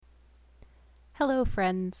Hello,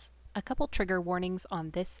 friends. A couple trigger warnings on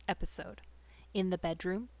this episode. In the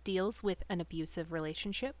Bedroom deals with an abusive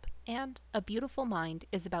relationship, and A Beautiful Mind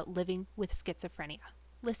is about living with schizophrenia.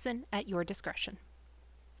 Listen at your discretion.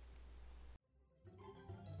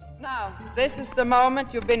 Now, this is the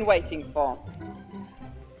moment you've been waiting for.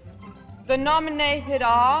 The nominated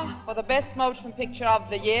are for the Best Motion Picture of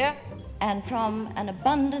the Year. And from an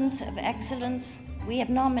abundance of excellence, we have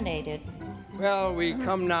nominated. Well, we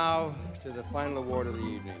come now to the final award of the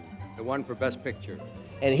evening, the one for Best Picture.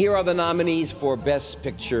 And here are the nominees for Best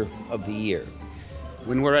Picture of the Year.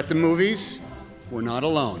 When we're at the movies, we're not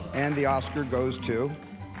alone. And the Oscar goes to...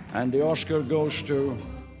 And the Oscar goes to...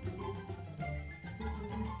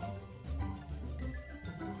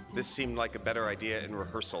 This seemed like a better idea in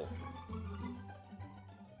rehearsal.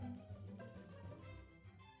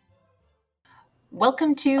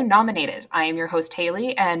 Welcome to Nominated. I am your host,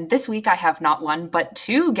 Haley, and this week I have not one, but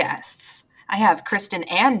two guests. I have Kristen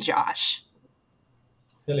and Josh.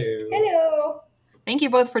 Hello. Hello. Thank you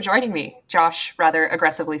both for joining me. Josh, rather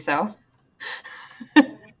aggressively so.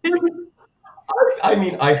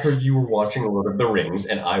 I heard you were watching Lord of the Rings,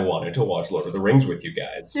 and I wanted to watch Lord of the Rings with you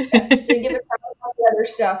guys. Didn't give a crap about the other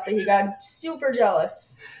stuff, but he got super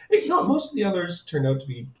jealous. No, most of the others turned out to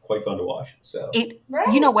be quite fun to watch. So,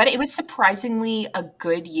 You know what? It was surprisingly a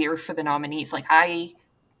good year for the nominees. Like I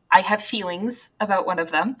have feelings about one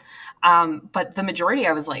of them, but the majority,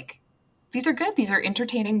 I was like, these are good. These are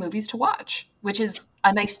entertaining movies to watch, which is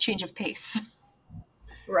a nice change of pace.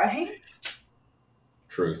 Right?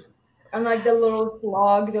 Truth. Unlike the little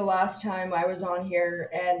slog the last time I was on here,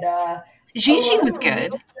 and Gigi was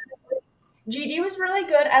good. Gigi was really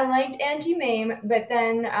good. I liked Auntie Mame, but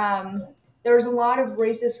then there was a lot of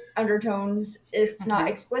racist undertones, if not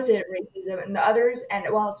explicit racism, in the others. And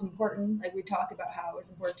while it's important, like we talk about how it's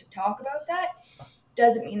important to talk about that,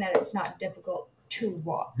 doesn't mean that it's not difficult to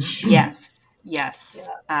watch. Yes. Yeah.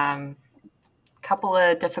 Couple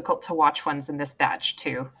of difficult to watch ones in this batch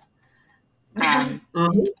too.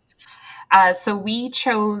 So we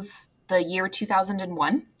chose the year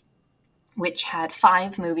 2001, which had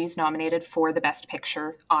 5 movies nominated for the Best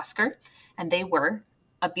Picture Oscar, and they were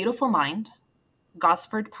A Beautiful Mind,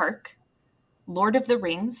 Gosford Park, Lord of the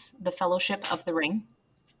Rings, The Fellowship of the Ring,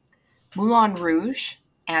 Moulin Rouge,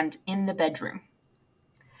 and In the Bedroom.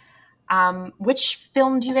 Which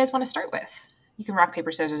film do you guys want to start with? You can rock,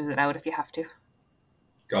 paper, scissors it out if you have to.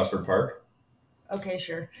 Gosford Park. Okay,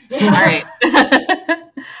 sure. All right.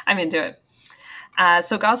 I'm into it.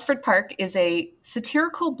 So Gosford Park is a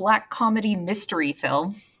satirical black comedy mystery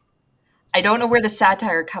film. I don't know where the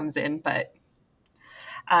satire comes in, but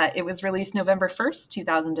it was released November 1st,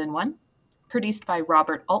 2001, produced by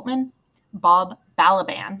Robert Altman, Bob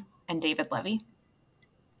Balaban, and David Levy.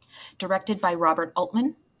 Directed by Robert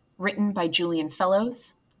Altman, written by Julian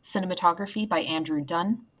Fellows, cinematography by Andrew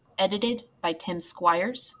Dunn, edited by Tim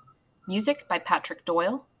Squires, music by Patrick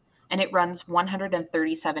Doyle, and it runs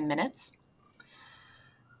 137 minutes.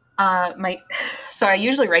 So I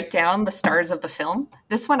usually write down the stars of the film.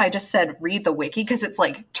 This one I just said read the wiki because it's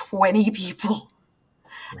like 20 people.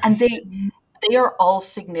 Right. And they are all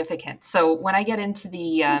significant. So when I get into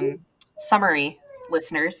the summary,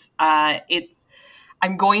 listeners,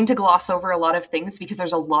 I'm going to gloss over a lot of things because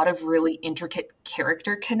there's a lot of really intricate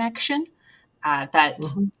character connection that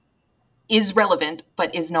is relevant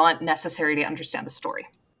but is not necessary to understand the story.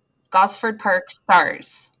 Gosford Park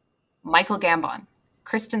stars Michael Gambon,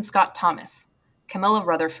 Kristen Scott Thomas, Camilla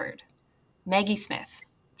Rutherford, Maggie Smith,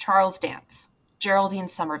 Charles Dance, Geraldine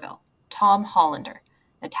Somerville, Tom Hollander,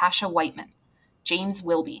 Natasha Whiteman, James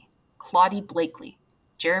Wilby, Claudie Blakely,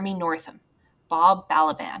 Jeremy Northam, Bob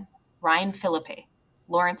Balaban, Ryan Philippe,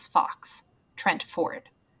 Lawrence Fox, Trent Ford,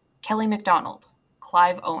 Kelly MacDonald,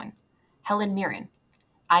 Clive Owen, Helen Mirren,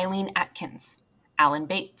 Eileen Atkins, Alan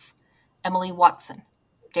Bates, Emily Watson,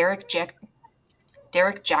 Derek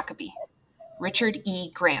Jacobi, Richard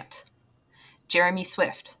E. Grant, Jeremy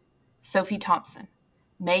Swift, Sophie Thompson,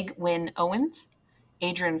 Meg Wynne Owens,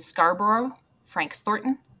 Adrian Scarborough, Frank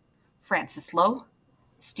Thornton, Francis Lowe,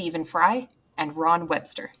 Stephen Fry, and Ron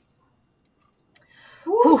Webster.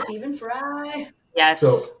 Ooh, Stephen Fry. Yes.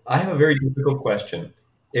 So I have a very difficult question.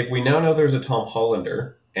 If we now know there's a Tom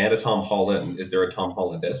Hollander and a Tom Holland, is there a Tom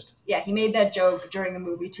Hollandist? Yeah, he made that joke during the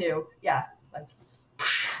movie too. Yeah.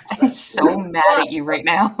 I'm so mad at you right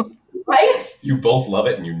now. Right? You both love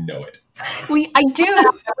it and you know it. I do.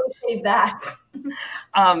 I would say that.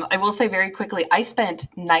 I will say very quickly, I spent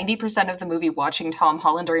 90% of the movie watching Tom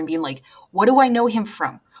Hollander and being like, what do I know him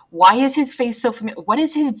from? Why is his face so familiar? What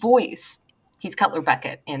is his voice? He's Cutler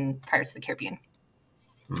Beckett in Pirates of the Caribbean.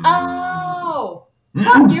 Oh,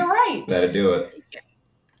 Fuck, you're right. That'd do it.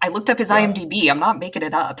 I looked up his IMDb. I'm not making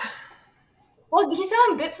it up. Well, he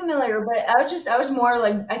sounded a bit familiar, but I was more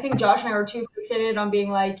like, I think Josh and I were too fixated on being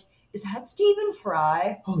like, is that Stephen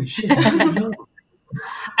Fry? Holy shit. And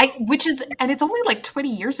it's only like 20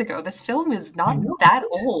 years ago. This film is not that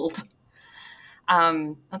old.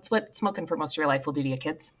 That's what smoking for most of your life will do to you,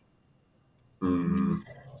 kids.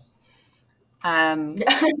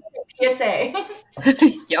 PSA.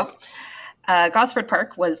 Yep. Gosford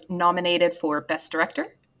Park was nominated for Best Director,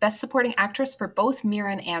 Best Supporting Actress for both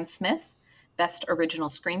Mirren and Smith, Best Original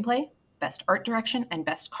Screenplay, Best Art Direction, and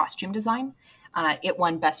Best Costume Design. It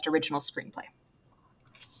won Best Original Screenplay.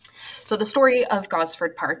 So the story of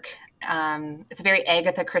Gosford Park, it's a very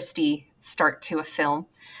Agatha Christie start to a film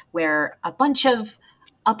where a bunch of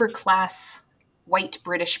upper-class white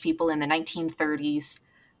British people in the 1930s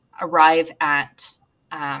arrive at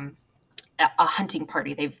a hunting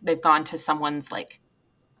party. They've gone to someone's like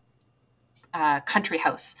country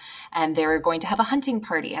house, and they're going to have a hunting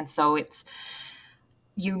party. And so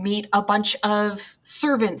you meet a bunch of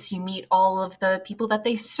servants, you meet all of the people that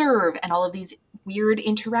they serve, and all of these weird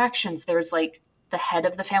interactions. There's like the head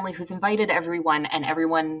of the family who's invited everyone, and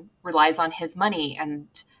everyone relies on his money. And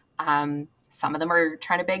some of them are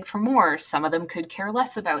trying to beg for more. Some of them could care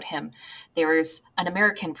less about him. There's an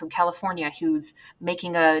American from California who's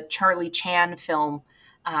making a Charlie Chan film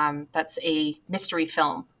that's a mystery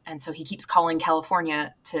film. And so he keeps calling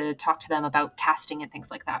California to talk to them about casting and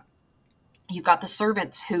things like that. You've got the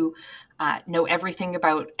servants who know everything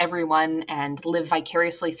about everyone and live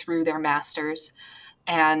vicariously through their masters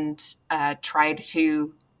and try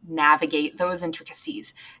to navigate those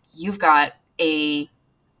intricacies. You've got a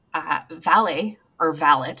valet, or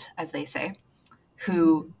valet, as they say,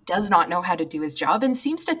 who does not know how to do his job and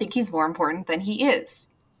seems to think he's more important than he is.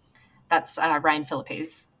 That's Ryan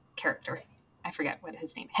Phillippe's character. I forget what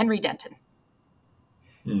his name, Henry Denton.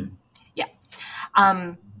 Yeah.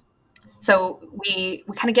 So we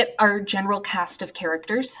kind of get our general cast of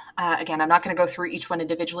characters. Again, I'm not going to go through each one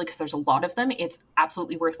individually because there's a lot of them. It's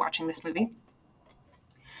absolutely worth watching this movie.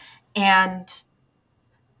 And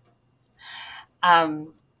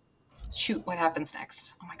shoot, what happens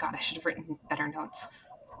next? Oh my God, I should have written better notes.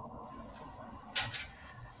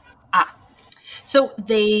 So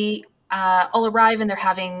they all arrive and they're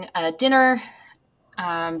having dinner.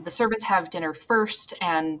 The servants have dinner first,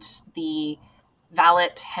 and the valet,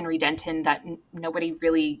 Henry Denton, that nobody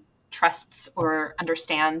really trusts or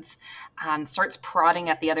understands, starts prodding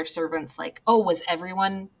at the other servants like, oh, was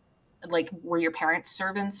everyone, like, were your parents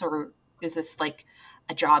servants, or is this like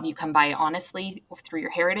a job you come by honestly through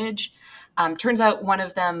your heritage? Turns out one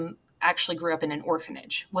of them actually grew up in an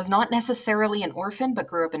orphanage, was not necessarily an orphan, but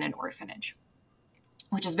grew up in an orphanage,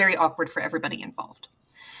 which is very awkward for everybody involved.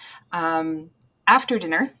 After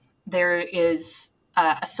dinner, there is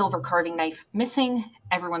a silver carving knife missing.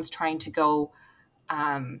 Everyone's trying to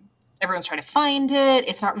find it.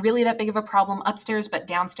 It's not really that big of a problem upstairs, but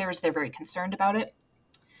downstairs they're very concerned about it.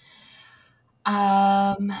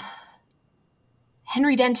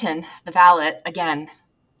 Henry Denton, the valet, again,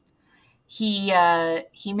 he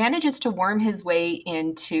manages to worm his way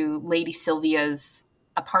into Lady Sylvia's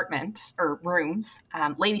apartment or rooms.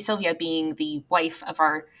 Lady Sylvia being the wife of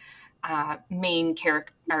our main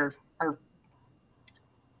character,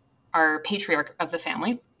 our patriarch of the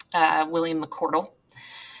family, William McCordle.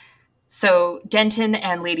 So Denton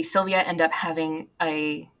and Lady Sylvia end up having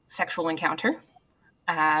a sexual encounter,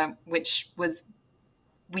 which was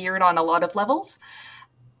weird on a lot of levels.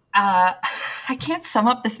 I can't sum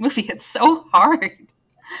up this movie. It's so hard.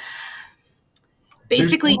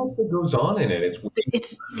 Basically, there's so much that goes on in it.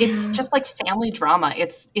 It's just like family drama.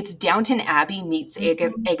 It's Downton Abbey meets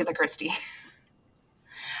Agatha Christie.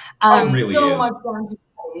 It really so is. much Downton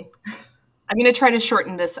Abbey. I'm going to try to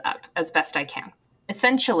shorten this up as best I can.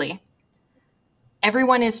 Essentially,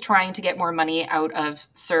 everyone is trying to get more money out of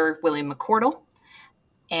Sir William McCordle,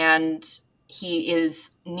 and he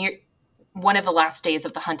is near one of the last days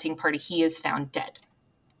of the hunting party. He is found dead.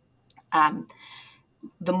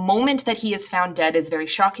 The moment that he is found dead is very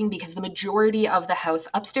shocking because the majority of the house,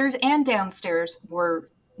 upstairs and downstairs, were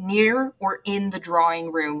near or in the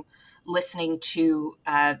drawing room listening to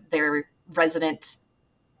their resident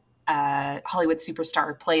Hollywood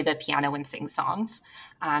superstar play the piano and sing songs,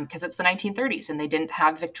 because it's the 1930s and they didn't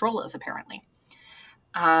have Victrolas, apparently.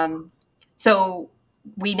 So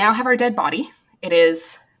we now have our dead body. It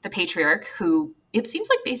is the patriarch, who it seems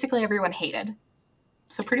like basically everyone hated.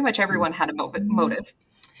 So pretty much everyone had a motive.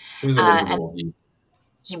 He was a miserable.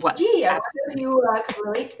 He was. Gee, I wonder if you could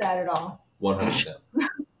relate to that at all. 100%.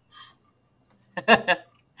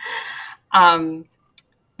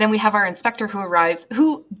 then we have our inspector who arrives,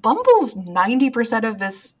 who bumbles 90% of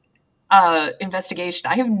this investigation.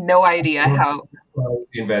 I have no idea how.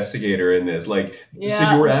 The investigator in this, like,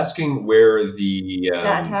 so you were asking where the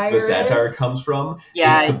satire comes from.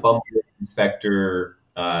 Yeah, it's the bumbling inspector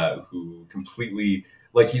who completely,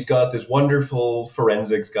 like, he's got this wonderful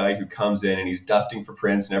forensics guy who comes in and he's dusting for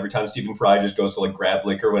prints, and every time Stephen Fry just goes to like grab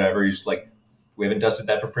liquor or whatever, he's just like, we haven't dusted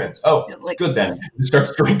that for prints. Oh, like, good then. He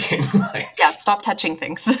starts drinking. Yeah, stop touching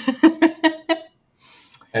things.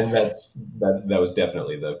 And that was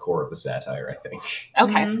definitely the core of the satire, I think.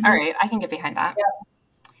 Okay, all right, I can get behind that. Yeah.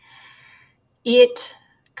 It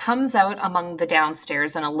comes out among the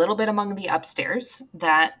downstairs and a little bit among the upstairs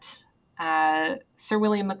that Sir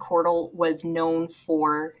William McCordle was known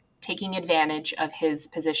for taking advantage of his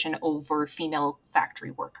position over female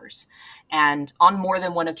factory workers. And on more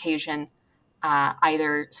than one occasion,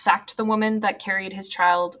 either sacked the woman that carried his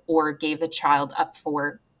child or gave the child up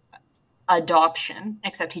for adoption,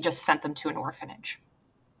 except he just sent them to an orphanage.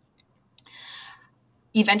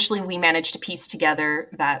 Eventually, we managed to piece together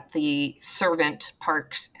that the servant,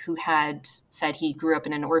 Parks, who had said he grew up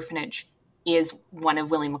in an orphanage, is one of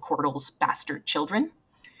William McCordle's bastard children.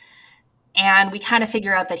 And we kind of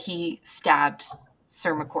figure out that he stabbed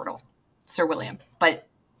Sir William. But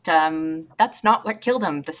that's not what killed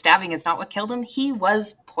him. The stabbing is not what killed him. He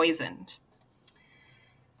was poisoned.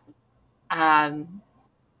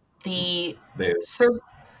 The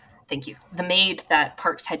maid that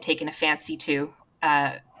Parks had taken a fancy to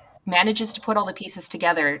manages to put all the pieces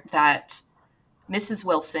together that Mrs.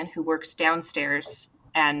 Wilson, who works downstairs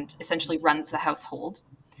and essentially runs the household,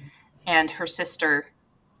 and her sister,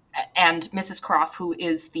 and Mrs. Croft, who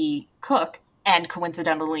is the cook, and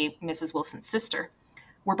coincidentally Mrs. Wilson's sister,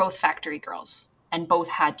 were both factory girls and both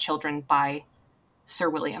had children by Sir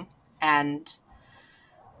William. And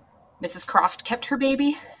Mrs. Croft kept her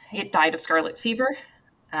baby. It died of scarlet fever.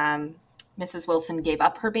 Mrs. Wilson gave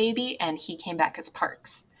up her baby, and he came back as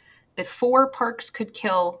Parks. Before Parks could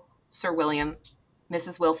kill Sir William,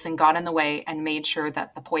 Mrs. Wilson got in the way and made sure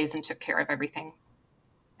that the poison took care of everything.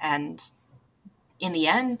 And in the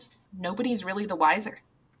end, nobody's really the wiser.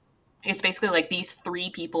 It's basically like these three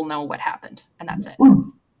people know what happened, and that's it.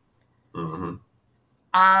 Mm-hmm.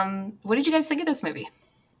 What did you guys think of this movie?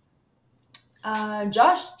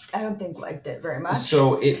 Josh, I don't think liked it very much.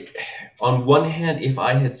 So on one hand, if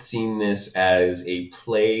I had seen this as a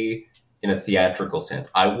play in a theatrical sense,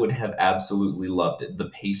 I would have absolutely loved it. The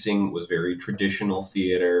pacing was very traditional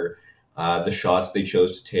theater. The shots they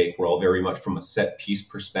chose to take were all very much from a set piece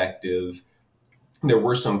perspective. There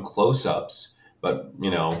were some close-ups, but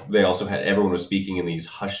they also had, everyone was speaking in these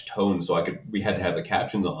hushed tones, so we had to have the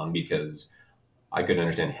captions on because I couldn't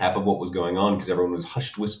understand half of what was going on because everyone was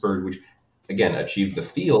hushed whispers, which again achieved the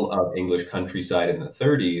feel of English countryside in the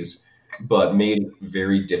 30s, but made it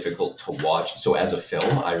very difficult to watch. So as a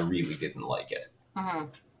film, I really didn't like it. Mm-hmm.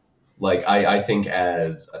 Like, I think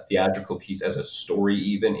as a theatrical piece, as a story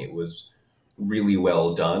even, it was really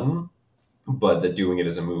well done, but doing it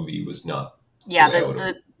as a movie was not. Yeah,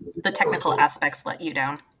 the technical aspects let you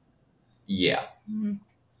down. Yeah. Mm-hmm.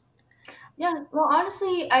 Yeah, well,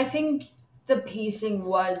 honestly, I think the pacing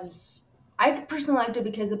was... I personally liked it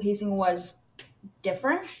because the pacing was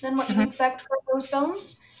different than what you expect for those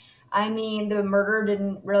films. I mean, the murder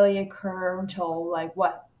didn't really occur until,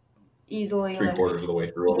 easily... Three-quarters of the way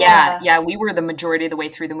through. Yeah, we were the majority of the way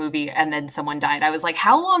through the movie, and then someone died. I was like,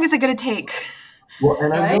 how long is it going to take? Well,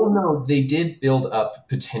 and I will know they did build up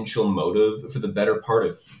potential motive for the better part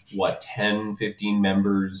of, 10, 15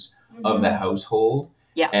 members of the household.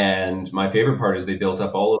 Yeah. And my favorite part is they built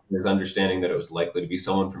up all of this understanding that it was likely to be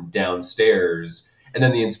someone from downstairs. And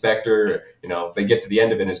then the inspector, they get to the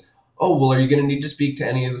end of it and is, oh, well, are you going to need to speak to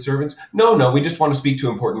any of the servants? No, we just want to speak to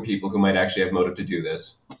important people who might actually have motive to do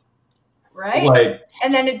this. Right.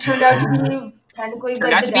 And then it turned out to be technically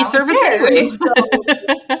servants anyway. So,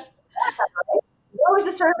 always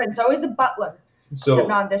the servants, always the butler. So, except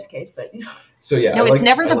not in this case, but So yeah. No, it's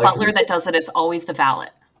never the butler that does it, it's always the valet.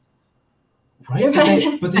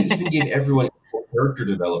 Right, but they even gave everyone character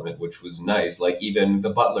development, which was nice. Like even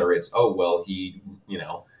the butler, it's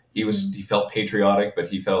he felt patriotic, but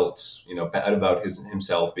he felt bad about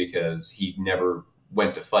himself because he never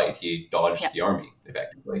went to fight. He dodged the army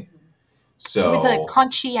effectively. So he was a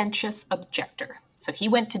conscientious objector, so he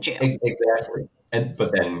went to jail. Exactly, and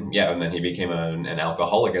then he became an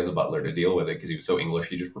alcoholic as a butler to deal with it because he was so English.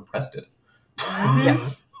 He just repressed it.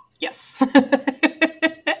 Yes.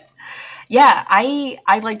 Yeah,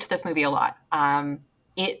 I liked this movie a lot.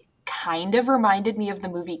 It kind of reminded me of the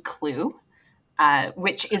movie Clue.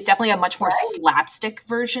 which is definitely a much more slapstick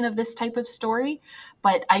version of this type of story.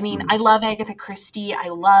 But I mean, I love Agatha Christie. I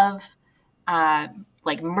love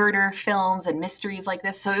like murder films and mysteries like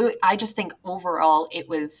this. So I just think overall it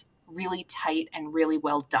was really tight and really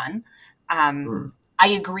well done. I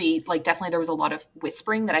agree. Like, definitely there was a lot of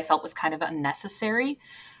whispering that I felt was kind of unnecessary.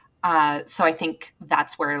 So I think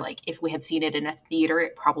that's where, like, if we had seen it in a theater,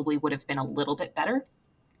 it probably would have been a little bit better.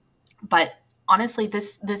 But honestly,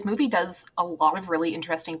 this movie does a lot of really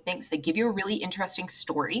interesting things. They give you a really interesting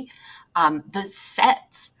story. The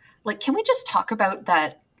sets, like, can we just talk about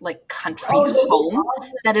that, like, country home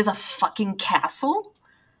that is a fucking castle?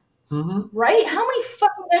 Mm-hmm. Right? How many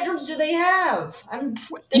fucking bedrooms do they have?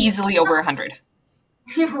 Easily over 100.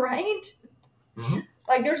 Right? Mm-hmm.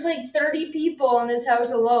 Like, there's like 30 people in this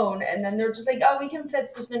house alone, and then they're just like, oh, we can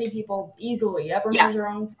fit this many people easily. Everyone has their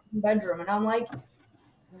own bedroom. And I'm like...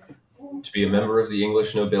 To be a member of the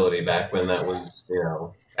English nobility back when that was,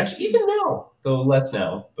 actually even now, though less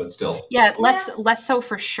now, but still. Yeah, less so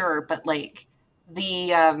for sure, but like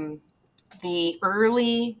the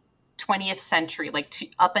early 20th century, like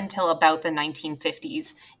up until about the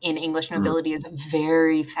 1950s in English nobility is a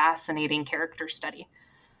very fascinating character study.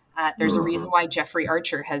 There's a reason why Jeffrey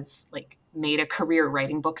Archer has like made a career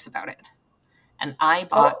writing books about it. And I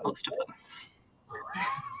bought most of them.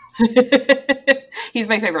 He's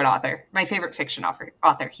my favorite author, my favorite fiction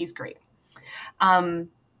author. He's great.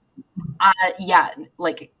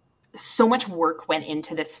 Like so much work went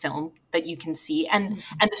into this film that you can see, and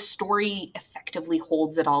the story effectively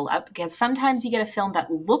holds it all up, because sometimes you get a film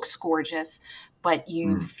that looks gorgeous, but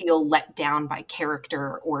you feel let down by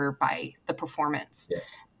character or by the performance.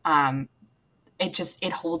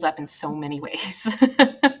 It holds up in so many ways.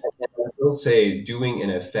 I will say, doing an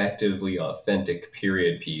effectively authentic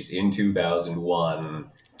period piece in 2001,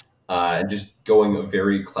 and just going a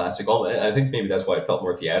very classic. I think maybe that's why it felt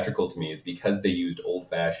more theatrical to me, is because they used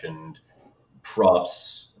old-fashioned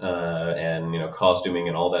props and costuming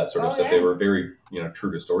and all that sort of stuff. They were very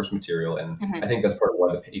true to source material, and I think that's part of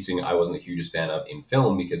why the pacing I wasn't the hugest fan of in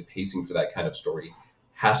film, because pacing for that kind of story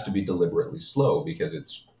has to be deliberately slow, because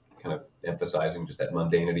it's kind of emphasizing just that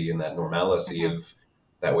mundanity and that normalcy of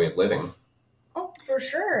that way of living. Oh, for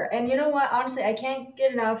sure. And you know what? Honestly, I can't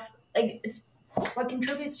get enough. Like, it's what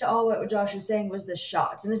contributes to all what Josh was saying was the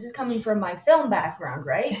shots. And this is coming from my film background,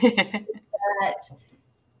 right? That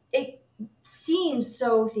it seems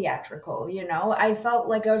so theatrical, I felt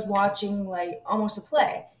like I was watching like almost a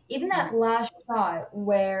play. Even that last shot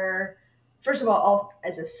where, first of all, also,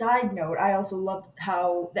 as a side note, I also loved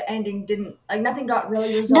how the ending didn't, like, nothing got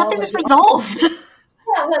really resolved. Nothing was resolved.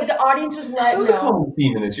 Yeah, like the audience was let know. It was a common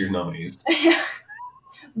theme in this year's nominees.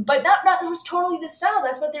 But that was totally the style.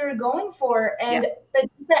 That's what they were going for. And but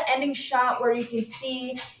that ending shot where you can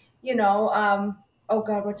see, oh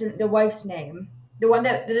God, what's the wife's name? The one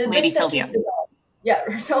that the Lady bitch Sylvia. That kicked the dog.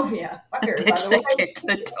 Yeah, Sylvia. Fuck her. The bitch that kicked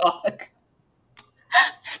the dog.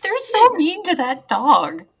 They're so mean to that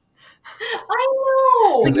dog. I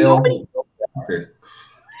know. Like, nobody.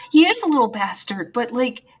 He is a little bastard, but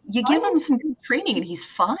like, you give him some good training and he's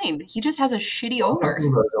fine. He just has a shitty owner.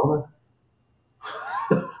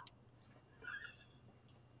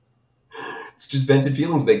 It's just vented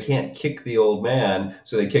feelings. They can't kick the old man,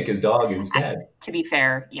 so they kick his dog instead. To be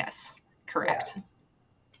fair, yes, correct. Yeah.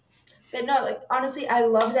 But no, like, honestly, I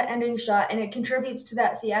love that ending shot, and it contributes to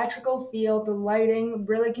that theatrical feel. The lighting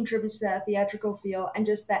really contributes to that theatrical feel, and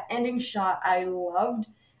just that ending shot I loved.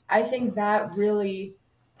 I think that really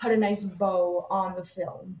put a nice bow on the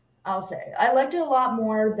film, I'll say. I liked it a lot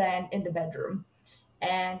more than In the Bedroom.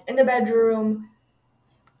 And In the Bedroom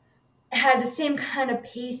had the same kind of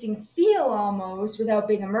pacing feel almost, without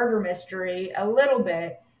being a murder mystery, a little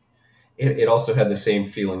bit. It also had the same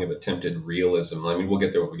feeling of attempted realism. I mean, we'll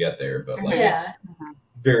get there when we get there, but like it's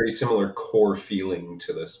very similar core feeling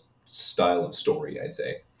to this style of story, I'd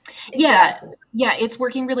say. Yeah, it's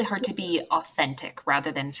working really hard to be authentic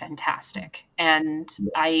rather than fantastic. And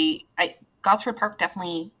I Gosford Park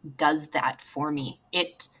definitely does that for me.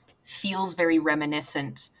 It feels very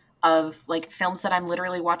reminiscent of like films that I'm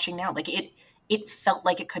literally watching now. Like it felt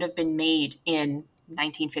like it could have been made in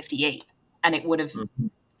 1958 and it would have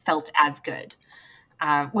felt as good,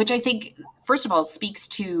 which I think, first of all, speaks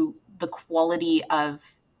to the quality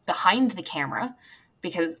of behind the camera,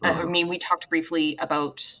 because I mean, we talked briefly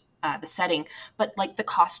about the setting, but like the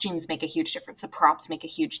costumes make a huge difference. The props make a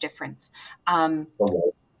huge difference.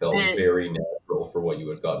 Felt very natural for what you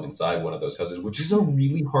had gotten inside one of those houses, which is a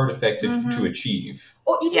really hard effect to achieve.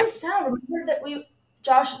 Oh, even the sound. Remember that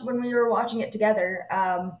Josh, when we were watching it together,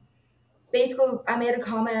 basically I made a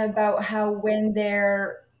comment about how when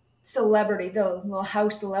they're celebrity, the little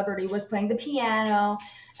house celebrity, was playing the piano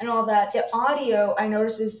and all that. The audio I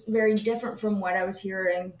noticed was very different from what I was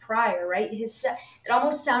hearing prior, right? It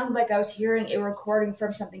almost sounded like I was hearing a recording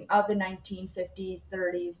from something of the 1950s,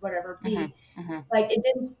 30s, whatever it be. Like it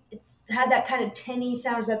had that kind of tinny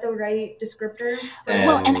sound. Is that the right descriptor?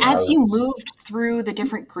 And as you moved through the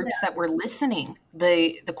different groups that were listening,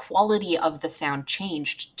 the quality of the sound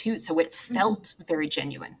changed too. So it felt very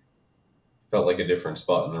genuine. Felt like a different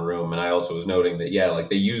spot in the room. And I also was noting that, like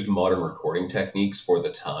they used modern recording techniques for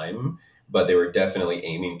the time, but they were definitely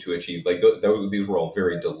aiming to achieve, like these were all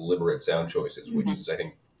very deliberate sound choices, which is, I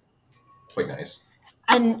think, quite nice.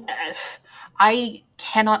 And I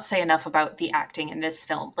cannot say enough about the acting in this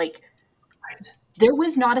film. Like, there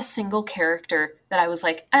was not a single character that I was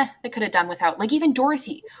like, they could have done without. Like, even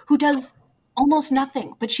Dorothy, who does almost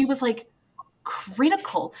nothing, but she was, like,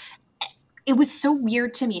 critical. It was so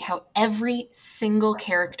weird to me how every single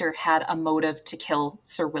character had a motive to kill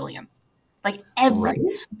Sir William. Like,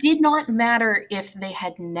 did not matter if they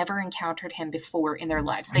had never encountered him before in their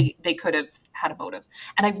lives. They could have had a motive.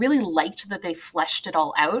 And I really liked that they fleshed it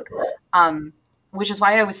all out, which is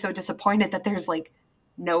why I was so disappointed that there's, like,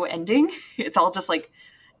 no ending. It's all just, like,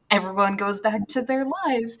 everyone goes back to their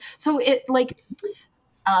lives. So it, like,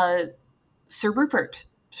 Sir Rupert,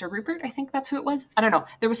 I think that's who it was. I don't know.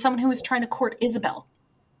 There was someone who was trying to court Isabel.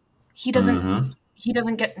 He doesn't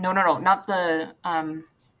get, no, not the,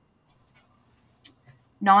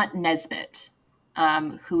 not Nesbit,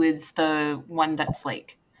 who is the one that's,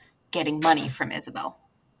 like, getting money from Isabel.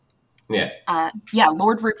 Yeah.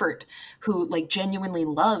 Lord Rupert, who, like, genuinely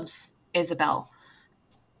loves Isabel.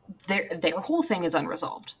 Their whole thing is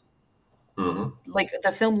unresolved. Like,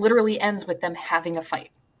 the film literally ends with them having a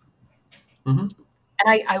fight.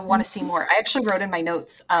 And I want to see more. I actually wrote in my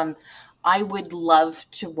notes, I would love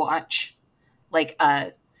to watch, like,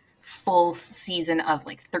 a full season of,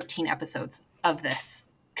 like, 13 episodes of this.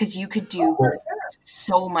 Because you could do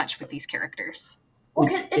so much with these characters. Well,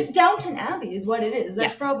 it's Downton Abbey is what it is.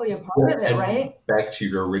 That's probably a part of it, right? Back to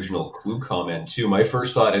your original Clue comment, too. My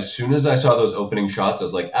first thought, as soon as I saw those opening shots, I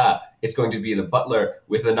was like, it's going to be the butler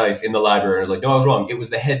with the knife in the library. And I was like, no, I was wrong. It was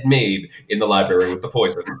the head maid in the library with the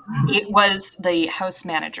poison. It was the house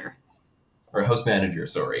manager. Or house manager,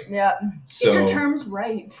 sorry. Yeah. So, get your terms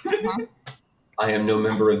right. I am no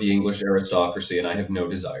member of the English aristocracy, and I have no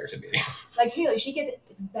desire to be. Like, Haley, she gets it.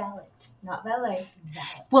 It's valet, not valet.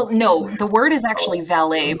 Valet. Well, no, the word is actually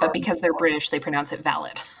valet, but because they're British, they pronounce it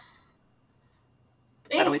valet.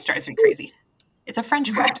 That always drives me crazy. It's a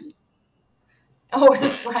French word. Oh, is it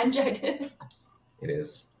French? I did. It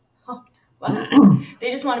is. Oh, well, they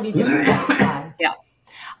just want to be different all the time. Yeah.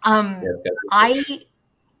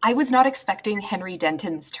 I was not expecting Henry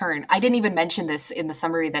Denton's turn. I didn't even mention this in the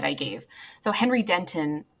summary that I gave. So Henry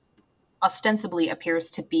Denton ostensibly appears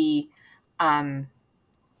to be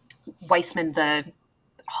Weissman, the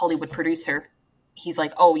Hollywood producer. He's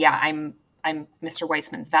like, oh yeah, I'm Mr.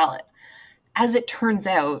 Weissman's valet. As it turns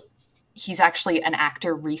out, he's actually an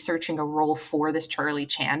actor researching a role for this Charlie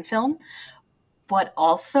Chan film. But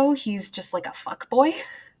also he's just like a fuckboy,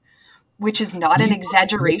 which is not an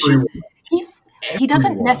exaggeration. He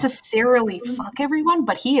doesn't necessarily fuck everyone,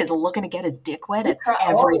 but he is looking to get his dick wet at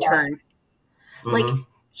every turn. Like,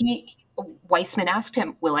 Weissman asked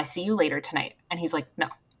him, will I see you later tonight? And he's like, no.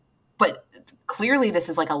 But clearly this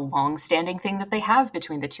is like a long-standing thing that they have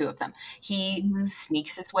between the two of them. He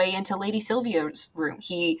sneaks his way into Lady Sylvia's room.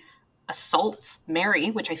 He assaults Mary,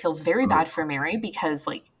 which I feel very bad for Mary because,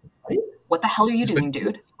 like, what the hell are you doing,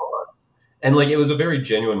 dude? And, like, it was a very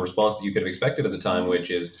genuine response that you could have expected at the time, which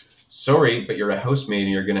is, sorry, but you're a housemaid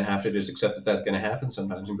and you're going to have to just accept that that's going to happen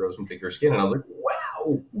sometimes and grow some thicker skin. And I was like,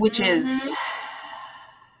 wow. Which is...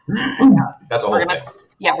 That's a whole thing.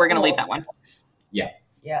 Yeah, we're going to leave that one. Yeah.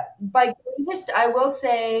 Yeah. But I will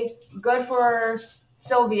say, good for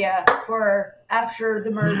Sylvia for after the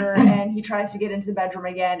murder and he tries to get into the bedroom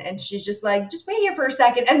again and she's just like, just wait here for a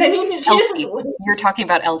second. And then she just... You're talking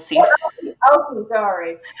about Elsie. Elsie,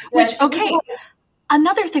 sorry. Which, okay...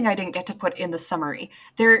 Another thing I didn't get to put in the summary,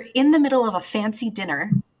 they're in the middle of a fancy dinner.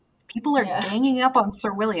 People are ganging up on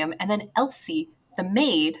Sir William, and then Elsie, the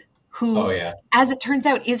maid, who, as it turns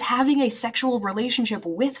out, is having a sexual relationship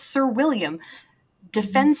with Sir William,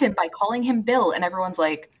 defends him by calling him Bill, and everyone's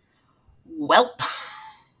like, welp.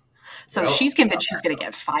 So she's convinced she's going to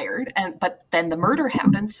get fired, but then the murder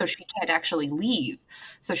happens, so she can't actually leave.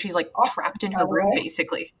 So she's, like, trapped in her room,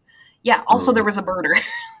 basically. Yeah, also there was a murder.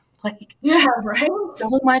 Like, yeah, right.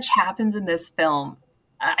 So much happens in this film.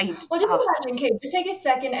 Just imagine, Kate. Just take a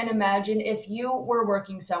second and imagine if you were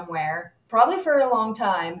working somewhere, probably for a long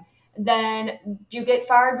time, then you get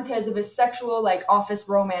fired because of a sexual, like, office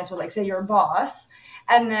romance with, like, say, your boss.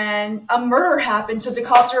 And then a murder happened, so the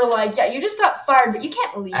cops are like, yeah, you just got fired, but you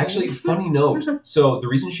can't leave. Actually, funny note. So the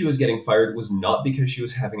reason she was getting fired was not because she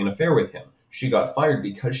was having an affair with him. She got fired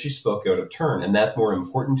because she spoke out of turn, and that's more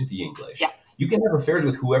important to the English. Yeah. You can have affairs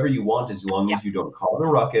with whoever you want as long as you don't cause a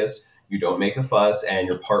ruckus, you don't make a fuss, and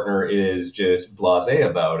your partner is just blasé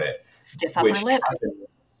about it. Stiff upper lip.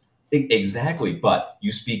 Exactly, but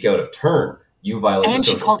you speak out of turn. You violate And the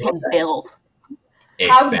she social called him contract. Bill.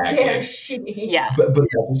 Exactly. How dare she? Yeah. But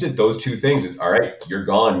that's just it. Those two things. It's all right. You're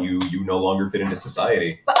gone. You no longer fit into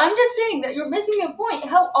society. But I'm just saying that you're missing a point.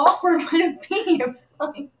 How awkward would it be if,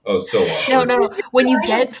 like, Oh, so awkward. No. When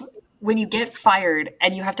you get fired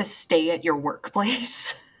and you have to stay at your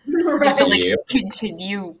workplace, you have to like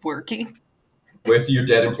continue working. With your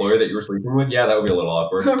dead employer that you were sleeping with, yeah, that would be a little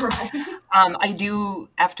awkward. Right. I do,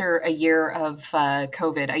 after a year of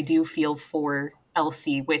COVID, I do feel for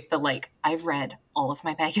Elsie with the, like, I've read all of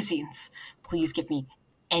my magazines. Please give me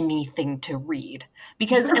anything to read.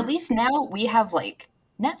 Because at least now we have, like,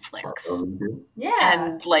 Netflix. Yeah.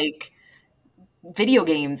 And, like, video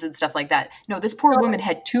games and stuff like that. No, this poor woman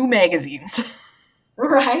had 2 magazines.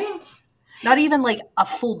 Right? Not even, like, a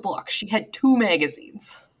full book. She had 2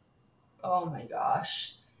 magazines. Oh my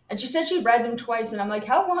gosh. And she said she read them twice, and I'm like,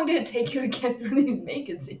 how long did it take you to get through these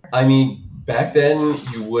magazines? I mean, back then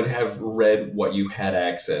you would have read what you had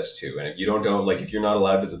access to, and if you don't go, like, if you're not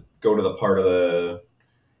allowed to go to the part of the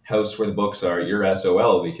house where the books are, you're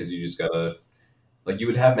SOL because you just gotta, like, you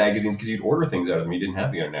would have magazines because you'd order things out of them. You didn't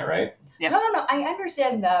have the internet, right? Yep. No, I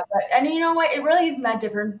understand that, but and you know what? It really isn't that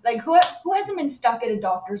different. Like, who hasn't been stuck at a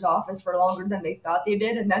doctor's office for longer than they thought they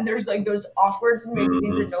did? And then there's like those awkward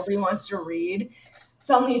magazines that nobody wants to read.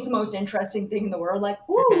 Suddenly, it's the most interesting thing in the world. Like,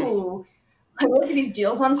 ooh, I look at these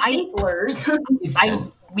deals on staplers. I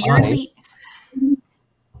weirdly.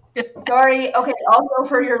 Sorry. Okay. Also,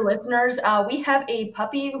 for your listeners, we have a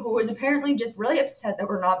puppy who is apparently just really upset that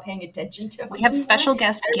we're not paying attention to him. We have special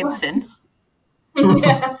guest Gibson.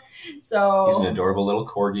 Yeah. So He's an adorable little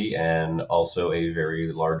corgi and also a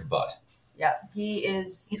very large butt. yeah,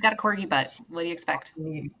 he's got a corgi butt. What do you expect?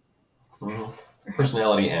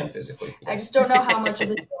 Personality and physically. I just don't know how much of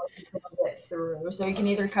it you can get through. So you can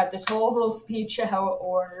either cut this whole little speech out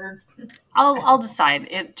or I'll decide.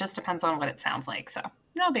 It just depends on what it sounds like. So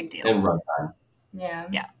no big deal. And runtime. yeah.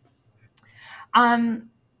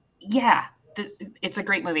 Yeah. It's a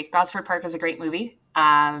great movie. Gosford Park is a great movie.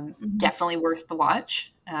 Definitely worth the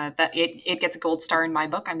watch. That it gets a gold star in my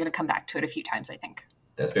book. I'm going to come back to it a few times, I think.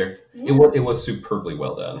 That's fair. Yeah. It was superbly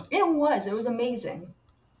well done. It was amazing.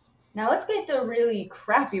 Now let's get the really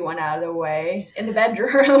crappy one out of the way in the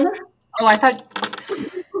bedroom. Oh, I thought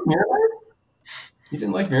Miramax? You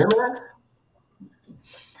didn't like Miramax?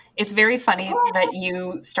 it's very funny that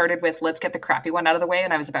you started with let's get the crappy one out of the way,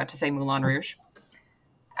 and I was about to say Moulin Rouge.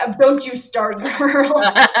 Don't you start, girl.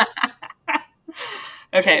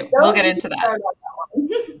 Okay, we'll get into that.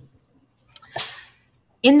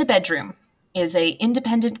 In the Bedroom is a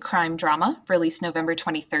independent crime drama released November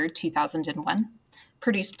 23rd, 2001,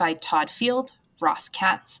 produced by Todd Field, Ross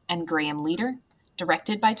Katz, and Graham Leader,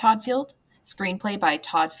 directed by Todd Field, screenplay by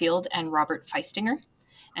Todd Field and Robert Feistinger,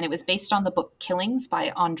 and it was based on the book Killings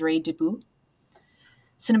by Andre Dubus.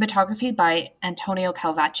 Cinematography by Antonio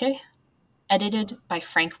Calvache, edited by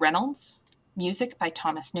Frank Reynolds, music by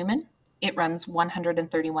Thomas Newman. It runs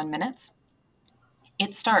 131 minutes.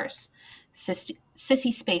 It stars Sissy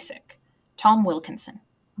Spacek, Tom Wilkinson,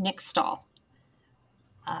 Nick Stahl,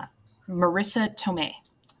 Marissa Tomei,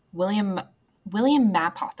 William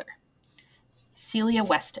Mapother, Celia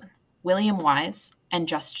Weston, William Wise, and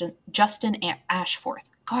Justin Ashforth.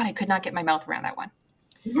 God, I could not get my mouth around that one.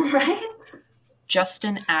 Right?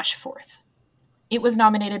 Justin Ashforth. It was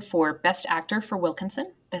nominated for Best Actor for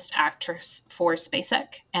Wilkinson, Best Actress for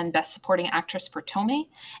Spacek, and Best Supporting Actress for Tomei,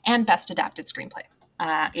 and Best Adapted Screenplay.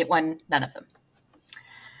 It won none of them.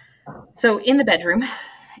 So In the Bedroom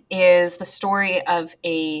is the story of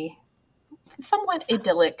a somewhat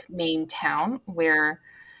idyllic Maine town where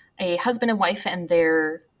a husband and wife and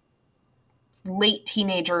their late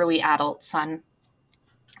teenage, early adult son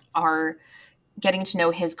are getting to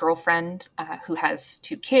know his girlfriend, who has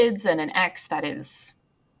 2 kids and an ex that is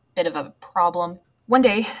a bit of a problem. One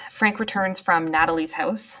day, Frank returns from Natalie's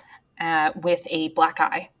house with a black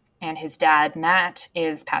eye, and his dad, Matt,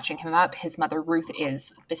 is patching him up. His mother, Ruth,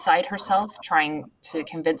 is beside herself, trying to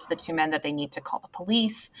convince the 2 men that they need to call the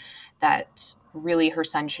police, that really her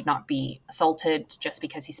son should not be assaulted just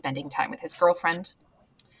because he's spending time with his girlfriend.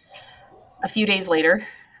 A few days later,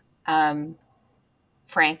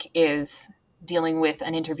 Frank is dealing with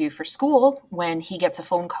an interview for school when he gets a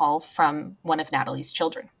phone call from one of Natalie's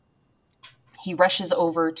children. He rushes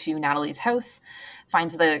over to Natalie's house,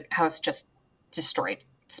 finds the house just destroyed,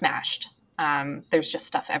 smashed. There's just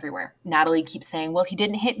stuff everywhere. Natalie keeps saying, well, he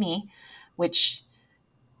didn't hit me, which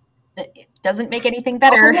it doesn't make anything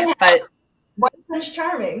better, but... What Prince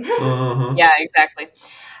Charming. Yeah, exactly.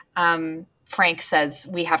 Frank says,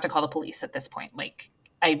 we have to call the police at this point. Like,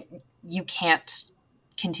 you can't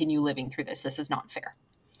continue living through this. This is not fair.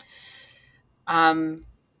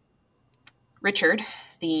 Richard,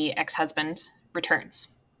 the ex-husband, returns.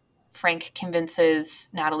 Frank convinces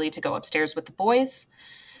Natalie to go upstairs with the boys.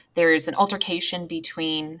 There's an altercation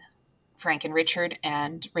between Frank and Richard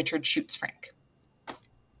shoots Frank.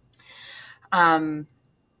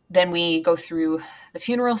 Then we go through the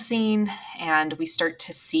funeral scene, and we start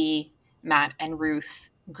to see Matt and Ruth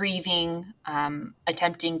grieving,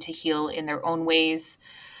 attempting to heal in their own ways.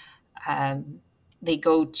 They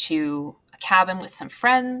go to a cabin with some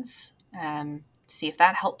friends, see if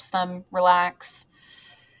that helps them relax.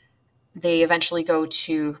 They eventually go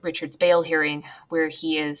to Richard's bail hearing, where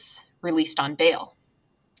he is released on bail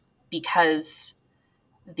because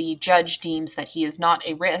the judge deems that he is not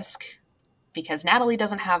a risk, because Natalie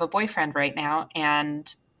doesn't have a boyfriend right now,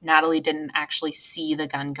 and Natalie didn't actually see the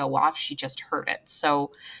gun go off. She just heard it.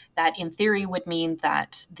 So that, in theory, would mean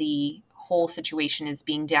that the whole situation is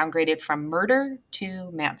being downgraded from murder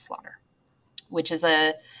to manslaughter, which is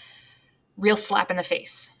a real slap in the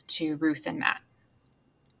face to Ruth and Matt.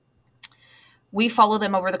 We follow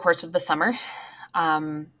them over the course of the summer.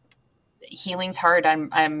 Healing's hard.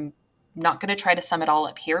 I'm not going to try to sum it all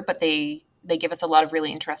up here, but they give us a lot of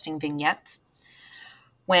really interesting vignettes.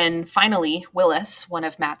 When finally Willis, one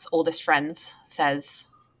of Matt's oldest friends, says,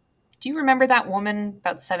 do you remember that woman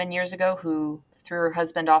about 7 years ago who threw her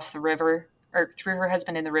husband off the river, or threw her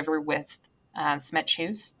husband in the river with cement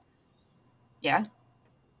shoes? Yeah.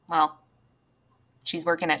 Well, she's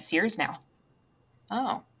working at Sears now.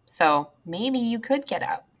 Oh, so maybe you could get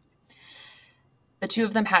out. The two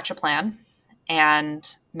of them hatch a plan,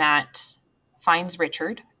 and Matt finds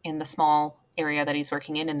Richard in the small area that he's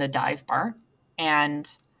working in the dive bar, and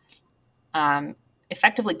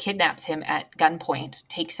effectively kidnaps him at gunpoint,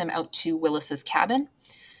 takes him out to Willis's cabin,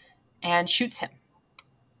 and shoots him.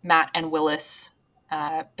 Matt and Willis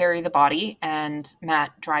bury the body, and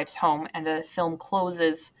Matt drives home, and the film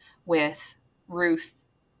closes with Ruth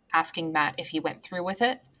asking Matt if he went through with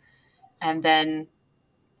it, and then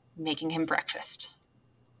making him breakfast.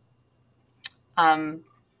 I'm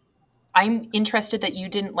interested that you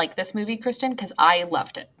didn't like this movie, Kristen, because I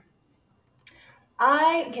loved it.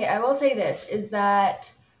 I will say this, is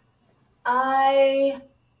that I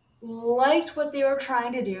liked what they were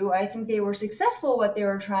trying to do. I think they were successful what they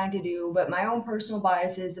were trying to do, but my own personal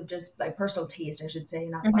biases of just like personal taste, I should say,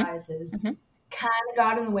 not biases, kind of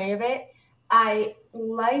got in the way of it. I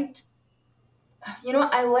liked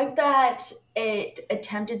that it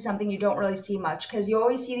attempted something you don't really see much, because you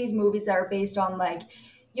always see these movies that are based on like,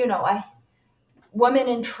 a woman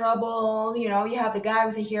in trouble, you have the guy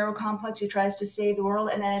with a hero complex who tries to save the world,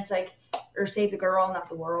 and then it's like, or save the girl, not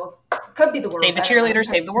the world. Could be the world. Save the cheerleader,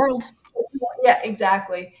 save the world. Yeah,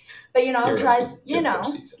 exactly. But, tries,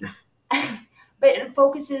 but it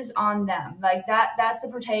focuses on them. Like that's the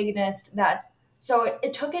protagonist. So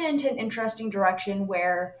it took it into an interesting direction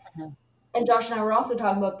where, and Josh and I were also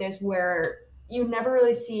talking about this, where you never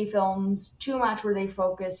really see films too much where they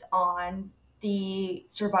focus on the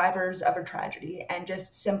survivors of a tragedy and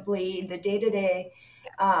just simply the day-to-day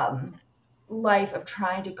life of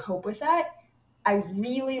trying to cope with that. I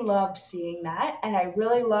really loved seeing that, and I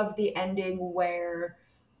really loved the ending where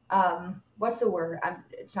what's the word?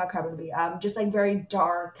 It's not coming to me. Just like very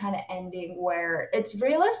dark kind of ending where it's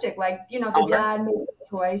realistic. Like, Somber. The dad made a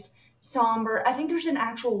choice. Somber. I think there's an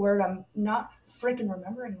actual word I'm not freaking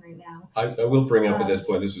remembering right now. I will bring up at this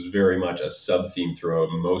point, this was very much a sub-theme throughout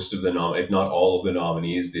most of the if not all of the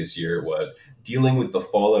nominees this year, was dealing with the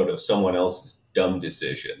fallout of someone else's dumb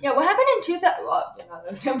decision. Yeah, what happened in 2000? Well,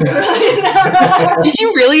 Did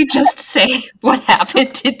you really just say what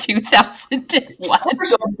happened in 2001?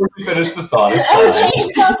 Before you finish the thought, it's fine.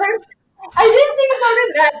 I didn't think about it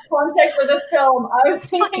in that context for the film. I was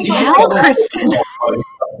thinking Kristen.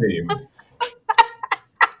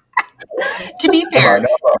 To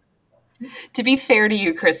be fair to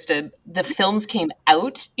you, Kristen, the films came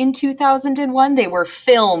out in 2001. They were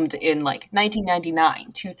filmed in like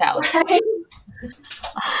 1999, 2000. Right?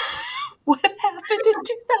 What happened in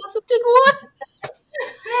 2001?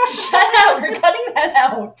 Shut up, we're cutting that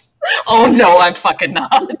out. Oh no, I'm fucking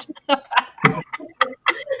not.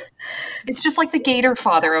 It's just like the Gator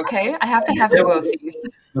Father, okay? I have to have no OCs.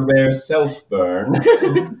 The rare self-burn.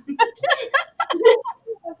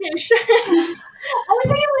 Okay, sure. I was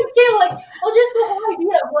thinking just the whole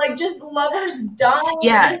idea of just lovers dying.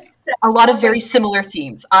 Yeah, a lot of very similar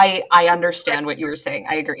themes. I understand what you were saying.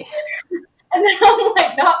 I agree. And then I'm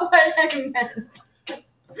like, not what I meant.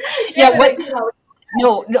 Yeah, what?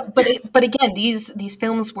 No, but again, these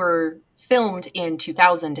films were filmed in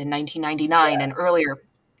 2000 and 1999 and earlier,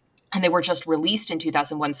 and they were just released in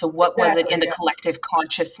 2001. So what was it in the collective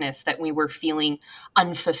consciousness that we were feeling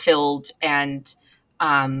unfulfilled and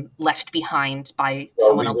left behind by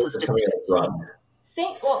someone else's decisions?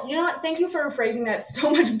 Thank you for phrasing that so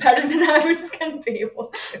much better than I was going to be able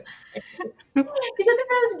to. Because that's what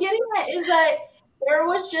I was getting at, is that there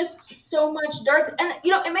was just so much dark, and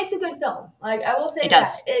it makes a good film. Like, I will say it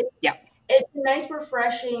does. It's a nice,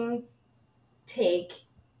 refreshing take,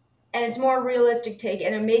 and it's more realistic take,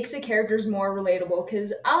 and it makes the characters more relatable.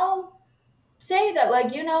 Because I'll say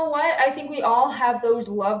that, you know what? I think we all have those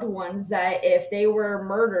loved ones that if they were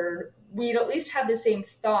murdered, we'd at least have the same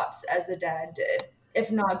thoughts as the dad did,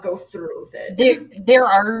 if not go through with it. There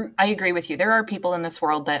are, I agree with you. There are people in this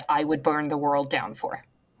world that I would burn the world down for.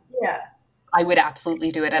 Yeah. I would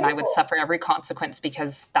absolutely do it, and I would suffer every consequence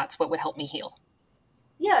because that's what would help me heal.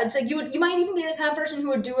 Yeah, it's like you might even be the kind of person who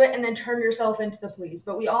would do it and then turn yourself into the police.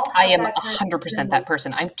 But we all have I am that 100% that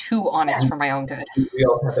person. I'm too honest for my own good. We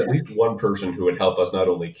all have at least one person who would help us not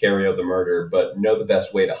only carry out the murder, but know the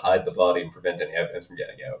best way to hide the body and prevent any evidence from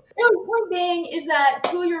getting out. The point being is that,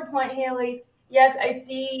 to your point, Haley, yes,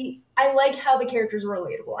 I like how the characters are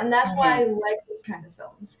relatable. And that's why I like those kind of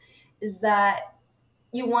films, is that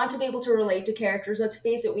you want to be able to relate to characters. Let's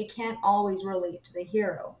face it, we can't always relate to the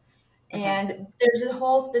hero. And there's a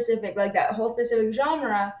whole specific, that whole specific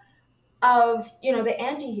genre of, the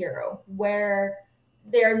anti-hero, where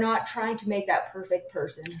they're not trying to make that perfect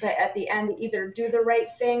person, but at the end, they either do the right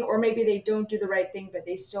thing, or maybe they don't do the right thing, but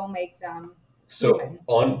they still make them human.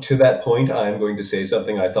 On to that point, I'm going to say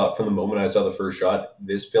something I thought from the moment I saw the first shot.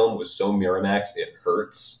 This film was so Miramax, it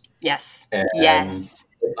hurts. Yes. And yes.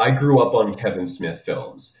 I grew up on Kevin Smith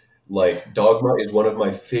films. Dogma is one of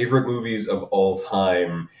my favorite movies of all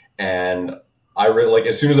time. And I really,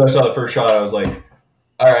 as soon as I saw the first shot, I was like,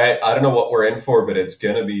 all right, I don't know what we're in for, but it's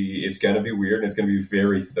gonna be weird, and it's gonna be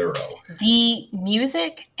very thorough. The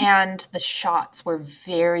music and the shots were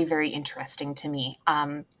very, very interesting to me,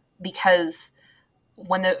 because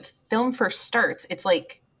when the film first starts,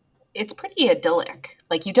 it's pretty idyllic.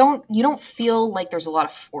 You don't feel like there's a lot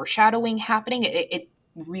of foreshadowing happening. It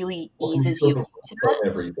really eases you into that.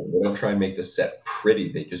 Everything. They don't try and make the set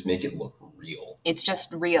pretty. They just make it look real. It's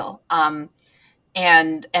just real.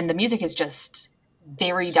 And the music is just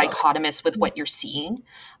very dichotomous with what you're seeing.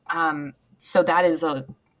 So that is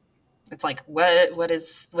it's like, what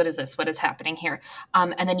is this? What is happening here?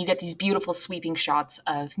 And then you get these beautiful sweeping shots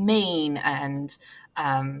of Maine, and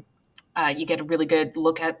you get a really good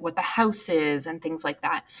look at what the house is and things like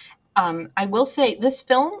that. I will say this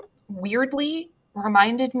film weirdly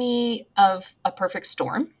reminded me of A Perfect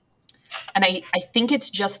Storm. And I think it's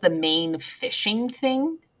just the main fishing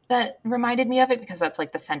thing that reminded me of it, because that's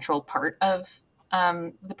the central part of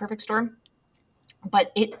The Perfect Storm.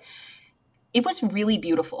 But it was really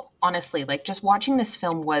beautiful, honestly. Just watching this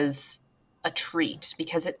film was a treat,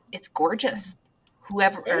 because it's gorgeous.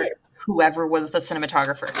 Whoever was the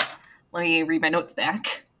cinematographer. Let me read my notes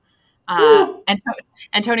back.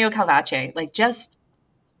 Antonio Calvache, just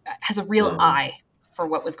has a real eye for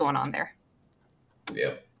what was going on there.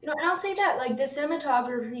 Yeah. And I'll say that, the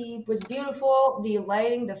cinematography was beautiful, the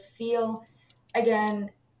lighting, the feel. Again,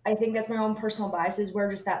 I think that's my own personal biases, where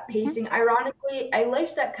just that pacing. Ironically, I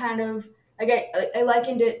liked that kind of, I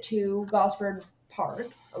likened it to Gosford Park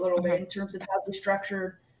a little bit in terms of how they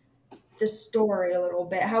structured the story a little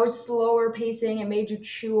bit, how it's slower pacing, it made you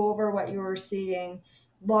chew over what you were seeing,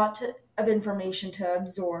 lot of information to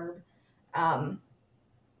absorb.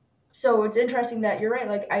 So it's interesting that you're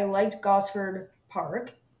right. I liked Gosford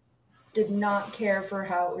Park, did not care for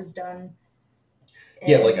how it was done.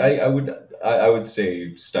 Yeah, I would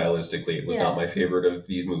say stylistically it was not my favorite of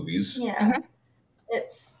these movies. Yeah.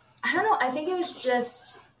 It's, I don't know, I think it was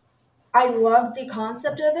just, I loved the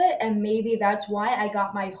concept of it, and maybe that's why I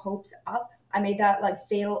got my hopes up. I made that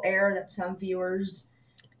fatal error that some viewers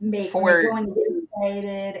make when they go and get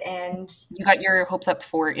excited, and you got your hopes up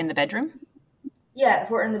for In the Bedroom? Yeah,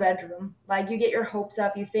 for In the Bedroom. You get your hopes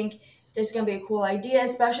up, you think this is going to be a cool idea,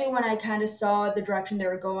 especially when I kind of saw the direction they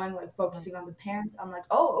were going, focusing on the parents. I'm like,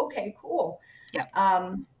 oh, okay, cool.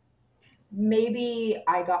 Yeah. Maybe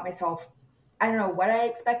I got myself, I don't know what I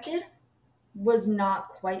expected, was not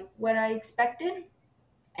quite what I expected.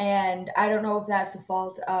 And I don't know if that's the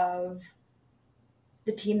fault of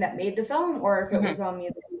the team that made the film or if it was on me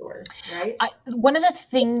as a viewer, right? One of the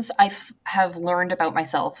things I have learned about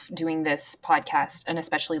myself doing this podcast, and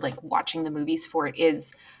especially like watching the movies for it,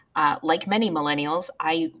 is like many millennials,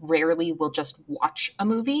 I rarely will just watch a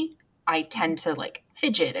movie. I tend to like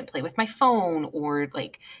fidget and play with my phone, or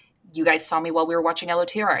like you guys saw me while we were watching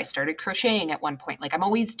LOTR. I started crocheting at one point. Like I'm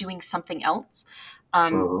always doing something else.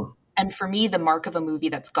 And for me, the mark of a movie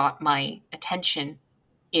that's got my attention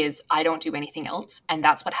is I don't do anything else. And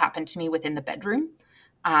that's what happened to me within the bedroom.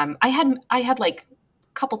 I had like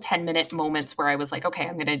a couple 10-minute moments where I was like, okay,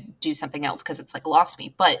 I'm going to do something else because it's like lost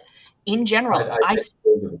me. But in general,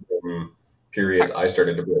 periods I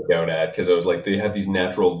started to break out at, because I was like, they had these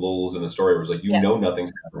natural lulls in the story where it was like, know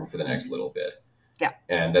nothing's happening for the next little bit. Yeah.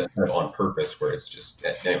 And that's kind of on purpose, where it's just,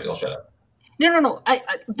 anyway, I'll shut up. No.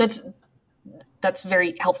 That's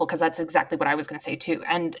very helpful, because that's exactly what I was going to say too.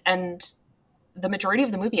 And the majority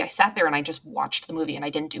of the movie, I sat there and I just watched the movie and I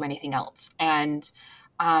didn't do anything else. And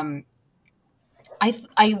I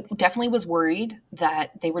definitely was worried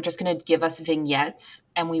that they were just going to give us vignettes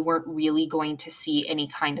and we weren't really going to see any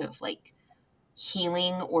kind of like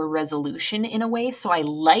healing or resolution in a way. So I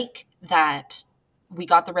like that we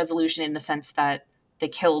got the resolution in the sense that they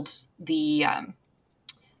killed the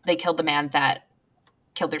man that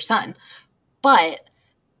killed their son, but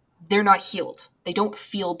they're not healed. They don't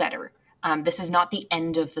feel better. This is not the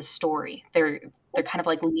end of the story. They're kind of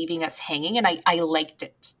like leaving us hanging, and I liked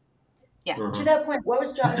it. Yeah. To that point, what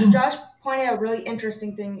was Josh? Josh pointed out a really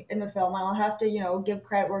interesting thing in the film, and I'll have to, give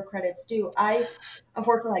credit where credit's due. I,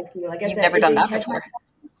 unfortunately, like I You've said, never done that before.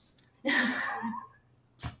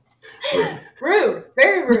 Rude,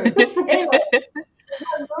 very rude. Anyway,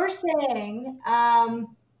 we're saying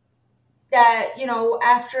that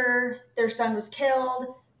after their son was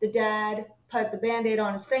killed, the dad put the Band-Aid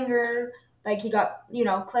on his finger, like he got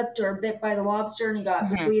clipped or bit by the lobster, and he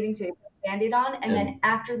was bleeding, so he put the Band-Aid on, and then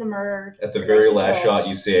after the murder, at the very last shot,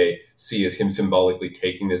 you see is him symbolically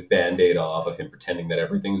taking this Band-Aid off of him, pretending that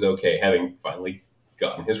everything's okay, having finally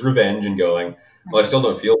gotten his revenge and going, well, I still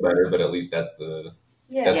don't feel better, but at least that's the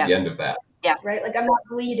end of that. Yeah. Right? Like, I'm not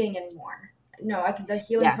bleeding anymore. No, the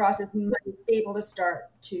healing process might be able to start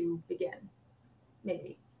to begin.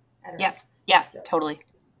 Maybe. I don't know. Yeah, so. Totally.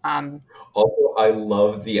 Also, I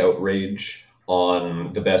love the outrage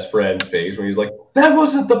on the best friend's face when he's like, that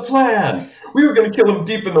wasn't the plan. We were going to kill him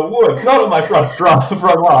deep in the woods, not on my front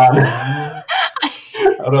lawn.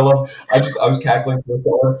 And I was cackling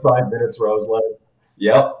for 5 minutes where I was like,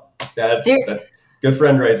 yep, that's good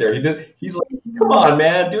friend right there. He's like, come on,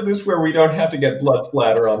 man, do this where we don't have to get blood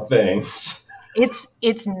splatter on things.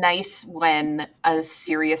 It's nice when a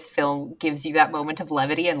serious film gives you that moment of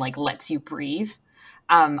levity and like lets you breathe.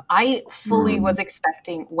 I fully was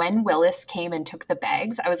expecting when Willis came and took the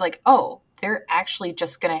bags, I was like, oh, they're actually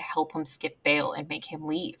just going to help him skip bail and make him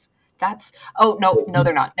leave. No,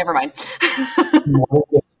 they're not. Never mind. He wanted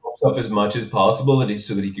to get up as much as possible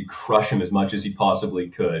so that he could crush him as much as he possibly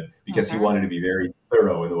could, because he wanted to be very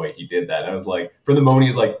thorough in the way he did that. And I was like, from the moment he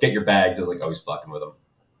was like, get your bags, I was like, oh, he's fucking with him.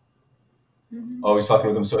 Oh, he's fucking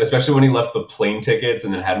with him. So especially when he left the plane tickets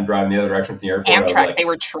and then had him drive in the other direction from the airport. Amtrak, they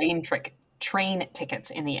were train tickets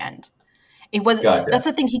in the end. It was that's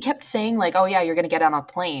the thing, he kept saying like, oh yeah, you're gonna get on a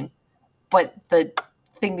plane, but the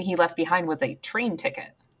thing that he left behind was a train ticket.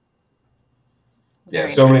 Yeah,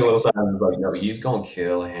 so many little signs like, no, he's gonna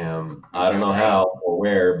kill him. I don't know how or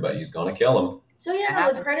where, but he's gonna kill him. So the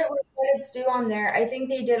credit where credit's due on there. I think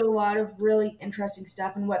they did a lot of really interesting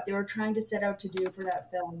stuff in what they were trying to set out to do for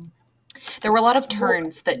that film. There were a lot of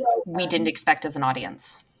turns that we didn't expect as an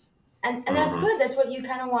audience. And that's good. That's what you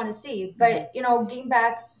kind of want to see. But, getting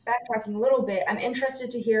backtracking a little bit, I'm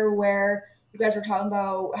interested to hear where you guys were talking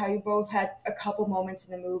about how you both had a couple moments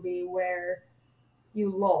in the movie where you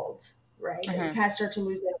lulled, right? And you kind of start to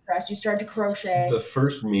lose the interest. You start to crochet. The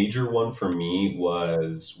first major one for me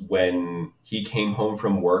was when he came home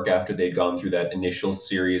from work after they'd gone through that initial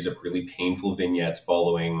series of really painful vignettes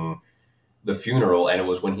following the funeral, and it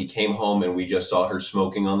was when he came home and we just saw her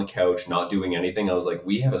smoking on the couch, not doing anything. I was like,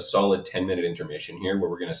 we have a solid 10-minute intermission here where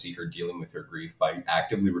we're going to see her dealing with her grief by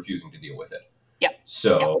actively refusing to deal with it. Yeah.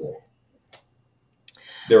 So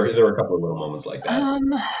there were a couple of little moments like that.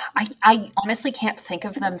 I honestly can't think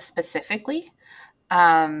of them specifically.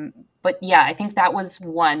 But yeah, I think that was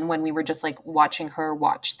one when we were just like watching her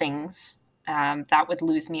watch things. That would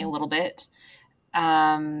lose me a little bit.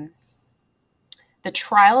 The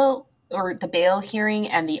trial or the bail hearing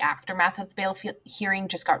and the aftermath of the bail hearing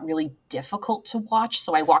just got really difficult to watch.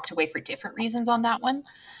 So I walked away for different reasons on that one.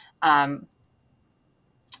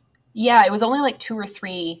 Yeah, it was only like 2 or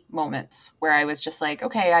 3 moments where I was just like,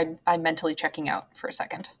 okay, I'm mentally checking out for a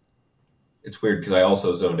second. It's weird because I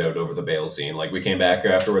also zoned out over the Bale scene. Like, we came back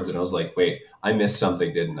afterwards and I was like, wait, I missed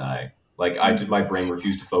something, didn't I? Like, my brain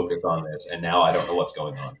refused to focus on this, and now I don't know what's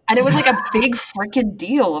going on. And it was like a big freaking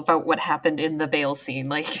deal about what happened in the Bale scene.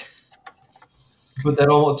 Like, but that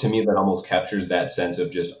almost captures that sense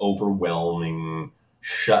of just overwhelming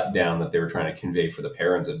shutdown that they were trying to convey for the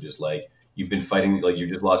parents of just like, you've been fighting, like you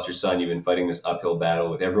just lost your son, you've been fighting this uphill battle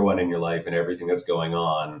with everyone in your life and everything that's going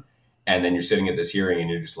on. And then you're sitting at this hearing and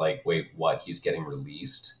you're just like, wait, what? He's getting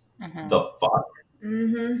released? Mm-hmm. The fuck?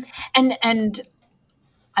 Mm-hmm. And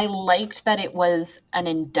I liked that it was an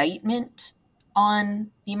indictment on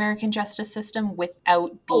the American justice system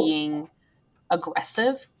without being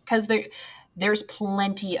aggressive, because there's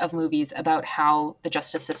plenty of movies about how the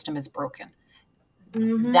justice system is broken.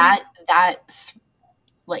 Mm-hmm.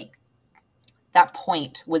 That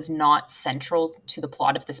point was not central to the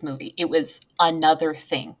plot of this movie. It was another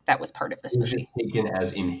thing that was part of this movie. It was taken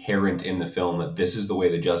as inherent in the film that this is the way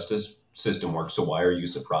the justice system works, so why are you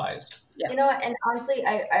surprised? Yeah. You know what, and honestly,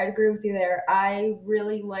 I agree with you there. I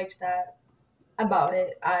really liked that about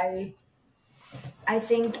it. I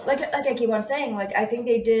think, like I keep on saying, like, I think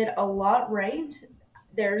they did a lot right.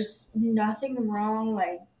 There's nothing wrong,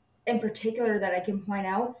 like, in particular that I can point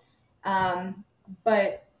out.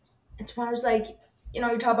 But it's one of those, like, you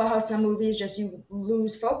know, you talk about how some movies just you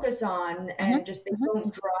lose focus on and mm-hmm. just they mm-hmm.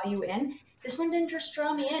 don't draw you in. This one didn't just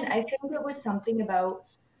draw me in. I think it was something about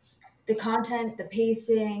the content, the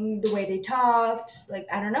pacing, the way they talked. Like,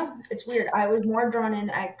 I don't know. It's weird. I was more drawn in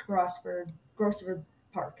at Gosford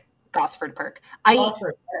Park.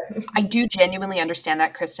 I do genuinely understand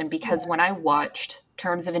that, Kristen, because when I watched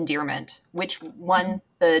Terms of Endearment, which won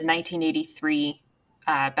the 1983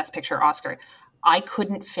 Best Picture Oscar, I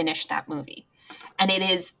couldn't finish that movie. And it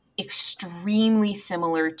is extremely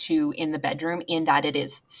similar to In the Bedroom in that it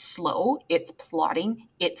is slow, it's plotting,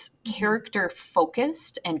 it's character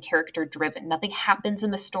focused and character driven. Nothing happens in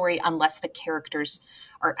the story unless the characters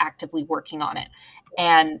are actively working on it.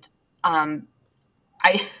 And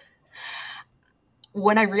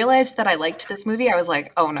when I realized that I liked this movie, I was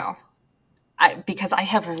like, oh no. Because I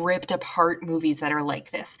have ripped apart movies that are like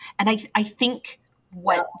this. And I think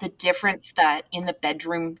what the difference that In the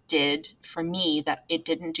Bedroom did for me that it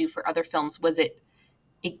didn't do for other films was it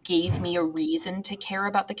gave me a reason to care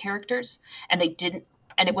about the characters, and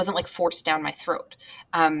it wasn't like forced down my throat.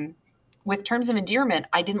 With Terms of Endearment,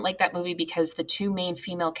 I didn't like that movie because the 2 main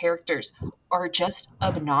female characters are just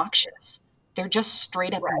obnoxious. They're just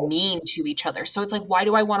straight up mean to each other. So it's like, why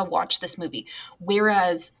do I want to watch this movie?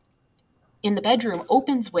 Whereas In the Bedroom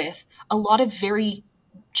opens with a lot of very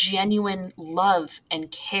genuine love and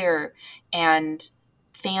care and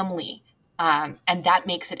family. And that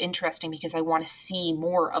makes it interesting because I want to see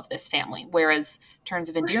more of this family. Whereas Terms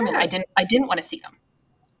of Endearment, I didn't want to see them.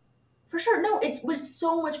 For sure. No, it was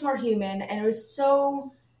so much more human and it was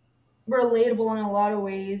so relatable in a lot of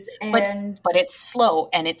ways. And but it's slow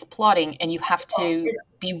and it's plotting and you have to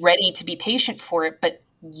be ready to be patient for it, but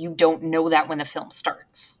you don't know that when the film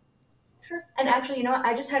starts. Sure. And actually, you know what?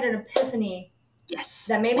 I just had an epiphany. Yes.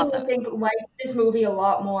 That made me think like this movie a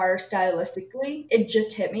lot more stylistically. It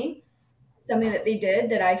just hit me. Something that they did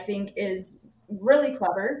that I think is really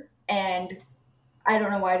clever. And I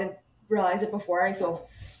don't know why I didn't realize it before. I feel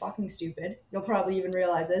fucking stupid. You'll probably even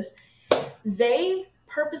realize this. They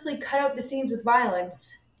purposely cut out the scenes with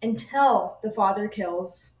violence until the father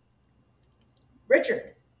kills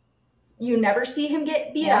Richard. You never see him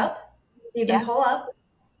get beat up. You see them pull up.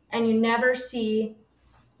 And you never see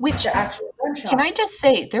the actual gunshot. Can I just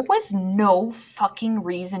say, there was no fucking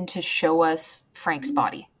reason to show us Frank's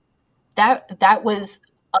body. That was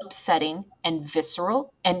upsetting and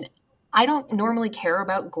visceral. And I don't normally care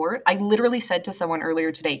about gore. I literally said to someone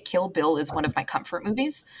earlier today, Kill Bill is one of my comfort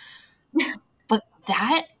movies. But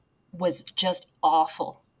that was just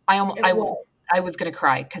awful. I was going to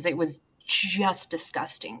cry because it was just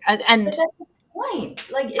disgusting. And but that's the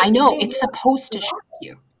point. Like, I know, it's supposed to shock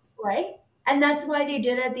you. Right? And that's why they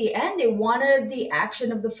did it at the end. They wanted the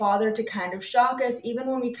action of the father to kind of shock us, even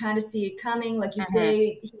when we kind of see it coming. Like you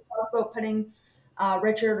say, he talked about putting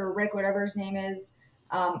Richard or Rick, whatever his name is,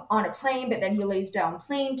 on a plane, but then he lays down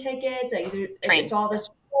plane tickets. It's all this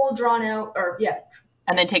whole drawn out,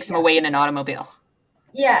 and then takes him away in an automobile.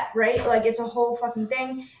 Yeah, right? Like, it's a whole fucking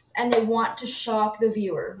thing. And they want to shock the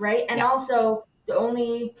viewer, right? And also, the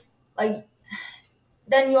only, like,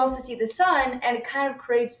 then you also see the son, and it kind of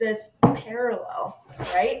creates this parallel,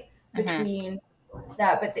 right? Between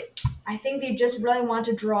that. But I think they just really want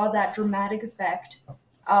to draw that dramatic effect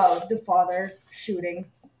of the father shooting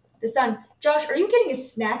the sun. Josh, are you getting a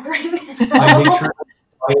snack right now? I made sure to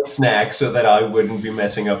buy a snack so that I wouldn't be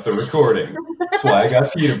messing up the recording. That's why I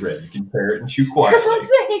got pita bread. You can pair it and chew For quietly. fuck's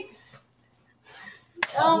sakes.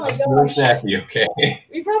 Oh my It's really gosh. snacky, okay?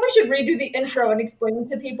 We probably should redo the intro and explain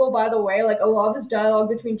to people, by the way, like a lot of this dialogue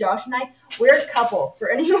between Josh and I, we're a couple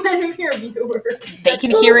for any one of your viewers. They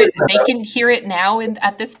can hear it. They can hear it now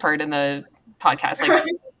at this part in the podcast. Like,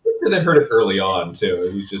 They heard it early on too.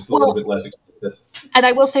 It was just a little bit less explicit. and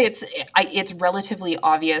I will say it's relatively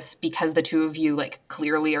obvious because the two of you like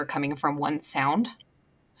clearly are coming from one sound.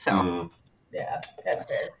 So Yeah, that's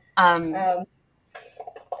fair.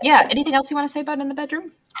 Yeah. Anything else you want to say about In the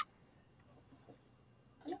Bedroom?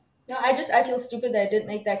 No, I feel stupid that I didn't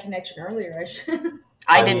make that connection earlier.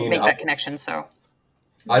 I didn't make that connection, so.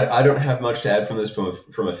 I don't have much to add from this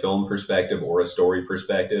from a film perspective or a story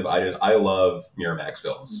perspective. I love Miramax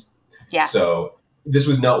films. Yeah. So this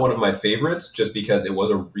was not one of my favorites, just because it was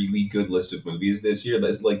a really good list of movies this year.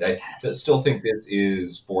 That's like I still think this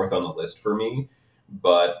is fourth on the list for me,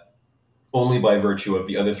 but only by virtue of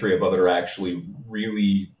the other three above it are actually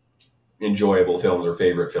really enjoyable films or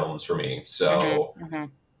favorite films for me. So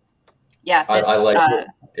yeah, this, I like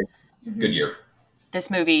it. Good year.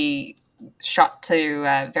 This movie shot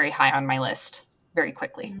to very high on my list very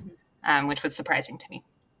quickly, which was surprising to me.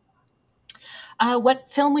 What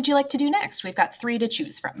film would you like to do next? We've got 3 to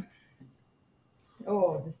choose from.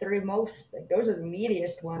 Oh, the 3 most, like those are the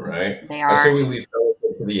meatiest ones. Right. They are. I say we leave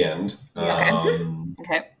Fellowship to the end.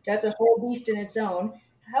 Okay. That's a whole beast in its own.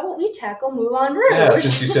 How about we tackle Moulin Rouge? Yeah,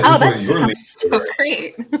 since you said this was your lead. So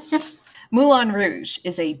great. Moulin Rouge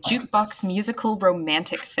is a jukebox musical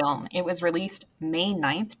romantic film. It was released May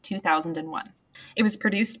 9th, 2001. It was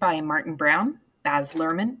produced by Martin Brown, Baz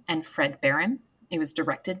Luhrmann, and Fred Barron. It was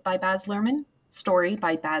directed by Baz Luhrmann, story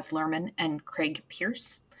by Baz Luhrmann and Craig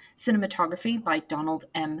Pierce, cinematography by Donald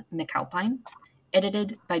M. McAlpine,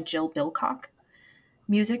 edited by Jill Bilcock,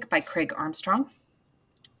 music by Craig Armstrong.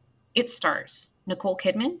 It stars Nicole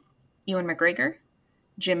Kidman, Ewan McGregor,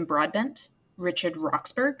 Jim Broadbent, Richard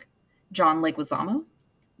Roxburgh, John Leguizamo,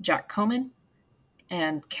 Jack Coman,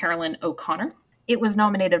 and Carolyn O'Connor. It was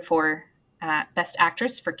nominated for Best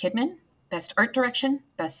Actress for Kidman, Best Art Direction,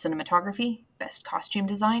 Best Cinematography, Best Costume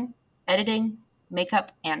Design, Editing,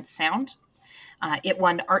 Makeup, and Sound. It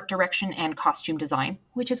won Art Direction and Costume Design,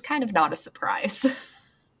 which is kind of not a surprise.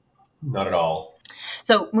 Not at all.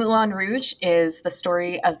 So Moulin Rouge is the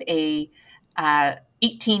story of a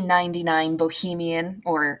 1899 bohemian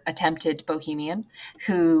or attempted bohemian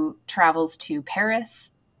who travels to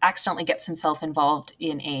Paris, accidentally gets himself involved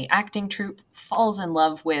in a acting troupe, falls in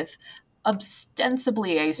love with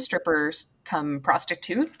ostensibly a stripper come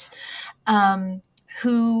prostitute,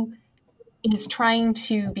 who is trying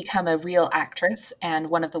to become a real actress. And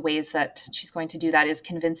one of the ways that she's going to do that is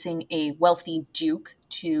convincing a wealthy duke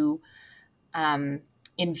to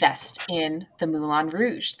invest in the Moulin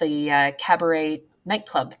Rouge, the cabaret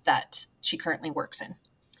nightclub that she currently works in.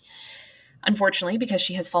 Unfortunately, because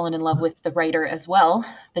she has fallen in love with the writer as well,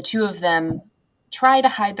 the two of them try to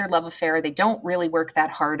hide their love affair. They don't really work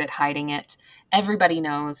that hard at hiding it. Everybody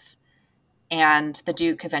knows, and the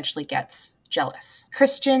Duke eventually gets jealous.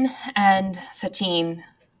 Christian and Satine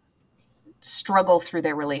struggle through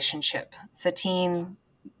their relationship. Satine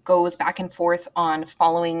goes back and forth on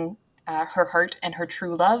following her heart and her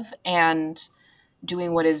true love and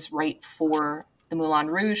doing what is right for the Moulin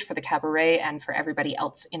Rouge, for the cabaret, and for everybody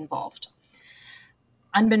else involved.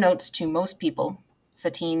 Unbeknownst to most people,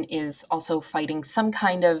 Satine is also fighting some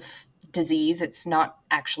kind of disease. It's not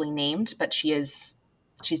actually named, but she's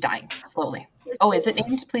dying slowly. Oh, is it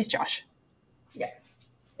named? Please, Josh. Yeah.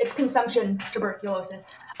 It's consumption tuberculosis.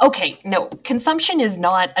 Okay, no. Consumption is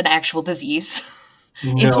not an actual disease.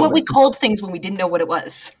 It's what we called things when we didn't know what it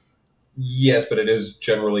was. Yes, but it is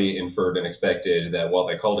generally inferred and expected that while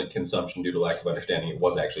they called it consumption due to lack of understanding, it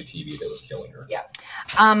was actually TB that was killing her. Yeah.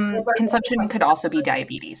 Consumption could also be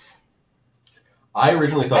diabetes. I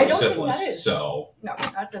originally thought it was syphilis, so... No,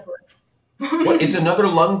 not syphilis. Well, it's another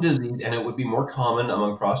lung disease, and it would be more common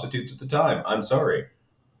among prostitutes at the time. I'm sorry.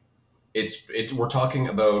 We're talking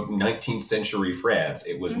about 19th century France.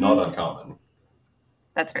 It was not uncommon.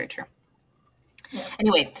 That's very true. Yeah.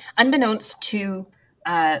 Anyway, unbeknownst to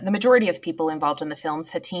the majority of people involved in the film,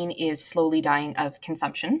 Satine is slowly dying of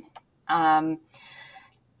consumption. And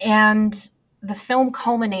the film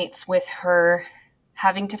culminates with her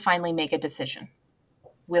having to finally make a decision.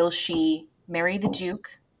 Will she marry the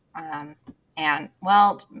Duke?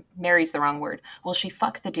 Marry's the wrong word. Will she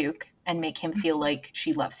fuck the Duke and make him feel like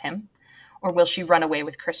she loves him? Or will she run away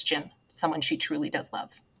with Christian, someone she truly does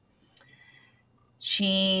love?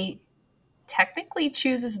 She technically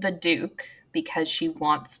chooses the Duke because she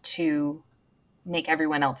wants to make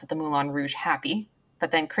everyone else at the Moulin Rouge happy.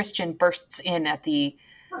 But then Christian bursts in at the...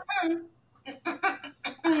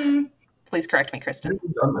 Please correct me, Kristen.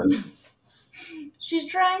 She's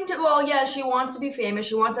trying to, well, yeah, she wants to be famous.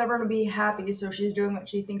 She wants everyone to be happy, so she's doing what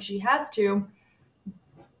she thinks she has to.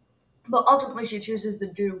 But ultimately, she chooses the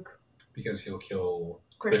Duke. Because he'll kill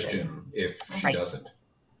Christian if she doesn't.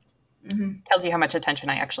 Mm-hmm. Tells you how much attention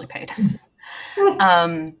I actually paid.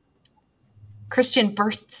 Christian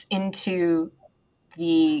bursts into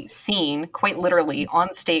the scene, quite literally,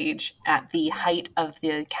 on stage at the height of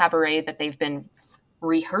the cabaret that they've been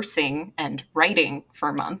rehearsing and writing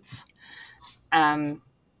for months. And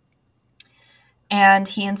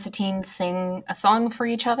he and Satine sing a song for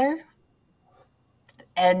each other.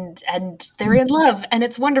 And they're in love, and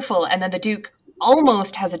it's wonderful. And then the Duke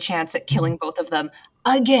almost has a chance at killing both of them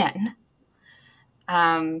again.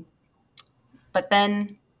 But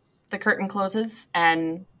then the curtain closes,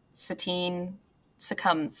 and Satine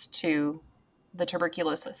succumbs to the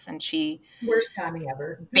tuberculosis, and she worst timing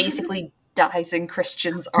ever. Basically dies in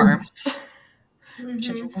Christian's arms, which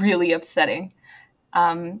is really upsetting.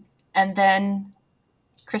 And then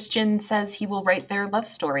Christian says he will write their love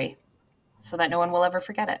story so that no one will ever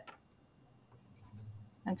forget it.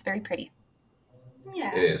 And it's very pretty.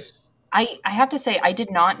 Yeah, it is. I have to say, I did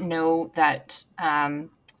not know that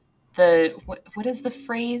what is the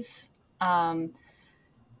phrase? The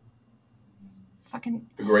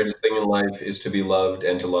greatest thing in life is to be loved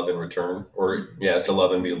and to love in return. Or, yes, to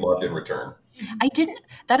love and be loved in return.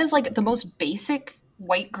 That is like the most basic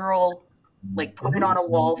white girl, like, put it on a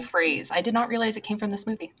wall phrase. I did not realize it came from this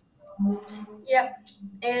movie. Yep.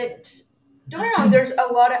 Don't know, there's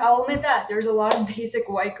a lot of, I'll admit that, there's a lot of basic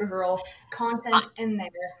white girl content in there.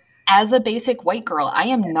 As a basic white girl, I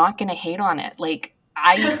am not going to hate on it. Like,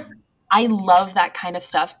 I love that kind of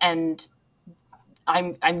stuff, and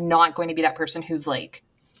I'm not going to be that person who's like,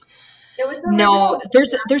 no,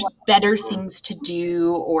 there's better things to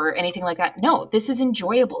do or anything like that. No, this is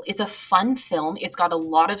enjoyable. It's a fun film. It's got a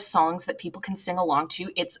lot of songs that people can sing along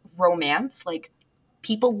to. It's romance. Like,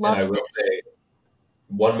 people love this. And I will say,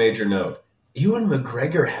 one major note, Ewan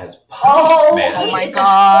McGregor has puppies, man. Oh my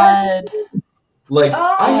god. Like,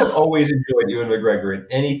 I have always enjoyed Ewan McGregor in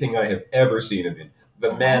anything I have ever seen him in.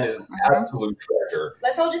 The man is an absolute treasure.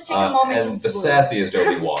 Let's all just take a moment and to the sassiest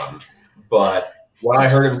Obi-Wan. But when I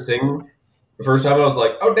heard him sing, the first time I was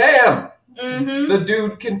like, oh, damn! The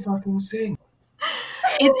dude can fucking sing.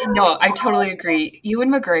 No, I totally agree.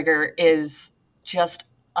 Ewan McGregor is just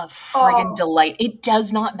a friggin' delight. It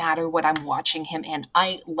does not matter what I'm watching him in.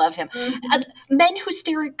 I love him. Men Who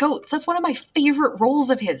Stare at Goats. That's one of my favorite roles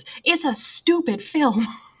of his. It's a stupid film.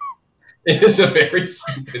 It is a very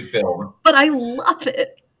stupid film. But I love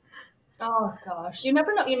it. Oh gosh. You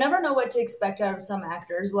never know what to expect out of some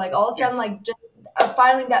actors. Like, all of a sudden, like, just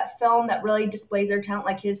finding that film that really displays their talent,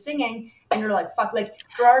 like his singing, and you're like, fuck, like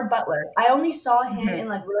Gerard Butler. I only saw him in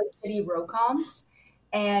like really shitty rom-coms.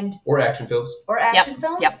 Or action films.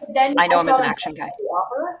 Films. Yep. But then I know him as an action guy. The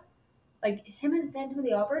Opera, like him in Phantom of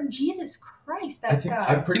the Opera. Jesus Christ, that guy.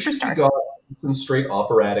 I'm pretty sure he got some straight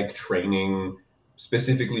operatic training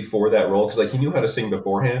specifically for that role, because like he knew how to sing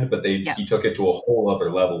beforehand, but he took it to a whole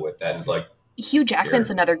other level with that. And it's like Hugh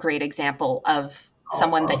Jackman's another great example of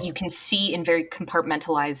someone that you can see in very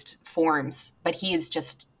compartmentalized forms, but he is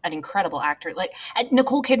just an incredible actor. Like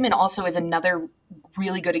Nicole Kidman also is another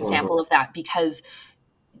really good example of that, because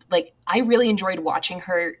like, I really enjoyed watching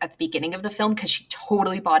her at the beginning of the film because she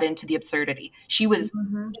totally bought into the absurdity. She was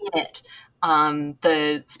in it.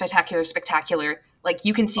 The Spectacular, like,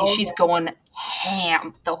 you can see she's going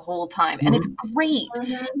ham the whole time, and it's great.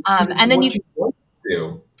 And then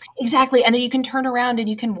exactly, and then you can turn around and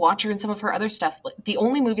you can watch her in some of her other stuff. Like, the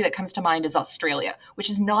only movie that comes to mind is Australia, which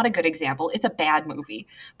is not a good example. It's a bad movie,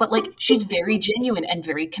 but like, she's very genuine and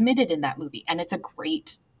very committed in that movie, and it's a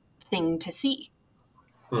great thing to see.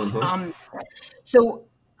 So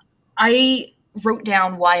I wrote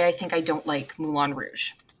down why I think I don't like Moulin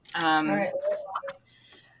Rouge.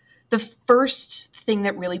 The first thing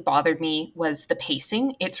that really bothered me was the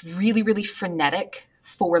pacing. It's really, really frenetic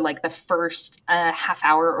for like the first half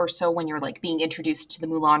hour or so when you're like being introduced to the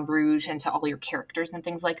Moulin Rouge and to all your characters and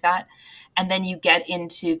things like that. And then you get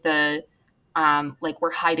into the like,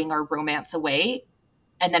 we're hiding our romance away.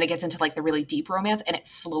 And then it gets into like the really deep romance, and it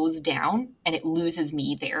slows down and it loses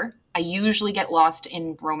me there. I usually get lost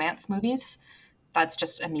in romance movies. That's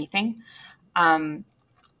just a me thing. And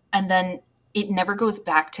then it never goes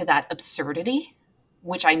back to that absurdity,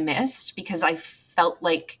 which I missed, because I felt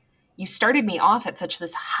like you started me off at such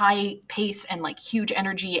this high pace and like huge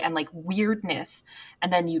energy and like weirdness,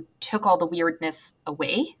 and then you took all the weirdness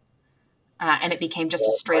away, and it became just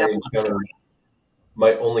a straight up love story.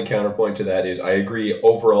 My only counterpoint to that is I agree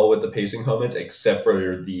overall with the pacing comments, except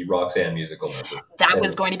for the Roxanne musical number. That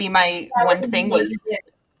was going to be my one thing, was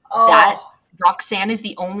that Roxanne is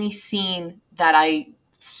the only scene that I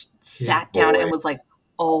sat down and was like,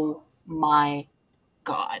 oh my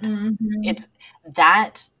God. It's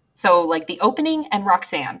that. So like the opening and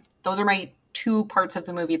Roxanne, those are my two parts of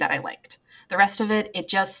the movie that I liked. The rest of it,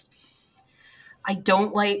 I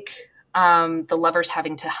don't like the lovers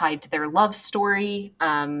having to hide their love story.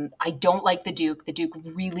 I don't like the Duke. The Duke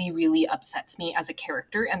really, really upsets me as a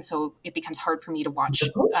character, and so it becomes hard for me to watch.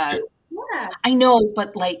 I know,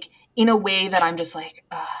 but like in a way that I'm just like,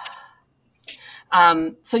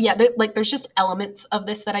 so yeah, there's just elements of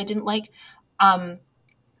this that I didn't like.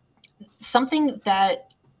 Something that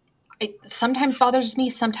sometimes bothers me,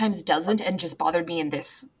 sometimes doesn't, and just bothered me in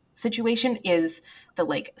this situation is the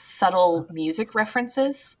like subtle music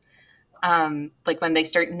references. Like when they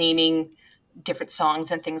start naming different songs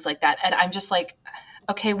and things like that. And I'm just like,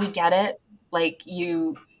 okay, we get it. Like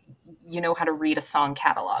you know how to read a song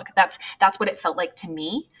catalog. That's what it felt like to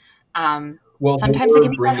me. Well, sometimes it can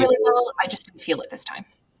be done really well. I just didn't feel it this time.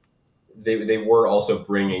 They were also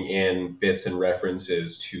bringing in bits and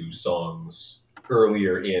references to songs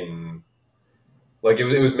earlier in, like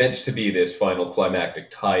it was meant to be this final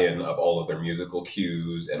climactic tie-in of all of their musical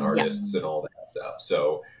cues and artists and all that stuff.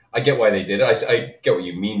 So I get why they did it. I get what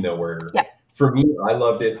you mean, though, where for me, I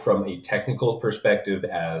loved it from a technical perspective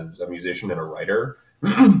as a musician and a writer,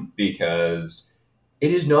 because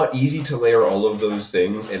it is not easy to layer all of those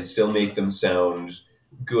things and still make them sound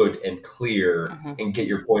good and clear and get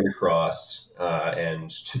your point across, and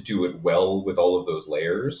to do it well with all of those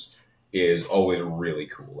layers is always really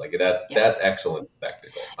cool. Like that's excellent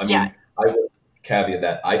spectacle. I mean, I will caveat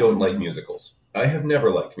that I don't like musicals. I have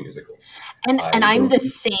never liked musicals. And I'm the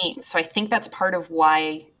same. So I think that's part of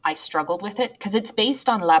why I struggled with it, because it's based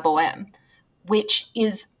on La Boheme, which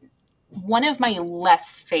is one of my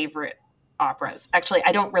less favorite operas. Actually,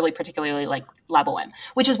 I don't really particularly like La Boheme,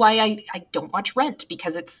 which is why I don't watch Rent,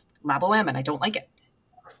 because it's La Boheme and I don't like it.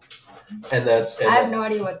 And I have no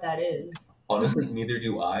idea what that is. Honestly, neither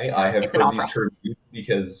do I. I have heard these terms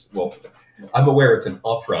because, well, I'm aware it's an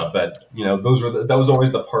opera, but that was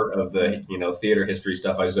always the part of the theater history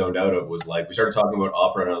stuff I zoned out of. Was like we started talking about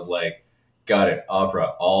opera, and I was like, got it,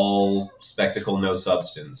 opera, all spectacle, no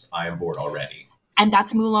substance. I am bored already. And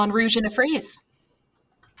that's Moulin Rouge in a phrase.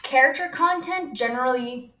 Character content,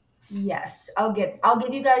 generally, yes, I'll give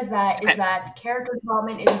you guys that. Okay. Is that character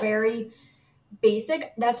development is very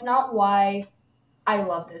basic. That's not why I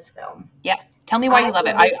love this film. Yeah, tell me why you love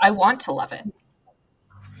it. I want to love it.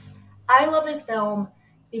 I love this film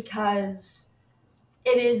because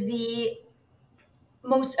it is the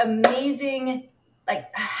most amazing,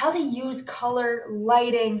 like how they use color,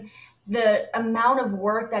 lighting, the amount of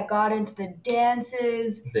work that got into the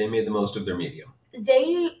dances. They made the most of their medium.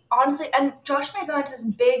 They honestly, and Josh and I got into this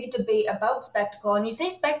big debate about spectacle, and you say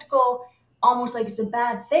spectacle almost like it's a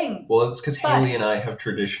bad thing. Well, it's because Haley and I have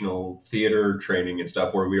traditional theater training and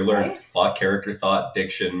stuff where we learn plot, character, thought,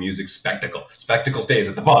 diction, music, spectacle. Spectacle stays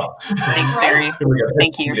at the bottom. Thanks, Barry.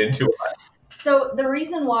 Thank you. So the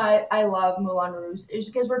reason why I love Moulin Rouge is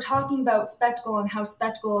because we're talking about spectacle and how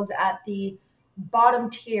spectacle is at the bottom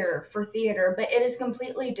tier for theater, but it is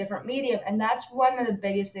completely different medium. And that's one of the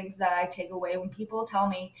biggest things that I take away when people tell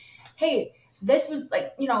me, hey, this was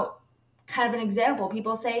like, kind of an example.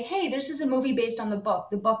 People say, hey, this is a movie based on the book.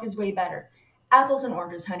 The book is way better. Apples and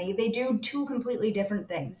oranges, honey. They do two completely different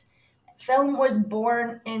things. Film was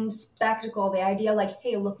born in spectacle. The idea like,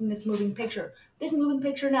 hey, look at this moving picture. This moving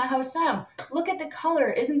picture now has sound. Look at the color.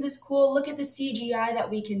 Isn't this cool? Look at the CGI that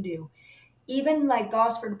we can do. Even like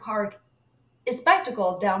Gosford Park is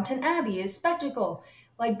spectacle. Downton Abbey is spectacle.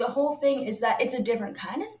 Like the whole thing is that it's a different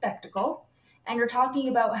kind of spectacle. And you're talking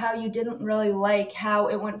about how you didn't really like how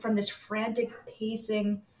it went from this frantic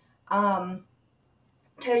pacing to,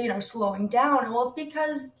 slowing down. Well, it's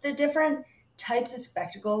because the different types of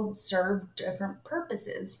spectacle serve different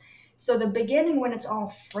purposes. So the beginning, when it's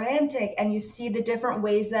all frantic and you see the different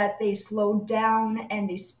ways that they slow down and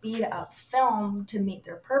they speed up film to meet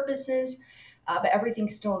their purposes, but everything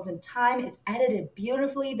still is in time. It's edited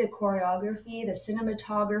beautifully. The choreography, the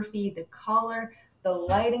cinematography, the color, the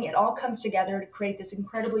lighting, it all comes together to create this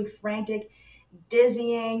incredibly frantic,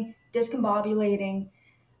 dizzying, discombobulating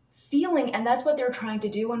feeling. And that's what they're trying to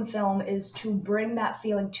do in film, is to bring that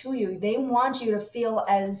feeling to you. They want you to feel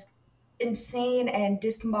as insane and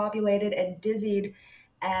discombobulated and dizzied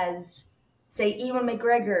as, say, Ewan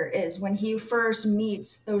McGregor is when he first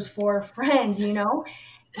meets those 4 friends, you know?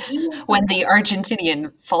 When the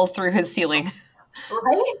Argentinian falls through his ceiling.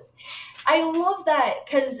 Right? I love that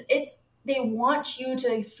because they want you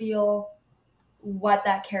to feel what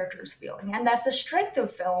that character is feeling. And that's the strength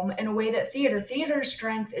of film in a way that theater's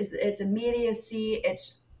strength is its immediacy,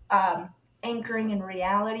 its anchoring in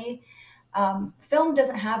reality. Film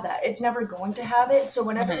doesn't have that. It's never going to have it. So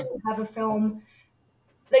whenever you have a film,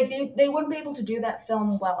 like they wouldn't be able to do that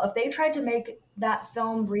film well. If they tried to make that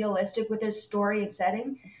film realistic with its story and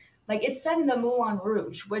setting, like it's set in the Moulin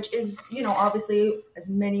Rouge, which is, you know, obviously, as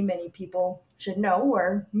many people should know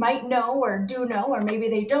or might know or do know, or maybe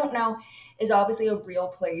they don't know, is obviously a real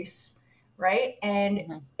place, right?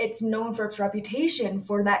 And it's known for its reputation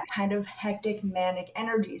for that kind of hectic, manic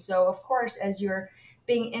energy. So, of course, as you're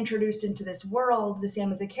being introduced into this world, the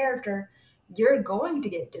same as a character, you're going to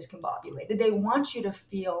get discombobulated. They want you to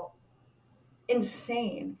feel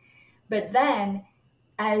insane. But then,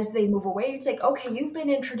 as they move away, it's like, okay, you've been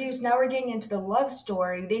introduced, now we're getting into the love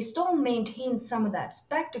story. They still maintain some of that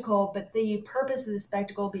spectacle, but the purpose of the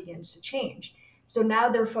spectacle begins to change. So now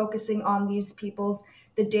they're focusing on these people's,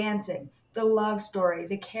 the dancing, the love story,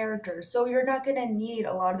 the characters. So you're not going to need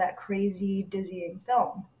a lot of that crazy, dizzying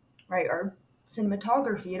film, right? Or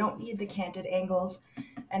cinematography. You don't need the canted angles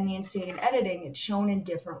and the insane editing. It's shown in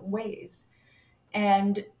different ways.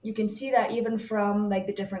 And you can see that even from like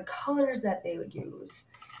the different colors that they would use.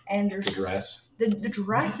 And there's the dress. The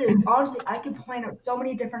dresses, honestly, I could point out so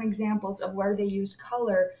many different examples of where they use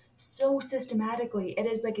color so systematically. It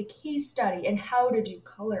is like a case study in how to do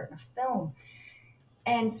color in a film.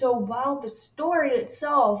 And so while the story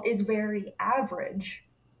itself is very average,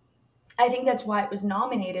 I think that's why it was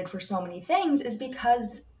nominated for so many things, is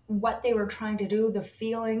because what they were trying to do, the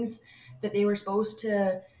feelings that they were supposed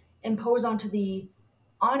to impose onto the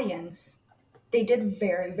audience, they did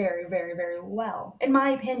very, very, very, very well, in my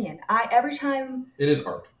opinion. Every time... It is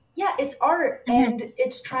art. Yeah, it's art, and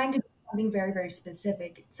it's trying to do something very, very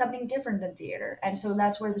specific, something different than theater. And so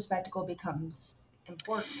that's where the spectacle becomes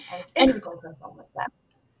important, and it's integral to a film like that.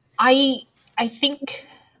 I think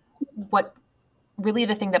what really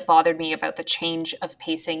the thing that bothered me about the change of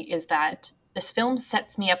pacing is that this film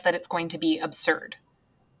sets me up that it's going to be absurd.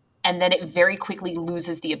 And then it very quickly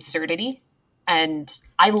loses the absurdity. And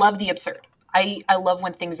I love the absurd. I love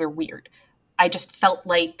when things are weird. I just felt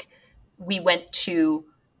like we went to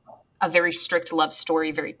a very strict love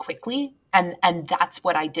story very quickly. And that's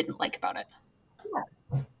what I didn't like about it.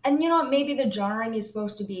 Yeah. And you know, maybe the jarring is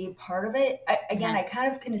supposed to be part of it. I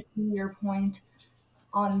kind of see your point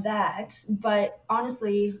on that. But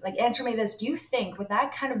honestly, like, answer me this. Do you think with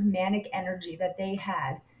that kind of manic energy that they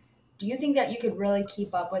had, do you think that you could really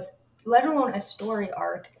keep up with, let alone a story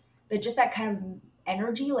arc, but just that kind of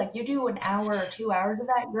energy? Like, you do an hour or 2 hours of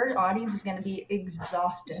that, your audience is going to be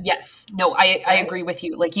exhausted. Yes. No, I agree with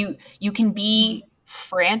you. Like, you can be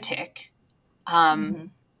frantic,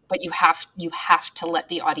 but you have to let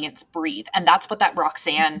the audience breathe. And that's what that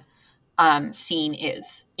Roxanne scene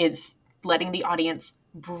is letting the audience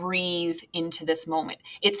breathe into this moment.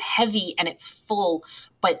 It's heavy and it's full,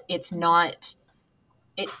 but it's not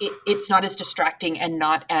it's not as distracting and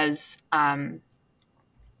not as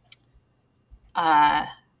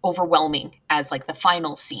overwhelming as like the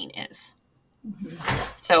final scene is.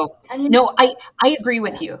 So no, I agree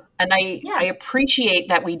with you, and I appreciate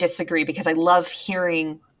that we disagree, because I love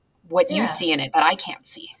hearing what you see in it that I can't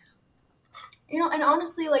see. You know, and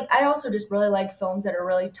honestly, like, I also just really like films that are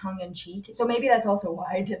really tongue-in-cheek. So maybe that's also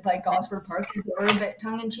why I did like Gosford Park, because they were a bit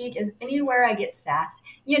tongue-in-cheek. Is anywhere I get sass.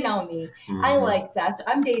 You know me. I like sass.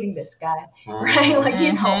 I'm dating this guy, right? Like,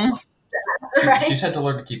 he's home. Right? She's had to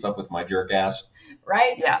learn to keep up with my jerk ass.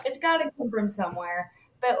 Right? Yeah. It's got to come from somewhere.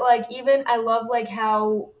 But, like, even I love, like,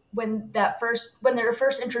 how when they're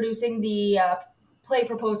first introducing the play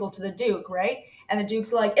proposal to the Duke, right? And the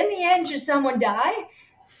Duke's like, in the end, should someone die?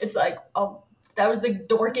 It's like, oh, that was the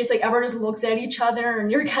dorkiest. Like, everyone just looks at each other, and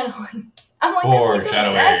you're kind of like, I'm like,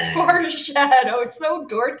 foreshadowing. That's foreshadow. It's so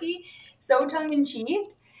dorky, so tongue-in-cheek.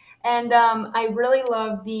 And I really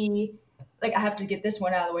love I have to get this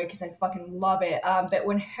one out of the way because I fucking love it. But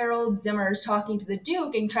when Harold Zimmer is talking to the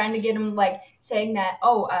Duke and trying to get him, like, saying that,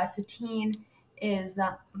 Satine is,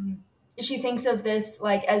 she thinks of this,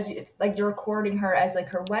 like, as, like, you're recording her as, like,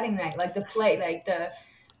 her wedding night, like, the play, like, the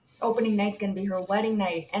opening night's gonna be her wedding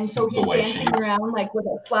night. And so he's dancing around, like, with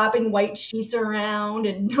flapping white sheets around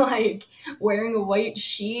and, like, wearing a white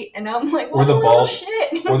sheet. And I'm like, what the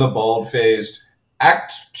shit? Or the bald-faced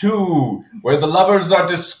Act 2, where the lovers are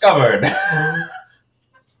discovered.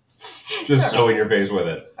 just so in your face with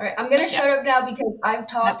it. All right, I'm gonna shut up now because I've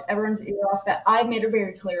talked everyone's ear off. That I've made it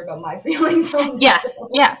very clear about my feelings on this film.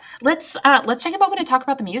 Yeah. Let's take a moment to talk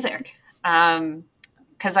about the music,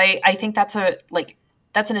 because I think that's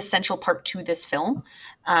an essential part to this film,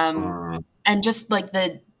 and just like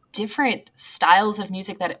the different styles of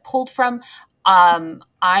music that it pulled from.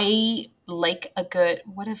 I like a good.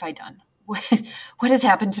 What have I done? What has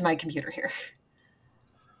happened to my computer here?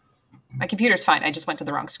 My computer's fine. I just went to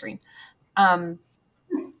the wrong screen. I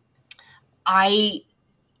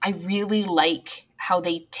really like how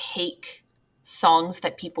they take songs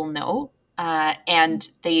that people know and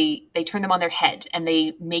they turn them on their head and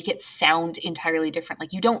they make it sound entirely different.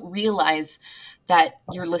 Like you don't realize that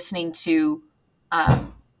you're listening to, I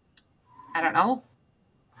don't know,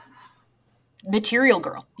 Material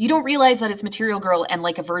Girl. You don't realize that it's Material Girl and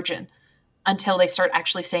Like a Virgin until they start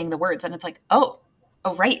actually saying the words. And it's like, oh,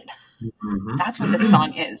 right. Mm-hmm. That's what this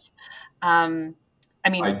song is. I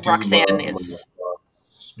mean, Roxanne is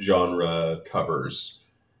genre covers,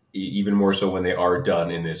 even more so when they are done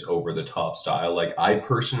in this over-the-top style. Like, I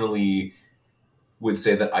personally would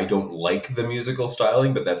say that I don't like the musical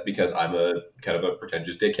styling, but that's because I'm a kind of a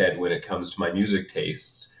pretentious dickhead when it comes to my music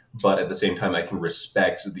tastes. But at the same time, I can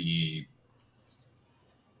respect the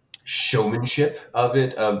showmanship of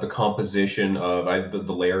it, of the composition, of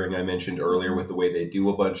the layering I mentioned earlier with the way they do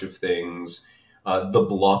a bunch of things, the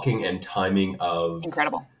blocking and timing of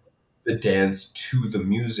incredible the dance to the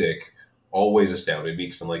music always astounded me,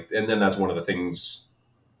 because I'm like, and then that's one of the things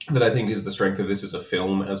that I think is the strength of this as a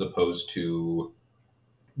film as opposed to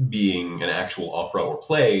being an actual opera or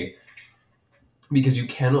play, because you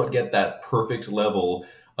cannot get that perfect level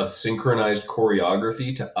of synchronized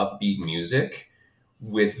choreography to upbeat music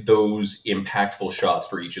with those impactful shots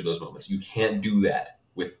for each of those moments. You can't do that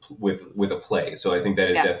with a play. So I think that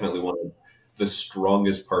is definitely one of the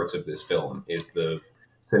strongest parts of this film, is the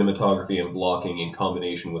cinematography and blocking in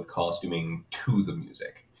combination with costuming to the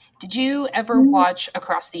music. Did you ever watch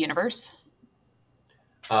Across the Universe?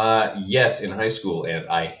 Yes, in high school, and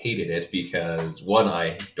I hated it because, one,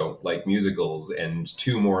 I don't like musicals, and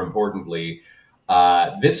two, more importantly,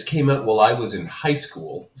 this came out while I was in high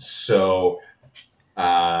school, so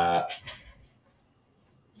I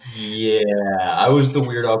was the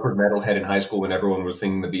weird, awkward metalhead in high school when everyone was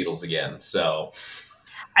singing the Beatles again. So,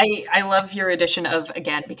 I love your addition of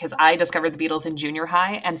again, because I discovered the Beatles in junior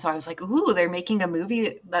high, and so I was like, "Ooh, they're making a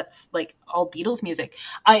movie that's like all Beatles music."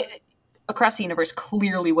 Across the Universe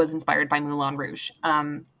clearly was inspired by Moulin Rouge.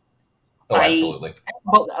 Absolutely.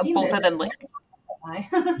 Both of them, like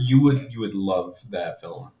you would love that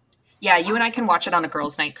film. Yeah, you and I can watch it on a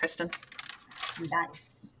girls' night, Kristen.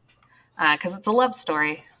 Nice. Because it's a love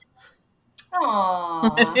story.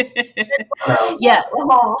 Aww. Yeah.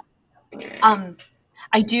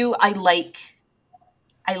 I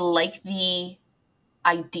like the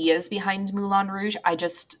ideas behind Moulin Rouge. I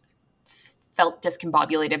just felt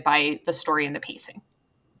discombobulated by the story and the pacing.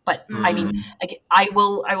 But I mean, I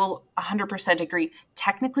will 100% agree.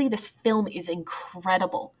 Technically, this film is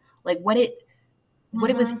incredible. Like what it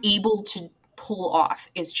was able to pull off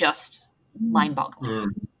is just mind-boggling.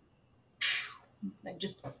 Like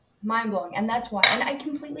just mind-blowing. And that's why, and I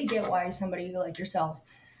completely get why somebody like yourself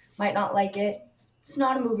might not like it. It's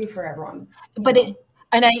not a movie for everyone. But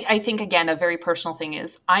I think, again, a very personal thing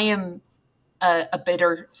is I am a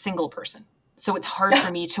bitter single person. So it's hard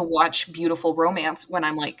for me to watch beautiful romance when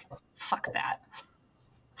I'm like, fuck that.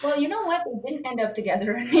 Well, you know what? They didn't end up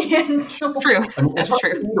together in the end. So. It's true. I mean, That's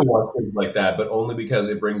true. To watch things like that, but only because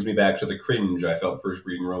it brings me back to the cringe I felt first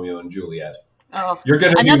reading Romeo and Juliet. Oh, you're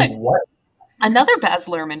gonna do what? Another Baz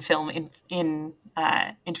Luhrmann film.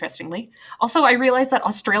 Interestingly, also I realized that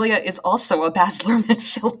Australia is also a Baz Luhrmann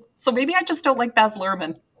film. So maybe I just don't like Baz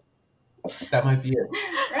Luhrmann. That might be it.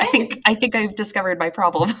 Right? I think I've discovered my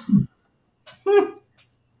problem.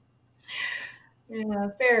 Yeah,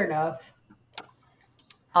 fair enough.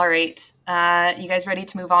 All right. You guys ready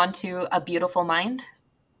to move on to A Beautiful Mind?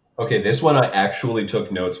 Okay, this one I actually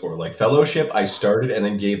took notes for. Like Fellowship, I started and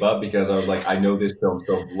then gave up because I was like, I know this film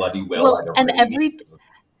so bloody well.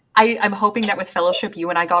 I'm hoping that with Fellowship, you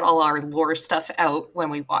and I got all our lore stuff out when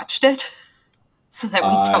we watched it, so that we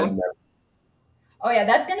don't. Oh yeah,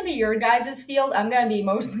 that's going to be your guys' field. I'm going to be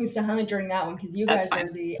mostly silent during that one because you guys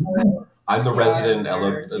are the. I'm the resident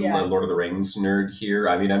Lord of the Rings nerd here.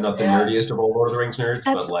 I mean, I'm not the nerdiest of all Lord of the Rings nerds,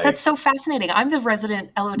 that's so fascinating. I'm the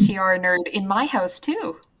resident LOTR nerd in my house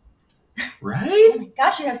too. Right? Oh my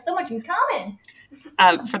gosh, you have so much in common.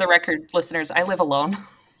 For the record, listeners, I live alone.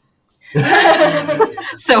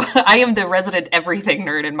 So I am the resident everything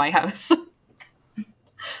nerd in my house.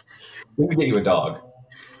 We can get you a dog.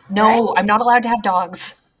 No, right? I'm not allowed to have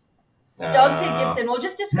dogs. Dogs hate Gibson. We'll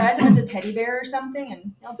just disguise him as a teddy bear or something,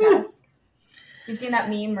 and he'll pass. You've seen that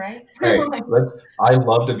meme, right? Hey, I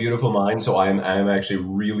loved A Beautiful Mind, so I'm actually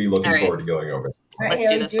really looking forward to going over it. All right,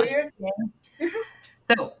 Let's do this one. your thing.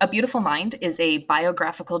 So, A Beautiful Mind is a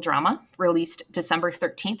biographical drama released December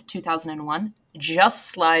 13th, 2001, just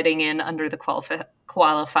sliding in under the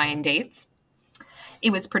qualifying dates.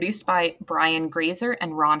 It was produced by Brian Grazer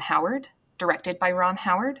and Ron Howard, directed by Ron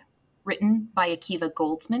Howard, written by Akiva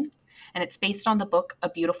Goldsman, and it's based on the book A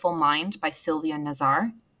Beautiful Mind by Sylvia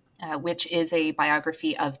Nazar, which is a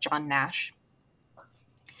biography of John Nash.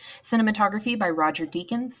 Cinematography by Roger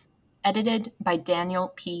Deakins, edited by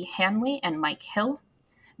Daniel P. Hanley and Mike Hill.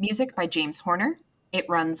 Music by James Horner. It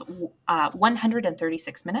runs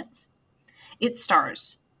 136 minutes. It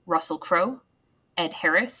stars Russell Crowe, Ed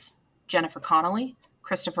Harris, Jennifer Connelly,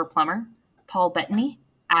 Christopher Plummer, Paul Bettany,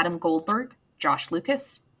 Adam Goldberg, Josh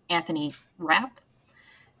Lucas, Anthony Rapp,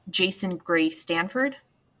 Jason Gray Stanford,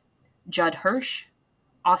 Judd Hirsch,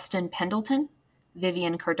 Austin Pendleton,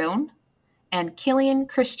 Vivian Cardone, and Killian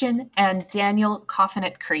Christian and Daniel Coffin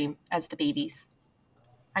Cream as the babies.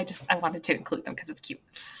 I wanted to include them because it's cute.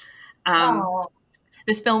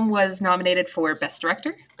 This film was nominated for Best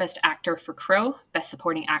Director, Best Actor for Crowe, Best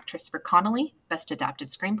Supporting Actress for Connelly, Best Adapted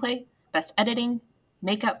Screenplay, Best Editing,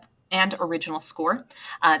 Makeup, and Original Score.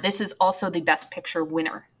 This is also the Best Picture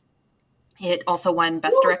winner. It also won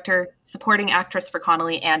Best Director, Supporting Actress for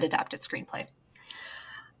Connelly, and Adapted Screenplay.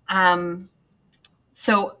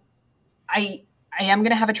 So I am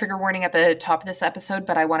going to have a trigger warning at the top of this episode,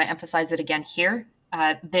 but I want to emphasize it again here.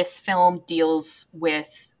 This film deals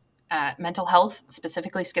with mental health,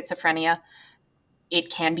 specifically schizophrenia. It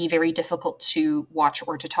can be very difficult to watch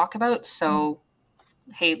or to talk about. So,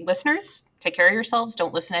 hey, listeners, take care of yourselves.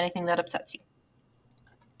 Don't listen to anything that upsets you.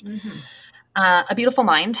 Mm-hmm. A Beautiful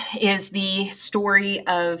Mind is the story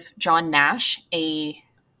of John Nash, a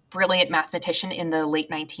brilliant mathematician in the late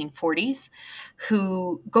 1940s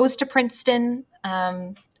who goes to Princeton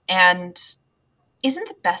and isn't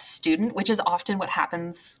the best student, which is often what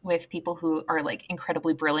happens with people who are like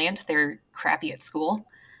incredibly brilliant. They're crappy at school.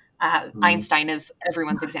 Einstein is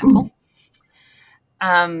everyone's example.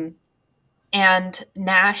 And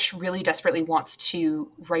Nash really desperately wants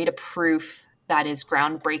to write a proof that is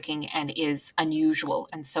groundbreaking and is unusual.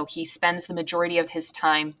 And so he spends the majority of his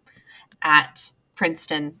time at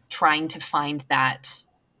Princeton trying to find that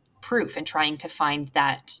proof and trying to find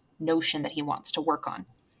that notion that he wants to work on.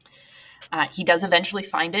 He does eventually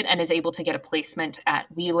find it and is able to get a placement at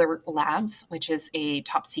Wheeler Labs, which is a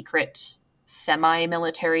top secret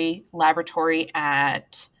semi-military laboratory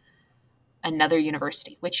at another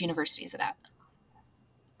university. Which university is it at?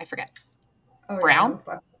 I forget. Brown?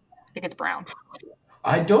 Yeah. I think it's Brown.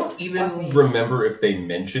 I don't even remember if they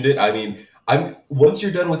mentioned it. I mean, once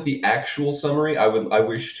you're done with the actual summary, I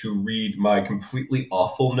wish to read my completely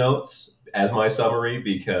awful notes as my summary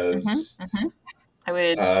because I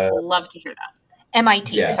would love to hear that.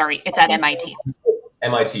 MIT, yeah. Sorry, it's at MIT.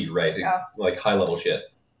 MIT, right? Yeah. Like high level shit.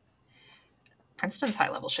 Princeton's high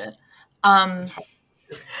level shit.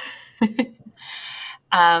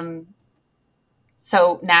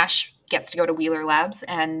 So Nash gets to go to Wheeler Labs,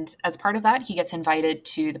 and as part of that, he gets invited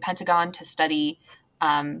to the Pentagon to study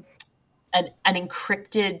an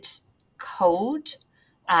encrypted code,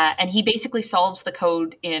 and he basically solves the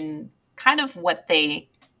code in kind of what they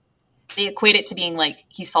equate it to being like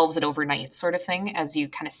he solves it overnight sort of thing, as you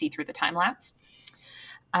kind of see through the time lapse.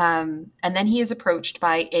 And then he is approached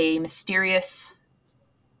by a mysterious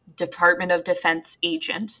Department of Defense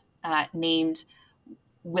agent named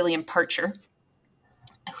William Parcher,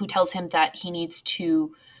 who tells him that he needs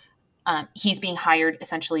to, he's being hired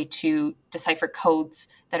essentially to decipher codes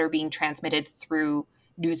that are being transmitted through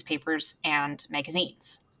newspapers and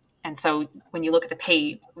magazines. And so when you look at the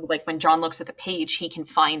page, like when John looks at the page, he can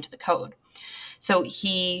find the code. So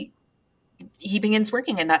he begins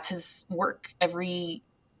working, and that's his work every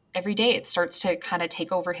day. It starts to kind of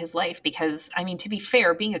take over his life because, I mean, to be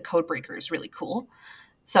fair, being a code breaker is really cool.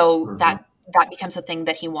 So that becomes a thing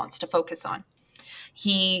that he wants to focus on.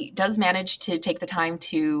 He does manage to take the time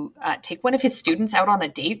to take one of his students out on a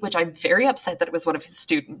date, which I'm very upset that it was one of his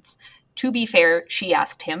students. To be fair, she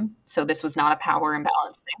asked him, so this was not a power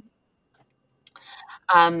imbalance thing.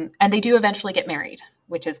 And they do eventually get married,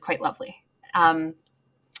 which is quite lovely.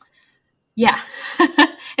 Yeah,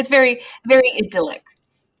 it's very, very idyllic.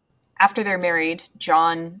 After they're married,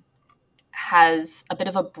 John has a bit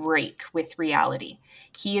of a break with reality.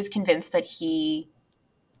 He is convinced that he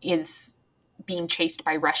is being chased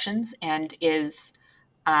by Russians and is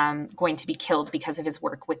going to be killed because of his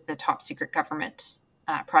work with the top secret government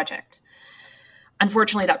project.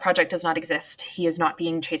 Unfortunately, that project does not exist. He is not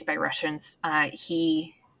being chased by Russians.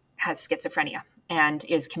 He has schizophrenia and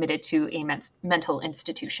is committed to a mental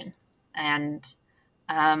institution. And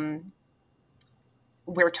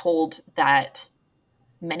we're told that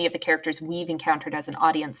many of the characters we've encountered as an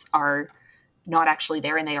audience are not actually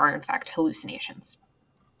there, and they are, in fact, hallucinations.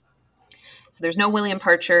 So there's no William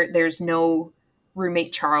Parcher, there's no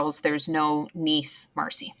roommate Charles, there's no niece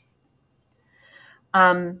Marcy.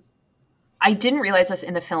 I didn't realize this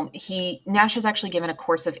in the film. Nash is actually given a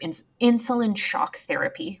course of insulin shock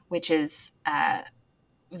therapy, which is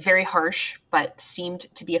very harsh, but seemed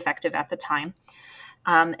to be effective at the time.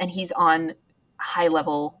 And he's on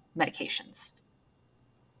high-level medications.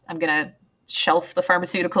 I'm going to shelf the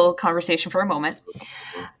pharmaceutical conversation for a moment.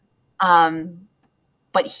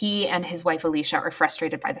 But he and his wife, Alicia, are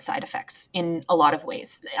frustrated by the side effects in a lot of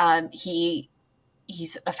ways.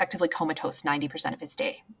 He's effectively comatose 90% of his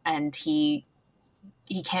day, and he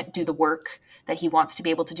can't do the work that he wants to be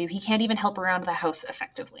able to do. He can't even help around the house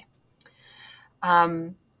effectively.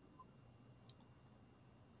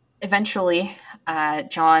 Eventually,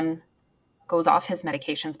 John goes off his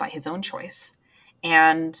medications by his own choice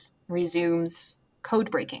and resumes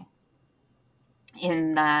code breaking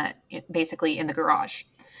basically in the garage.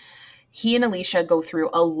 He and Alicia go through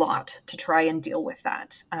a lot to try and deal with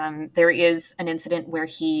that. There is an incident where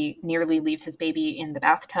he nearly leaves his baby in the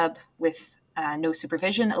bathtub with no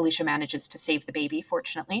supervision. Alicia manages to save the baby,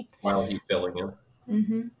 fortunately. While he's filling it.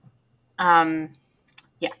 Mm-hmm.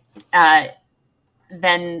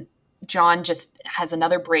 Then John just has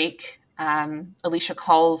another break. Alicia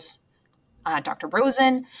calls Dr.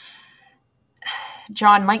 Rosen.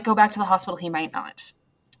 John might go back to the hospital. He might not.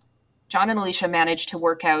 John and Alicia manage to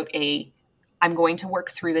work out I'm going to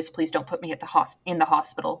work through this, please don't put me in the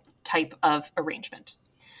hospital type of arrangement.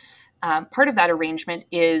 Part of that arrangement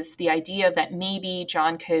is the idea that maybe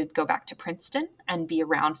John could go back to Princeton and be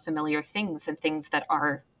around familiar things and things that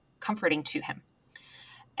are comforting to him.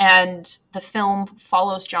 And the film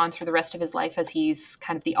follows John through the rest of his life as he's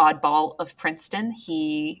kind of the oddball of Princeton.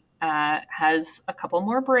 He has a couple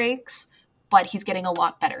more breaks, but he's getting a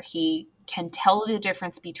lot better. He can tell the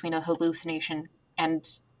difference between a hallucination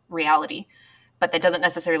and reality, but that doesn't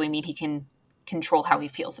necessarily mean he can control how he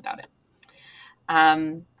feels about it.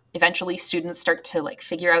 Eventually, students start to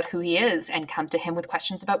figure out who he is and come to him with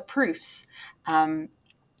questions about proofs.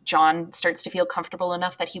 John starts to feel comfortable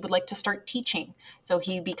enough that he would like to start teaching. So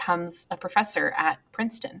he becomes a professor at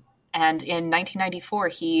Princeton. And in 1994,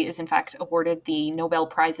 he is in fact awarded the Nobel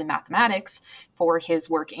Prize in Mathematics for his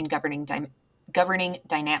work in governing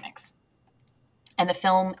dynamics. And the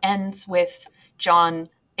film ends with John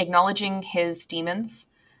acknowledging his demons,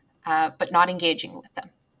 but not engaging with them.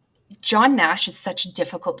 John Nash is such a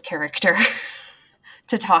difficult character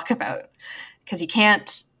to talk about because you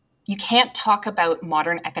can't talk about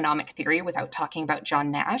modern economic theory without talking about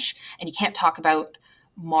John Nash, and you can't talk about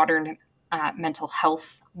modern mental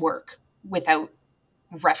health work without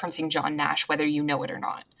referencing John Nash, whether you know it or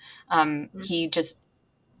not.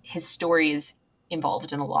 His story is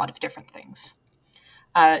involved in a lot of different things.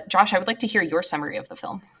 Josh, I would like to hear your summary of the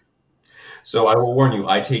film. So I will warn you,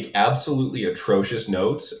 I take absolutely atrocious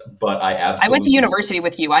notes, but I went to university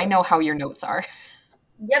with you. I know how your notes are.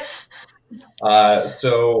 Yep.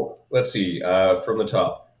 So let's see, from the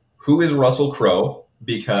top. Who is Russell Crowe?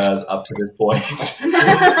 Because up to this point,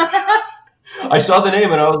 I saw the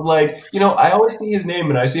name and I was like, I always see his name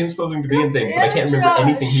and I see him supposed to be in things, but I can't remember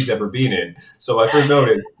anything he's ever been in. So I first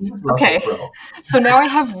noted, okay. Russell Crowe. So now I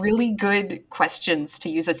have really good questions to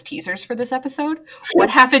use as teasers for this episode. What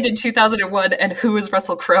happened in 2001 and who is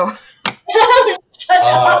Russell Crowe?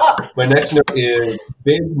 My next note is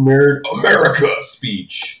Big Nerd America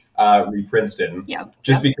speech. Re Princeton.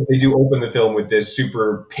 Just because they do open the film with this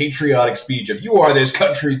super patriotic speech of you are this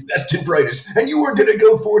country's best and brightest, and you are going to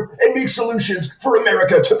go forth and make solutions for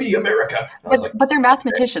America to be America. But they're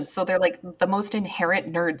mathematicians, so they're the most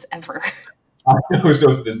inherent nerds ever. I know,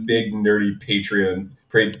 so it's this big nerdy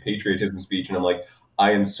patriotism speech, and I'm like,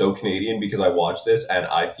 I am so Canadian because I watch this and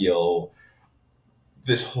I feel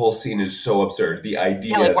this whole scene is so absurd. The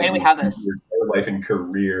idea why do we have this? Your life and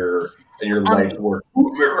career and your life's work,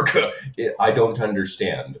 America, I don't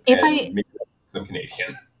understand. Maybe I'm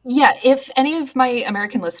Canadian. Yeah, if any of my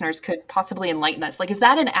American listeners could possibly enlighten us, is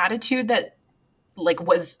that an attitude that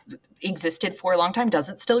existed for a long time? Does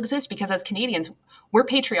it still exist? Because as Canadians, we're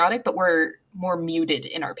patriotic, but we're more muted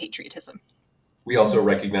in our patriotism. We also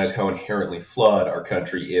recognize how inherently flawed our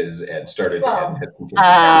country is and started and has continued.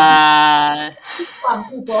 Some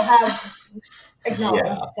people have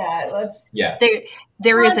acknowledge that. Let's. Yeah.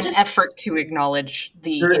 There is an effort to acknowledge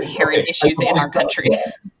the inherent issues in our country.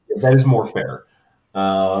 That is more fair.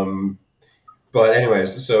 But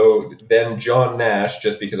anyways, so then John Nash,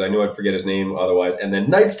 just because I knew I'd forget his name otherwise, and then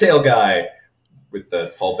Knight's Tale guy with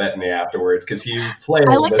the Paul Bettany afterwards, because he played.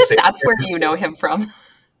 I like that's where you know him from.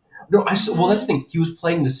 No, well, that's the thing. He was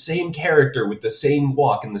playing the same character with the same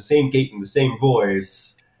walk and the same gait and the same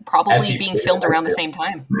voice. Probably being filmed around the same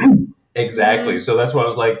time. Exactly. So that's why I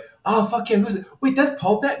was like, oh, fuck yeah, who's it? Wait, that's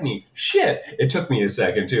Paul Bettany. Shit. It took me a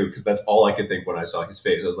second, too, because that's all I could think when I saw his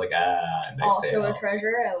face. I was like, Nice Also a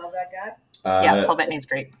treasure. I love that guy. Yeah, Paul Bettany's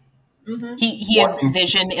great. Mm-hmm. He is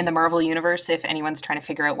Vision in the Marvel Universe, if anyone's trying to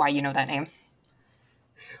figure out why you know that name.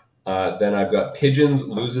 Then I've got Pigeons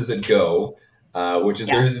Loses at Go, which is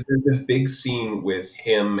there's this big scene with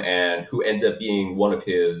him and who ends up being one of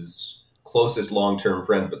his closest long-term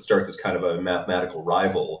friends, but starts as kind of a mathematical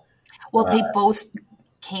rival. Well, they both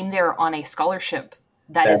came there on a scholarship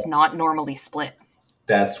that is not normally split.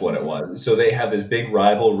 That's what it was. So they have this big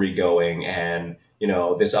rivalry going, and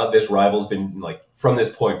this rival's been like from this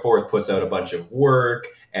point forth puts out a bunch of work,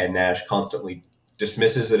 and Nash constantly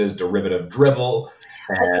dismisses it as derivative drivel.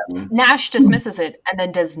 And Nash dismisses it and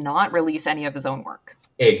then does not release any of his own work.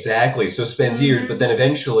 Exactly. So spends years, but then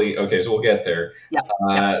eventually, so we'll get there.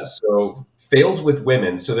 Yeah. So fails with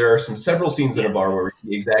women. So there are several scenes in a bar where we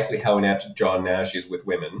see exactly how inept John Nash is with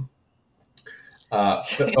women.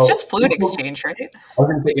 It's just fluid exchange, right? I was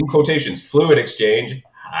going to say in quotations, fluid exchange.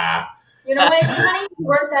 You know what? Honey, you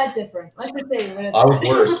weren't that different. Let's just say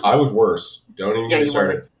I was worse. Don't even get me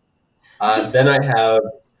started. Then I have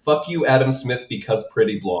Fuck You, Adam Smith, Because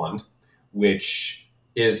Pretty Blonde, which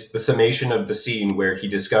is the summation of the scene where he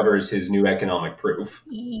discovers his new economic proof.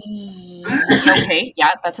 Okay,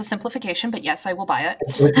 yeah, that's a simplification, but yes, I will buy it.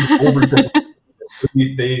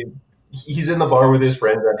 He's in the bar with his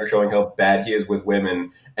friends after showing how bad he is with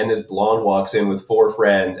women, and this blonde walks in with 4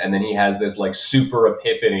 friends, and then he has this like super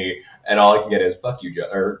epiphany, and all I can get is fuck you,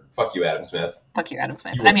 fuck you, Adam Smith. Fuck you, Adam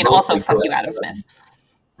Smith. I mean, also fuck you, Adam Smith.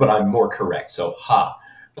 But I'm more correct, so ha.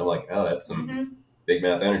 I'm like, oh, that's some big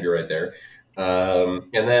math energy right there.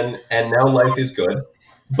 And now life is good,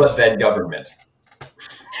 but then government.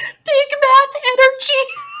 Big math energy.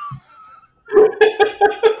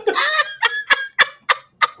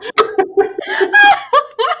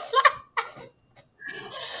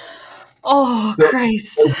 Oh, so,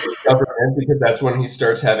 Christ. Government, because that's when he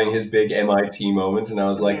starts having his big MIT moment. And I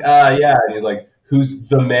was like, yeah. And he's like, who's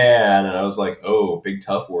the man? And I was like, oh, big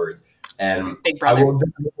tough words. And I will do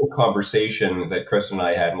a little conversation that Chris and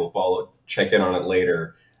I had, and we'll check in on it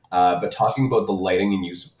later. But talking about the lighting and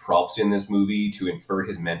use of props in this movie to infer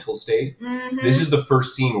his mental state. Mm-hmm. This is the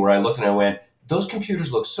first scene where I looked and I went, those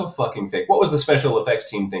computers look so fucking fake. What was the special effects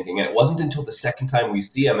team thinking? And it wasn't until the second time we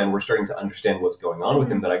see him and we're starting to understand what's going on with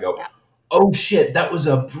him that I go, oh shit, that was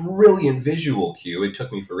a brilliant visual cue. It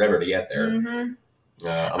took me forever to get there. Mm-hmm.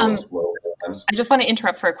 I'm slow sometimes. I just want to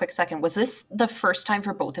interrupt for a quick second. Was this the first time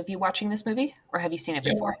for both of you watching this movie, or have you seen it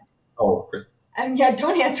before? Oh, Chris. Yeah,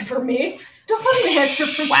 don't answer for me. Don't fucking answer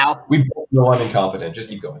for me. Wow. We both know I'm incompetent. Just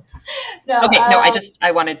keep going. No,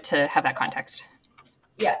 I wanted to have that context.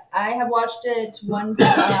 Yeah, I have watched it once,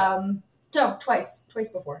 twice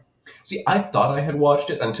before. See, I thought I had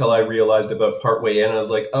watched it until I realized about partway in. I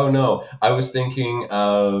was like, oh no, I was thinking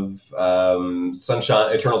of Eternal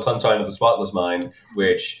Sunshine of the Spotless Mind,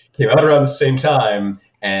 which came out around the same time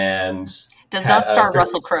and does not star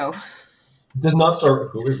Russell Crowe. Does not star.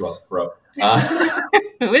 Who is Russell Crowe?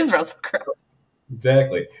 Who is Russell Crowe?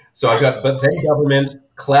 Exactly. So I've got, but then government,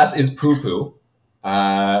 class is poo-poo.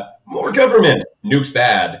 More government, nuke's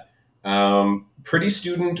bad. Pretty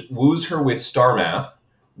student woos her with star math,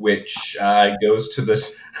 which goes to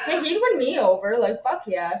this. Hey, he'd win me over, like, fuck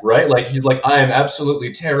yeah. Right? Like, he's like, I am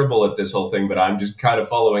absolutely terrible at this whole thing, but I'm just kind of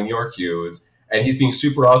following your cues. And he's being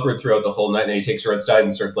super awkward throughout the whole night, and then he takes her outside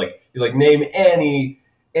and starts like, he's like, name any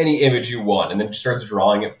image you want, and then starts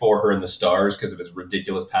drawing it for her in the stars because of his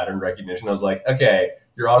ridiculous pattern recognition. I was like, okay,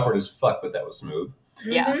 you're awkward as fuck, but that was smooth.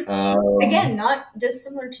 Yeah. Again, not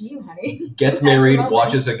dissimilar to you, honey. Gets married,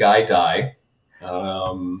 watches a guy die.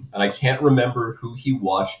 And I can't remember who he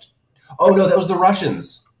watched. Oh no, that was the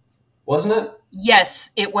Russians, wasn't it?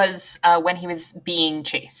 Yes, it was when he was being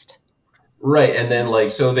chased. Right, and then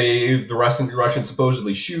the Russians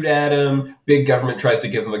supposedly shoot at him. Big government tries to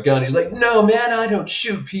give him a gun. He's like, "No, man, I don't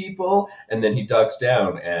shoot people." And then he ducks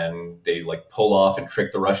down, and they pull off and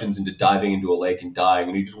trick the Russians into diving into a lake and dying.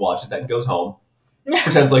 And he just watches that and goes home,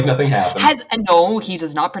 pretends like nothing happened. No, he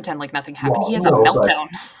does not pretend like nothing happened. Well, he has a meltdown.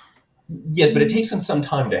 Yes, but it takes him some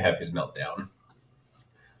time to have his meltdown.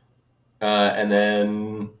 And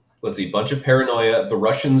then, let's see, bunch of paranoia. The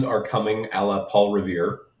Russians are coming a la Paul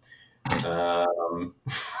Revere.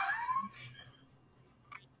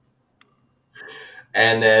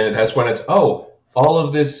 And then that's when it's, all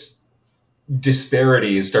of this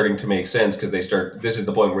disparity is starting to make sense because this is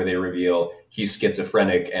the point where they reveal he's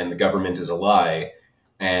schizophrenic and the government is a lie.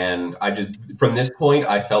 And from this point,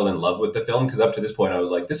 I fell in love with the film because up to this point, I was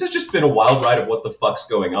like, this has just been a wild ride of what the fuck's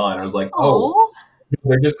going on. I was like,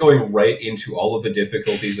 they're just going right into all of the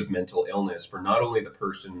difficulties of mental illness for not only the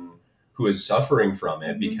person who is suffering from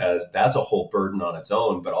it, because that's a whole burden on its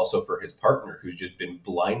own, but also for his partner who's just been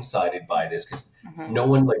blindsided by this because no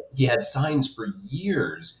one, he had signs for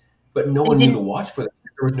years, but no one knew to watch for them.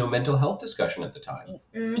 There was no mental health discussion at the time.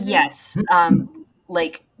 Yes.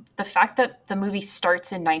 The fact that the movie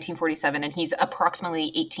starts in 1947 and he's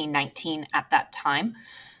approximately 18, 19 at that time,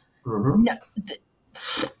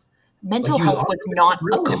 mental health was not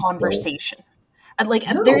a conversation.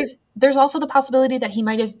 There's also the possibility that he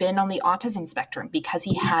might have been on the autism spectrum because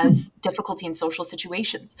he has difficulty in social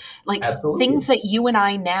situations. Things that you and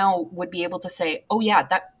I now would be able to say, oh yeah,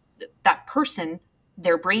 that person,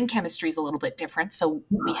 their brain chemistry is a little bit different, so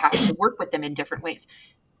we have to work with them in different ways.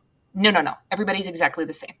 No. Everybody's exactly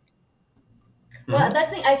the same. Well, that's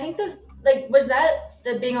the thing. I think was that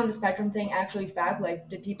the being on the spectrum thing actually fact?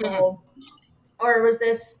 Did people, or was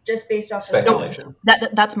this just based off speculation?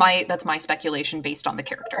 That's my speculation based on the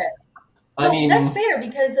character. Okay. That's fair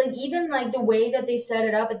because even the way that they set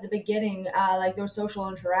it up at the beginning, those social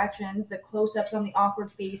interactions, the close-ups on the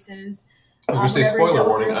awkward faces. I was going to say, spoiler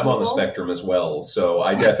warning, I'm on the spectrum as well, so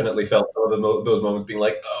I definitely felt some of those moments being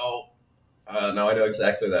like, now I know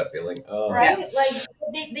exactly that feeling. Right? Yeah.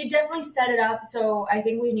 They definitely set it up, so I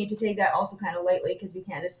think we need to take that also kind of lightly because we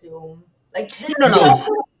can't assume. No.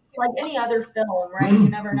 Like any other film, right? You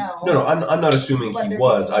never know. No, I'm not assuming he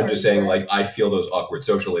was. I'm just saying, I feel those awkward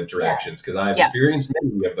social interactions because I've experienced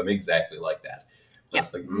many of them exactly like that.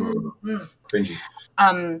 It's cringy.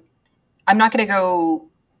 I'm not going to go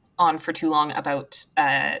on for too long about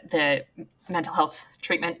the mental health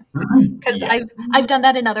treatment because I've done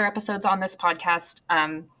that in other episodes on this podcast.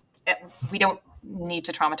 We don't need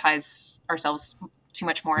to traumatize ourselves too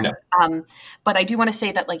much more. No. But I do want to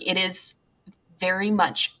say that it was very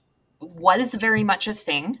much a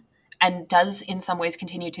thing and does in some ways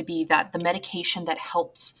continue to be that the medication that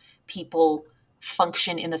helps people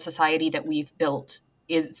function in the society that we've built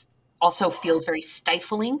also feels very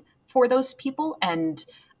stifling for those people and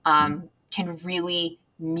can really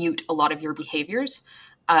mute a lot of your behaviors.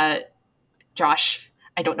 Josh,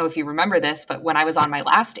 I don't know if you remember this, but when I was on my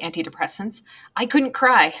last antidepressants, I couldn't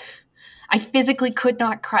cry. I physically could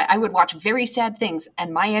not cry. I would watch very sad things,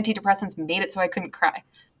 and my antidepressants made it so I couldn't cry.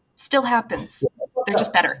 Still happens. They're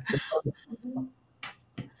just better.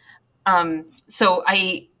 So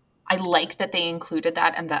I like that they included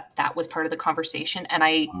that and that was part of the conversation.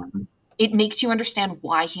 And it makes you understand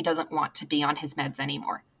why he doesn't want to be on his meds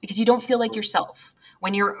anymore, because you don't feel like yourself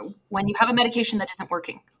when you have a medication that isn't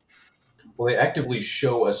working. Well, they actively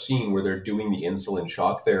show a scene where they're doing the insulin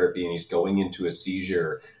shock therapy and he's going into a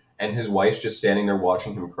seizure. And his wife's just standing there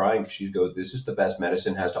watching him crying. She goes, this is the best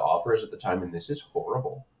medicine has to offer us at the time, and this is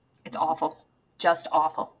horrible. It's awful. Just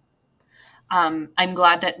awful. I'm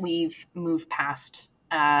glad that we've moved past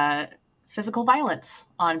physical violence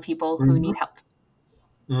on people who need help.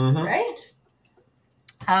 Right?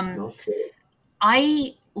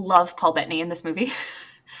 I love Paul Bettany in this movie.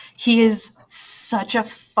 He is such a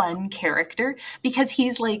fun character because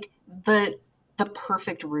he's the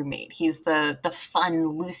perfect roommate. He's the fun,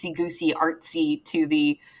 loosey-goosey, artsy to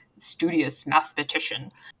the studious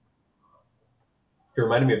mathematician. He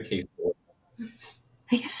reminded me of Casey.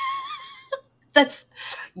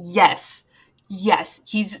 Yes.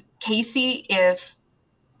 He's Casey if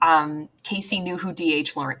Casey knew who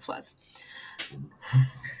D.H. Lawrence was.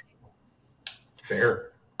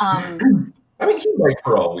 Fair. I mean, he writes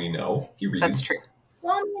for all we know. He reads. That's true.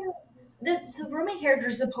 Well, the roommate character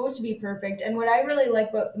is supposed to be perfect, and what I really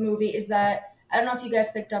like about the movie is that, I don't know if you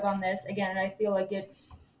guys picked up on this, again, I feel like it's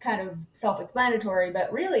kind of self-explanatory,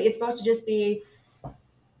 but really it's supposed to just be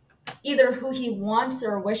either who he wants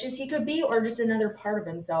or wishes he could be, or just another part of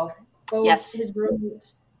himself. Both his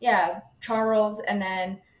roommate, Charles, and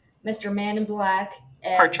then Mr. Man in Black,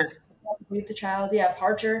 and Parcher. The child,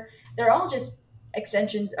 Parcher. They're all just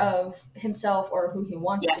extensions of himself or who he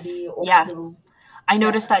wants to be. Or I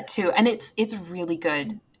noticed that too, and it's really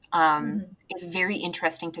good. It's very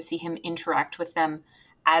interesting to see him interact with them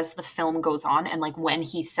as the film goes on, and when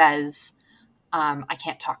he says, "I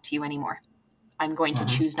can't talk to you anymore. I'm going to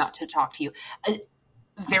choose not to talk to you."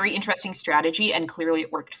 very interesting strategy, and clearly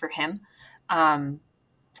it worked for him.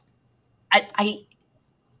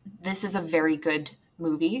 This is a very good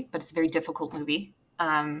movie, but it's a very difficult movie.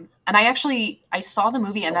 And I saw the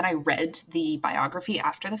movie and then I read the biography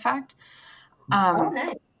after the fact.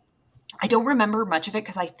 Nice. I don't remember much of it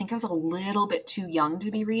because I think I was a little bit too young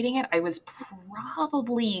to be reading it. I was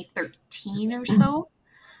probably 13 or so.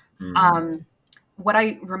 What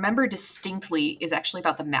I remember distinctly is actually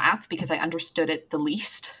about the math because I understood it the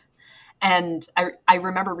least. And I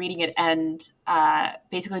remember reading it, and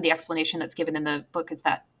basically the explanation that's given in the book is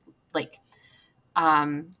that, like,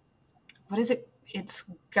 what is it? It's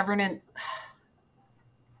governance.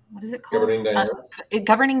 What is it called? Governing dynamics.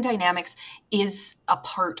 Governing dynamics is a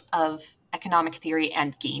part of economic theory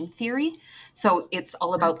and game theory. So it's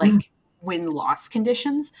all about like win-loss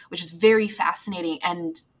conditions, which is very fascinating.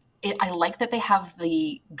 And I like that they have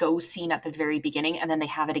the go scene at the very beginning and then they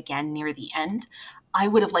have it again near the end. I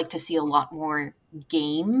would have liked to see a lot more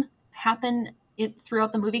game happen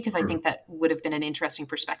throughout the movie because I think that would have been an interesting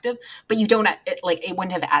perspective. But you don't it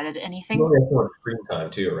wouldn't have added anything. You only have so much screen time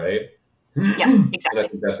too, right? Yeah, exactly. And I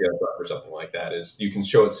think that's the other thought for something like that is you can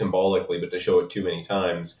show it symbolically, but to show it too many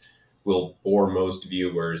times will bore most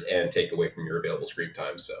viewers and take away from your available screen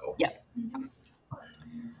time. So yeah.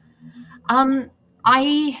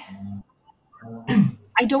 I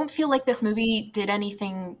don't feel like this movie did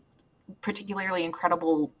anything particularly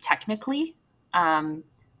incredible technically.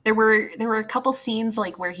 There were a couple scenes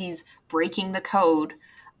like where he's breaking the code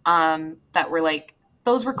that were like,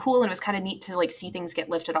 those were cool, and it was kind of neat to like see things get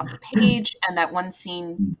lifted off the page. And that one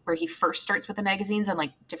scene where he first starts with the magazines and like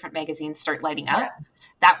different magazines start lighting up,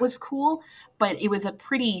 that was cool. But it was a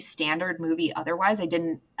pretty standard movie. Otherwise, I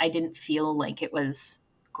didn't feel like it was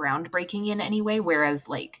groundbreaking in any way. Whereas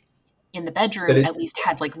like in the bedroom, at least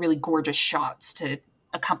had like really gorgeous shots to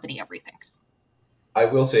accompany everything. I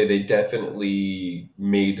will say they definitely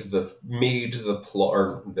made the plot,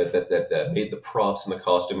 or that made the props and the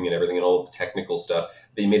costuming and everything and all the technical stuff.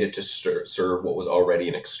 They made it to serve what was already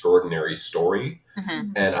an extraordinary story.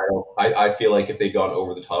 Mm-hmm. And I feel like if they'd gone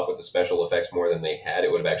over the top with the special effects more than they had,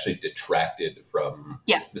 it would have actually detracted from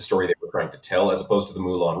the story they were trying to tell, as opposed to the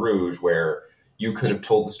Moulin Rouge, where you could have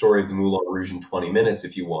told the story of the Moulin Rouge in 20 minutes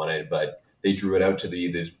if you wanted, but they drew it out to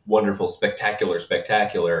be this wonderful, spectacular,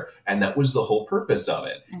 and that was the whole purpose of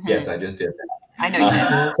it. Mm-hmm. Yes, I just did that. I know you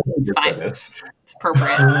did. It's fine. It's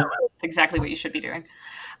appropriate. It's exactly what you should be doing.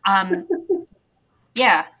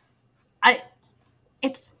 Yeah,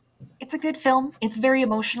 it's a good film. It's very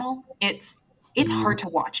emotional. It's hard to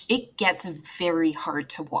watch. It gets very hard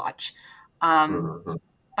to watch, but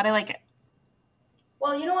I like it.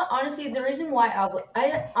 Well, you know what? Honestly, the reason why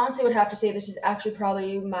I honestly would have to say this is actually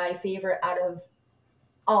probably my favorite out of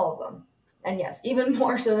all of them. And yes, even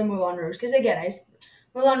more so than Moulin Rouge. Because again,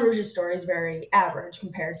 Moulin Rouge's story is very average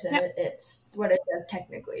compared to what it does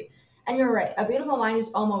technically. And you're right. A Beautiful Mind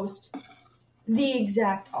is almost the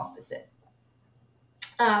exact opposite.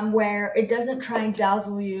 Where it doesn't try and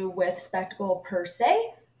dazzle you with spectacle per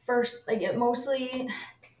se. First, like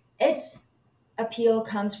its appeal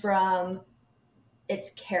comes from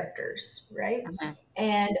its characters, right? Mm-hmm.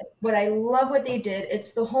 And what I love what they did,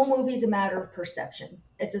 it's the whole movie's a matter of perception.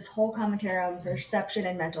 It's this whole commentary on perception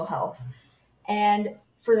and mental health. And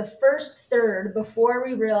for the first third, before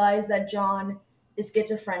we realize that John is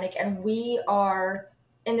schizophrenic and we are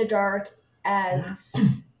in the dark as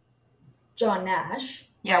John Nash.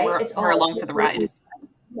 Yeah, right? we're along for the ride.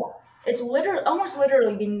 Yeah. It's almost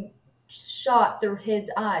literally being shot through his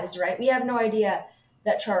eyes, right? We have no idea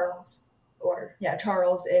that Charles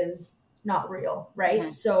is not real, right? Mm-hmm.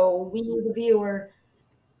 So we, the viewer,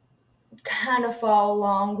 kind of follow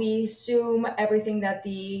along. We assume everything that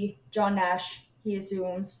the John Nash, he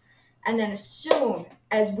assumes. And then as soon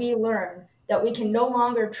as we learn that we can no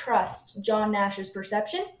longer trust John Nash's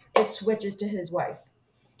perception, it switches to his wife.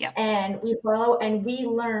 Yeah. And we follow and we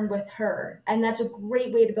learn with her. And that's a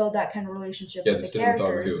great way to build that kind of relationship with the characters. Yeah,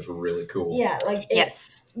 the cinematography was really cool. Yeah, like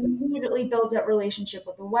it immediately builds that relationship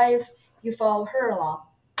with the wife. You follow her along.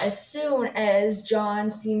 As soon as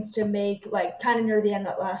John seems to make, like, kind of near the end,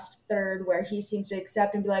 that last third, where he seems to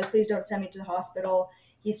accept and be like, please don't send me to the hospital,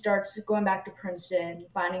 he starts going back to Princeton,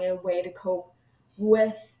 finding a way to cope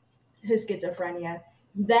with his schizophrenia.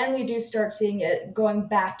 Then we do start seeing it going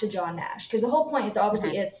back to John Nash. Because the whole point is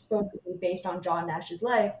obviously it's supposed to be based on John Nash's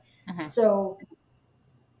life. Mm-hmm. So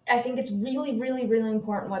I think it's really, really, really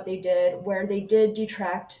important what they did, where they did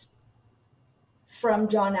detract from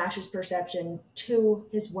John Nash's perception to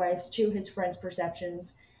his wife's, to his friend's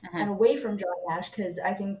perceptions, and away from John Nash, because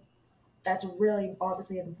I think that's really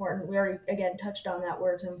obviously important. We already, again, touched on that,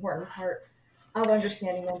 where it's an important part of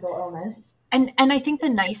understanding mental illness. And I think the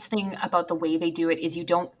nice thing about the way they do it is you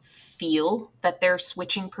don't feel that they're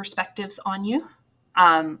switching perspectives on you.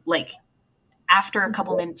 Like after a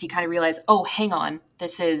couple minutes, you kind of realize, oh, hang on,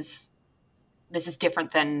 this is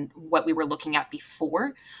different than what we were looking at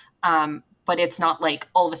before. But it's not like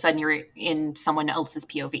all of a sudden you're in someone else's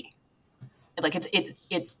POV. Like it's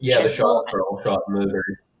the shots are all shot in the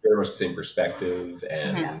very much the same perspective,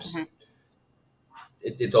 and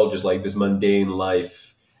it's all just like this mundane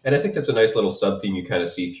life. And I think that's a nice little sub-theme you kind of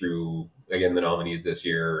see through, again, the nominees this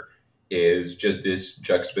year, is just this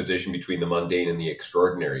juxtaposition between the mundane and the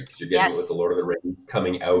extraordinary. Because you're getting it with the Lord of the Rings,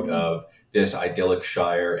 coming out of this idyllic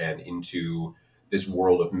Shire and into this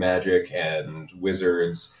world of magic and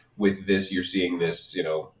wizards. With this, you're seeing this,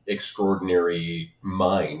 extraordinary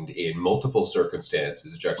mind in multiple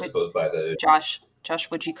circumstances juxtaposed by the... Josh,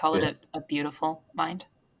 would you call it a beautiful mind?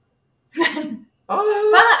 I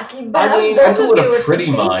call it a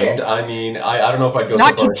pretty mind. I mean, I don't know if I'd go so far.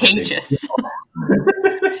 It's not contagious.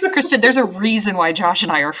 Kristen, there's a reason why Josh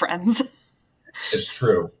and I are friends. It's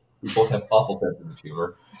true. We both have awful senses of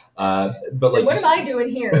humor. But like, what am I doing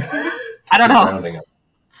here? I don't know.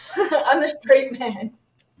 I'm the straight man.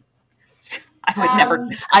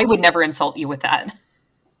 I would never insult you with that.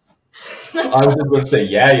 I was just going to say,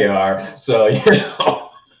 yeah, you are. So,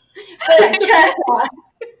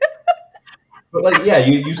 But like, yeah,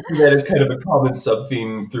 you see that as kind of a common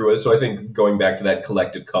sub-theme through it. So I think going back to that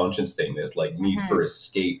collective conscience thing, this like need for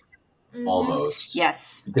escape almost.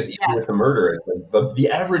 Yes. Because even with the murder, like, the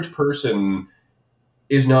average person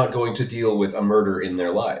is not going to deal with a murder in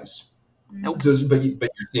their lives. Nope. So, but you're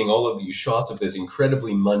seeing all of these shots of this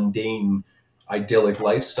incredibly mundane, idyllic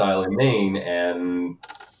lifestyle in Maine, and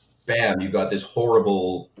bam, you got this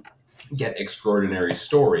horrible yet extraordinary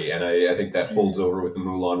story. And I think that holds over with the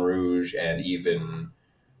Moulin Rouge and even,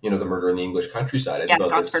 the Murder in the English Countryside. Yeah,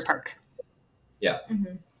 Gosford Park. Yeah.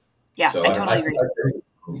 Mm-hmm. Yeah, so I totally agree.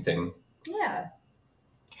 Yeah.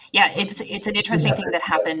 Yeah, it's an interesting thing that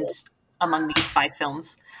happened among these 5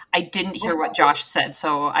 films. I didn't hear what Josh said,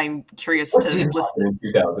 so I'm curious to listen. In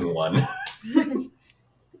 2001.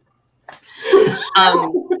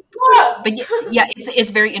 But yeah,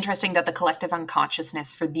 it's very interesting that the collective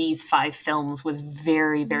unconsciousness for these 5 films was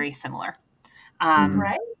very, very similar.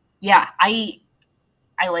 Right? Yeah, I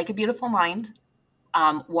like A Beautiful Mind.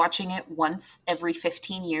 Watching it once every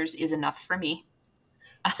 15 years is enough for me.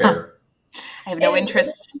 Fair. I have no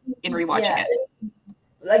interest in rewatching it.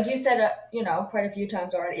 Like you said, quite a few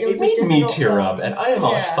times already. It made me tear up, and I am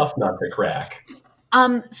a tough nut to crack.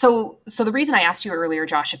 So the reason I asked you earlier,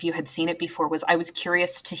 Josh, if you had seen it before, was I was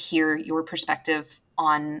curious to hear your perspective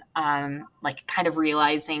on, like, kind of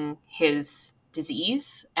realizing his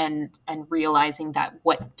disease and realizing that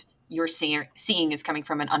what you're seeing is coming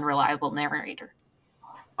from an unreliable narrator.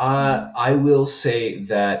 I will say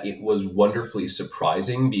that it was wonderfully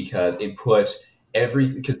surprising because it put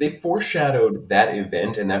because they foreshadowed that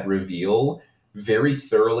event and that reveal very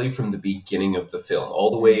thoroughly from the beginning of the film,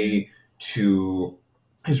 all the way to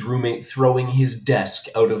his roommate throwing his desk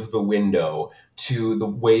out of the window, to the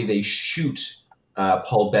way they shoot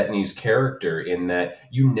Paul Bettany's character, in that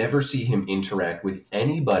you never see him interact with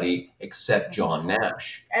anybody except John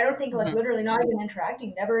Nash. I don't think, literally not even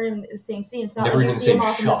interacting, never in the same scene. It's not never like in you the see him same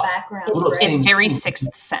off in shot. the background. It's very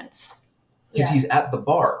Sixth Sense. Because he's at the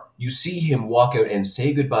bar. You see him walk out and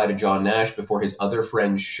say goodbye to John Nash before his other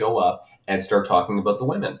friends show up and start talking about the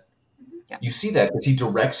women. Yeah. You see that because he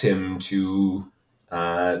directs him to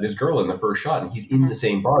this girl in the first shot, and he's in the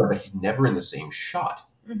same bar, but he's never in the same shot,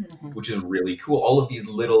 which is really cool. All of these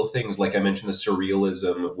little things, like I mentioned, the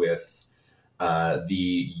surrealism with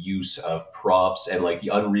the use of props and like the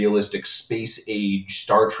unrealistic space age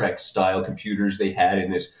Star Trek style computers they had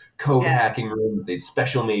in this code hacking room that they'd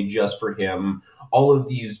special made just for him. All of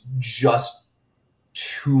these just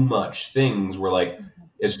too much things were like,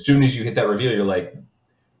 as soon as you hit that reveal, you're like,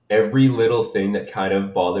 every little thing that kind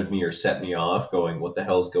of bothered me or set me off going, what the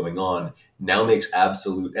hell's going on, now makes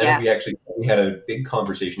absolute... And we had a big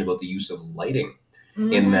conversation about the use of lighting,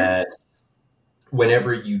 in that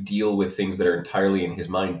whenever you deal with things that are entirely in his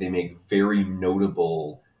mind, they make very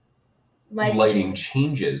notable lighting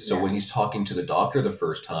changes. So when he's talking to the doctor the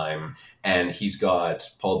first time and he's got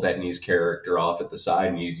Paul Bettany's character off at the side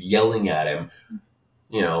and he's yelling at him,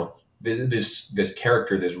 this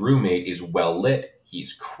character, this roommate, is well lit.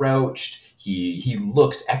 He's crouched. He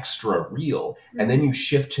looks extra real. And then you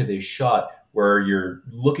shift to this shot where you're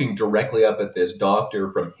looking directly up at this doctor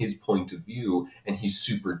from his point of view, and he's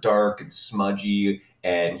super dark and smudgy,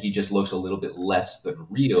 and he just looks a little bit less than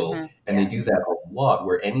real. And they do that a lot,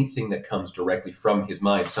 where anything that comes directly from his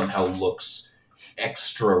mind somehow looks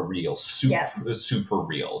extra real, super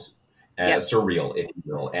real, surreal, if you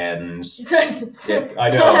will. And I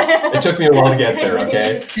know it took me a while to get there.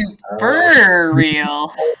 Okay, super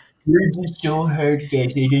real. You're just so hard,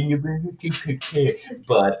 guys.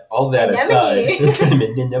 But all that aside,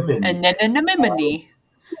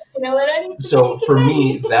 so for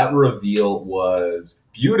me, that reveal was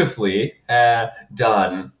beautifully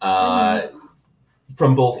done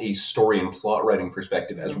from both a story and plot writing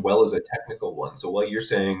perspective as well as a technical one. So while you're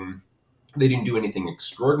saying they didn't do anything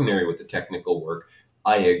extraordinary with the technical work,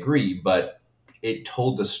 I agree, but it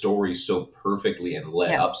told the story so perfectly and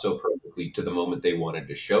led up so perfectly to the moment they wanted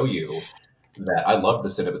to show you that I loved the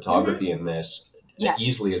cinematography in this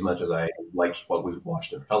easily as much as I liked what we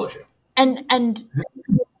watched in Fellowship. And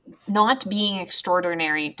not being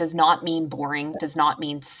extraordinary does not mean boring, does not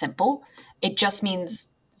mean simple. It just means,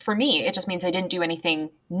 for me, it just means they didn't do anything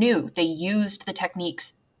new. They used the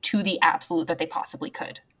techniques to the absolute that they possibly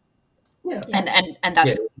could. Yeah. And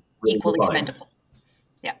that's equally commendable.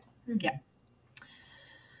 Yeah. Yeah.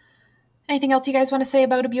 Anything else you guys want to say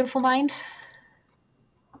about A Beautiful Mind?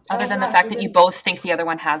 Other than the fact that you both think the other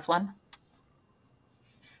one has one?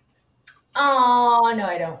 Oh, no,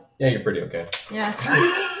 I don't. Yeah, you're pretty okay. Yeah.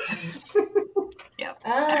 Yeah.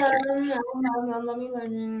 Let me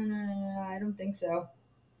learn. I don't think so.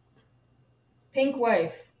 Pink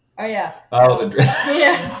Wife. Oh, yeah. Oh,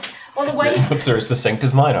 yeah. Well, the wife. What's as succinct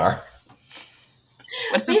as mine are.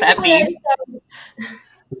 What does that mean?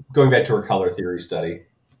 Going back to her color theory study.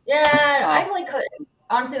 Yeah, I like color.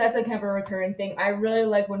 Honestly, that's like kind of a recurring thing. I really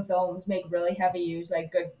like when films make really heavy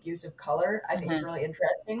good use of color. I think it's really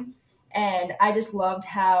interesting. And I just loved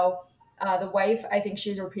how the wife, I think she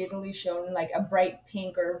was repeatedly shown like a bright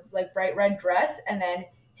pink or like bright red dress. And then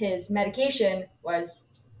his medication was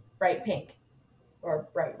bright pink or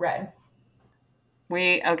bright red.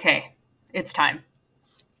 Okay, it's time.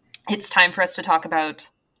 It's time for us to talk about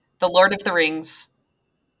The Lord of the Rings.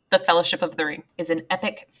 The Fellowship of the Ring is an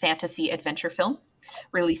epic fantasy adventure film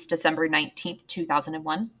released December 19th,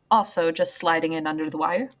 2001, also just sliding in under the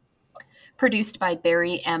wire. Produced by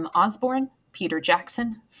Barry M. Osborne, Peter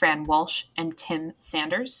Jackson, Fran Walsh, and Tim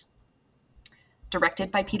Sanders.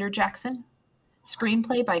 Directed by Peter Jackson.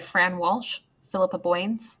 Screenplay by Fran Walsh, Philippa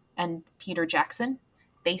Boyens, and Peter Jackson,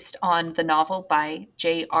 based on the novel by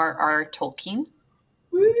J.R.R. Tolkien.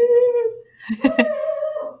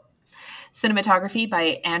 Cinematography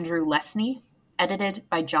by Andrew Lesney, edited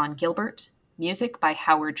by John Gilbert, music by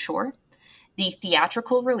Howard Shore. The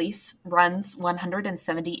theatrical release runs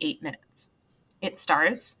 178 minutes. It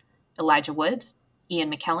stars Elijah Wood, Ian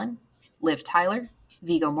McKellen, Liv Tyler,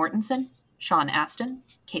 Viggo Mortensen, Sean Astin,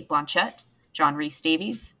 Cate Blanchett, John Rhys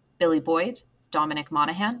Davies, Billy Boyd, Dominic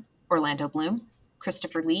Monaghan, Orlando Bloom,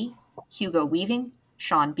 Christopher Lee, Hugo Weaving,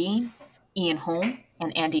 Sean Bean, Ian Holm,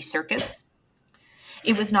 and Andy Serkis.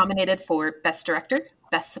 It was nominated for Best Director,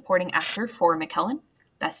 Best Supporting Actor for McKellen,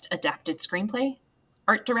 Best Adapted Screenplay,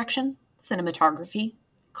 Art Direction, Cinematography,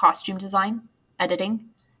 Costume Design, Editing,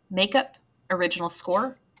 Makeup, Original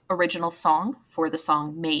Score, Original Song for the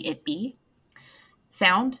song May It Be,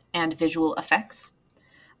 Sound, and Visual Effects.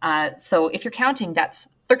 So if you're counting, that's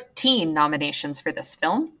 13 nominations for this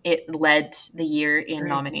film. It led the year in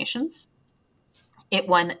nominations. It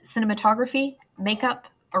won Cinematography, Makeup,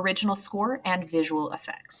 Original Score, and Visual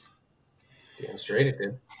Effects. Damn straight it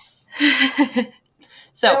did.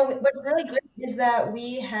 So what's really great is that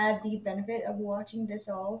we had the benefit of watching this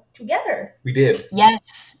all together. We did.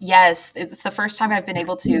 Yes. It's the first time I've been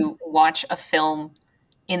able to watch a film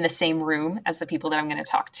in the same room as the people that I'm going to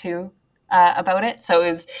talk to about it. So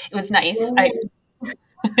it was nice.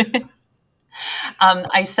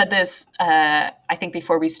 I said this, I think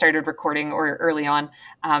before we started recording or early on.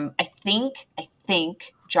 I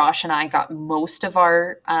think Josh and I got most of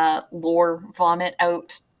our lore vomit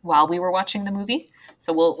out while we were watching the movie.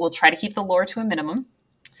 So we'll try to keep the lore to a minimum.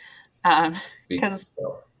 Because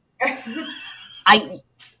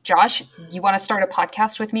Josh, you want to start a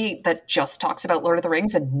podcast with me that just talks about Lord of the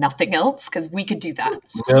Rings and nothing else? Because we could do that.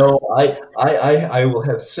 No, I will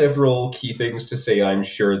have several key things to say, I'm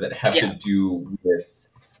sure, that have to do with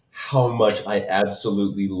how much I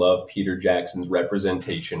absolutely love Peter Jackson's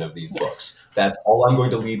representation of these books. That's all I'm going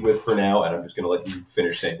to lead with for now, and I'm just going to let you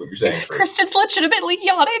finish saying what you're saying first. Kristen's legitimately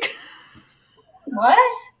yawning.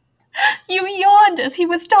 What? You yawned as he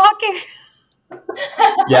was talking.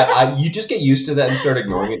 Yeah, you just get used to that and start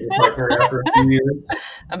ignoring it your partner after a few years.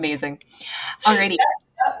 Amazing. Alrighty.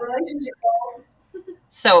 Relationship goals.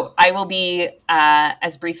 So I will be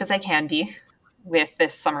as brief as I can be with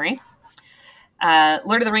this summary.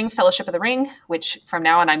 Lord of the Rings, Fellowship of the Ring, which from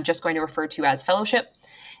now on I'm just going to refer to as Fellowship,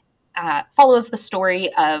 follows the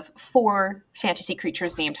story of 4 fantasy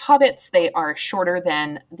creatures named hobbits. They are shorter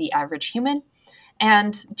than the average human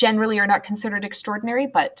and generally are not considered extraordinary,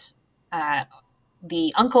 but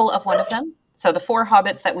the uncle of one of them. So the 4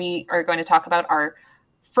 hobbits that we are going to talk about are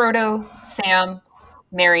Frodo, Sam,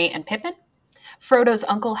 Merry, and Pippin. Frodo's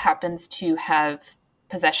uncle happens to have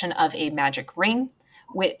possession of a magic ring,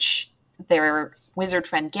 which their wizard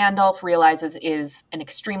friend Gandalf realizes is an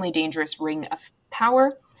extremely dangerous ring of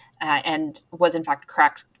power, and was in fact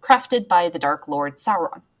crafted by the Dark Lord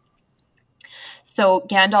Sauron. So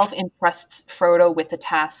Gandalf entrusts Frodo with the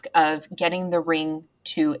task of getting the ring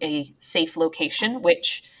to a safe location,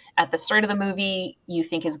 which at the start of the movie you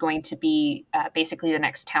think is going to be basically the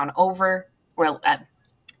next town over, well,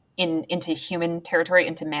 into human territory,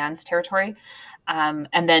 into man's territory. And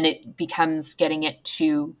then it becomes getting it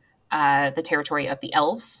to the territory of the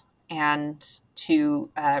elves and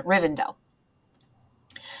to Rivendell.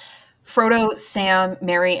 Frodo, Sam,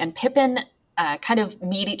 Merry, and Pippin kind of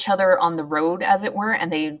meet each other on the road, as it were,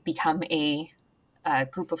 and they become a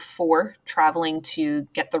group of 4 traveling to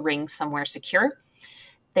get the ring somewhere secure.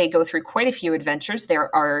 They go through quite a few adventures.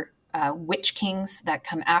 There are witch kings that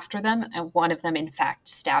come after them, and one of them, in fact,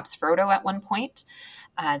 stabs Frodo at one point.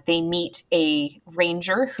 They meet a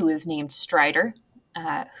ranger who is named Strider,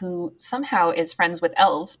 who somehow is friends with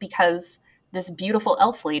elves because this beautiful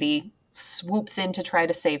elf lady swoops in to try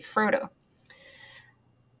to save Frodo.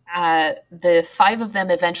 The 5 of them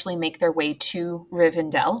eventually make their way to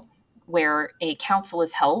Rivendell, where a council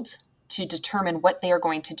is held to determine what they are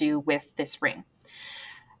going to do with this ring.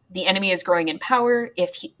 The enemy is growing in power.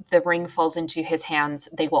 If the ring falls into his hands,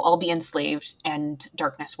 they will all be enslaved and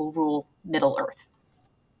darkness will rule Middle-earth.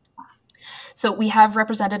 So we have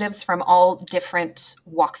representatives from all different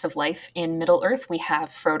walks of life in Middle-earth. We have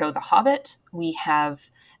Frodo the Hobbit. We have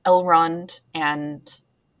Elrond and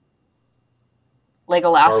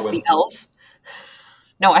Legolas, Arwen. The elves.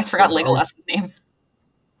 No, I forgot Legolas's name.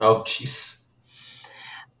 Oh, jeez.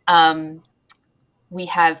 We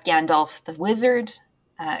have Gandalf the Wizard,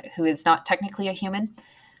 who is not technically a human,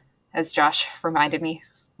 as Josh reminded me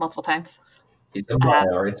multiple times. He's a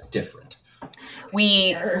Maiar, it's different.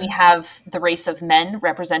 We have the race of men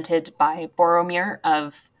represented by Boromir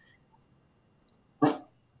of...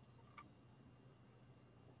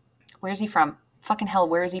 Where's he from? Fucking hell,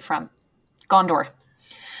 where is he from? Gondor.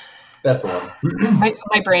 That's the one.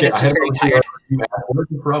 My brain is just very tired. Where's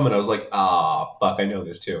he from? And I was like, fuck, I know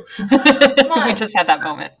this too. We just had that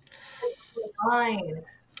moment. Fine.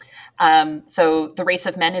 So the race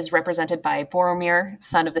of men is represented by Boromir,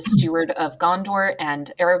 son of the steward of Gondor,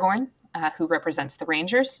 and Aragorn, who represents the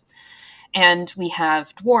Rangers. And we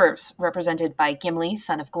have dwarves represented by Gimli,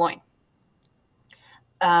 son of Gloin.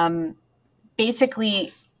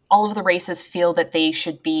 Basically, all of the races feel that they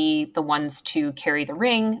should be the ones to carry the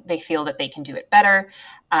ring. They feel that they can do it better.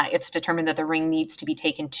 It's determined that the ring needs to be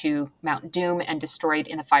taken to Mount Doom and destroyed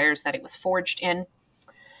in the fires that it was forged in.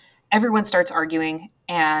 Everyone starts arguing,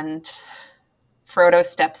 and Frodo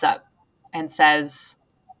steps up and says,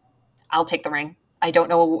 I'll take the ring. I don't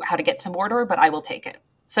know how to get to Mordor, but I will take it.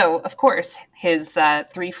 So, of course, his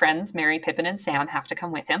 3 friends, Merry, Pippin, and Sam, have to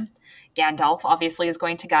come with him. Gandalf, obviously, is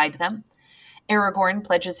going to guide them. Aragorn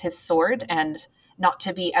pledges his sword, and not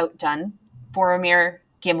to be outdone, Boromir,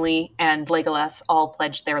 Gimli, and Legolas all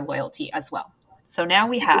pledge their loyalty as well. So now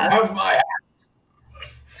we have...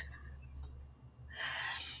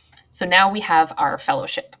 So now we have our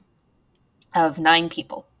fellowship of 9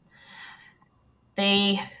 people.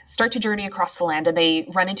 They start to journey across the land, and they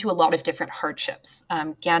run into a lot of different hardships.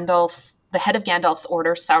 The head of Gandalf's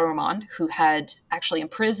order, Saruman, who had actually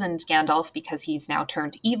imprisoned Gandalf because he's now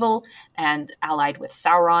turned evil and allied with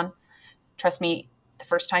Sauron. Trust me, the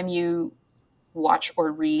first time you watch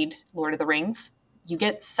or read Lord of the Rings, you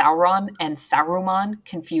get Sauron and Saruman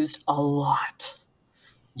confused a lot.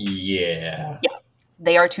 Yeah. Yeah.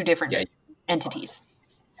 They are 2 different entities.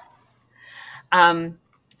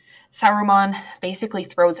 Saruman basically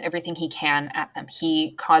throws everything he can at them.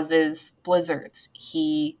 He causes blizzards.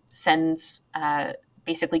 He sends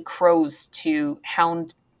basically crows to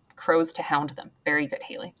hound them. Very good,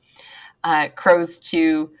 Haley. Crows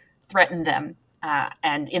to threaten them.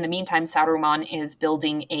 And in the meantime, Saruman is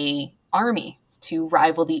building an army to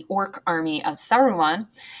rival the orc army of Saruman.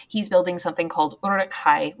 He's building something called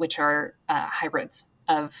Uruk-hai, which are hybrids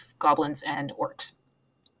of goblins and orcs.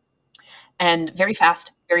 And very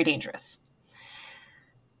fast, very dangerous.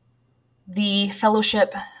 The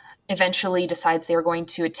Fellowship eventually decides they are going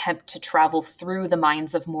to attempt to travel through the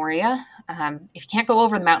mines of Moria. If you can't go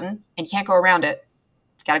over the mountain and you can't go around it,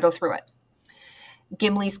 you got to go through it.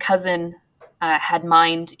 Gimli's cousin, had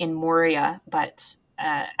mined in Moria, but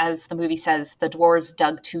as the movie says, the dwarves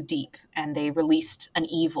dug too deep and they released an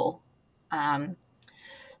evil.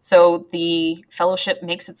 So the Fellowship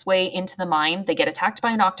makes its way into the mine. They get attacked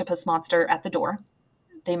by an octopus monster at the door.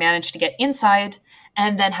 They manage to get inside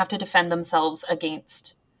and then have to defend themselves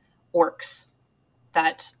against orcs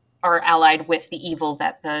that are allied with the evil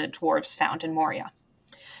that the dwarves found in Moria.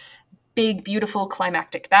 Big, beautiful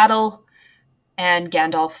climactic battle, and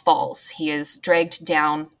Gandalf falls. He is dragged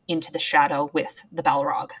down into the shadow with the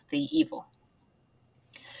Balrog, the evil.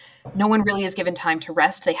 No one really is given time to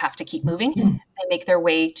rest. They have to keep moving. They make their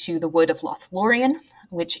way to the Wood of Lothlorien,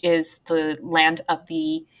 which is the land of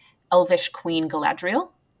the Elvish Queen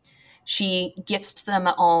Galadriel. She gifts them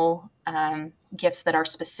all gifts that are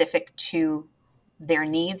specific to their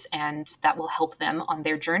needs and that will help them on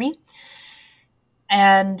their journey.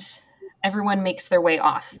 And everyone makes their way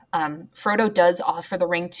off. Frodo does offer the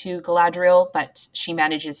ring to Galadriel, but she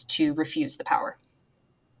manages to refuse the power.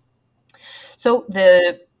 So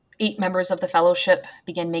the 8 members of the Fellowship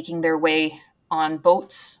begin making their way on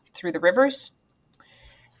boats through the rivers.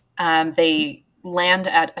 They land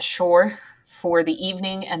at a shore for the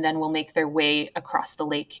evening and then will make their way across the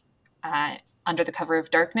lake under the cover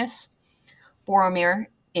of darkness. Boromir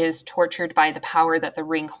is tortured by the power that the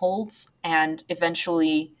ring holds and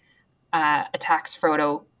eventually attacks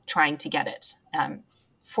Frodo trying to get it.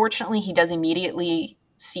 Fortunately, he does immediately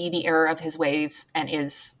see the error of his ways and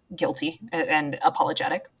is guilty and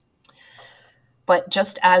apologetic. But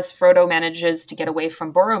just as Frodo manages to get away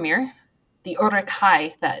from Boromir, the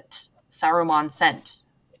Uruk-hai that Saruman sent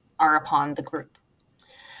are upon the group.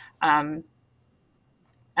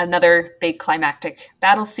 Another big climactic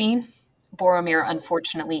battle scene. Boromir,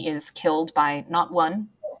 unfortunately, is killed by not 1,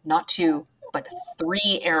 not 2, but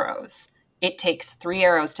 3 arrows. It takes 3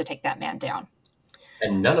 arrows to take that man down.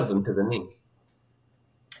 And none of them to the knee.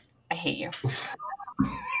 I hate you.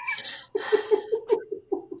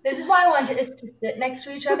 This is why I wanted us to sit next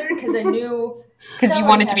to each other, because I knew... Because you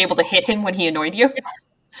wanted to be able to hit him when he annoyed you?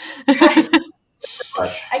 I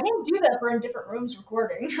can't do that. We're in different rooms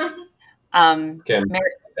recording. Kim,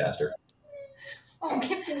 faster. Oh,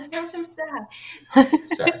 Kim seems so sad.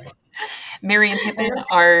 Sorry. Merry and Pippin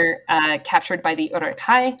are captured by the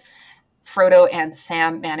Uruk-hai. Frodo and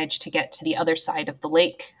Sam manage to get to the other side of the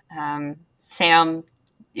lake. Sam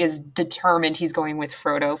is determined he's going with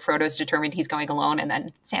Frodo. Frodo's determined he's going alone, and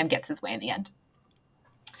then Sam gets his way in the end.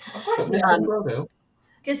 Of course, Frodo.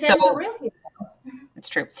 Because Sam's a real hero. It's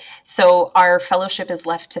true. So our Fellowship is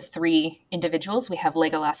left to 3 individuals. We have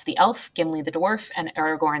Legolas the elf, Gimli the dwarf, and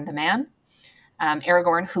Aragorn the man.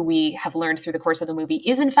 Aragorn, who we have learned through the course of the movie,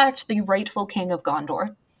 is in fact the rightful king of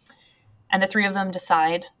Gondor. And the 3 of them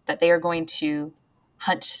decide that they are going to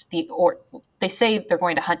hunt the orc. They say they're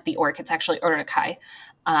going to hunt the orc. It's actually Uruk-hai,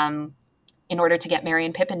 in order to get Merry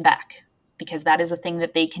and Pippin back, because that is a thing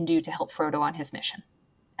that they can do to help Frodo on his mission.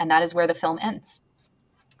 And that is where the film ends.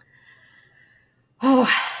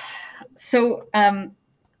 Oh, so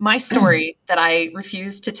my story that I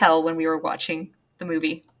refused to tell when we were watching the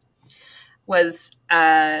movie was,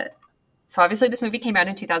 so obviously this movie came out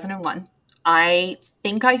in 2001. I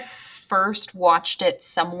think I first watched it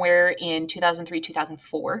somewhere in 2003,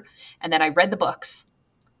 2004, and then I read the books,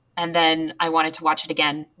 and then I wanted to watch it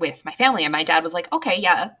again with my family, and my dad was like, okay,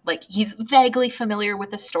 yeah, like he's vaguely familiar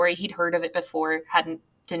with the story. He'd heard of it before,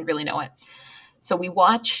 didn't really know it. So we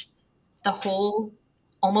watch the whole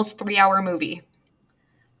almost 3-hour movie.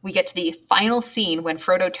 We get to the final scene when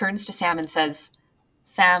Frodo turns to Sam and says,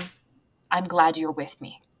 Sam, I'm glad you're with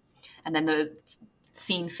me. And then the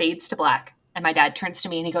scene fades to black. And my dad turns to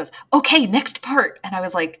me and he goes, okay, next part. And I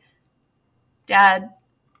was like, Dad,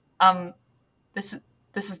 this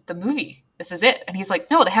is the movie. This is it. And he's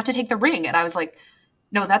like, no, they have to take the ring. And I was like,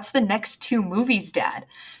 no, that's the next 2 movies, Dad.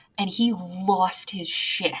 And he lost his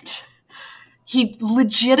shit. He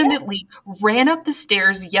legitimately ran up the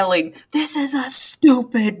stairs yelling, this is a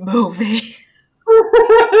stupid movie.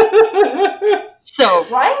 So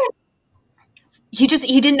he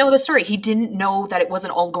didn't know the story. He didn't know that it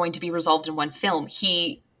wasn't all going to be resolved in one film.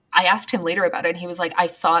 I asked him later about it, and he was like, I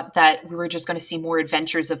thought that we were just going to see more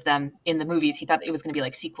adventures of them in the movies. He thought it was going to be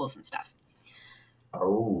like sequels and stuff.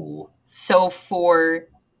 Oh. So for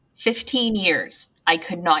 15 years, I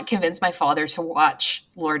could not convince my father to watch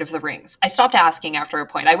Lord of the Rings. I stopped asking after a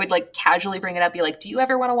point. I would like casually bring it up, be like, do you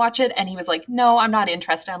ever want to watch it? And he was like, no, I'm not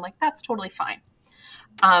interested. I'm like, that's totally fine.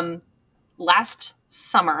 Last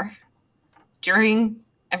summer, during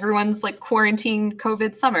everyone's like quarantine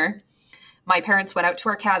COVID summer, my parents went out to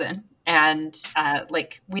our cabin and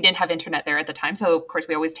we didn't have internet there at the time. So of course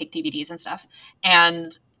we always take DVDs and stuff.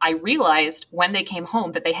 And I realized when they came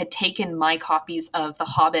home that they had taken my copies of The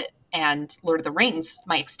Hobbit and Lord of the Rings,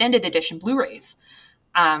 my extended edition Blu-rays.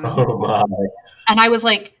 Oh my. And I was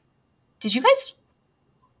like, did you guys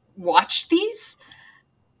watch these?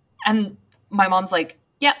 And my mom's like,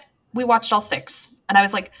 yeah, we watched all 6. And I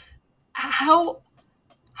was like, how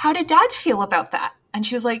did Dad feel about that? And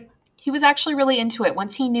she was like, he was actually really into it.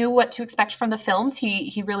 Once he knew what to expect from the films,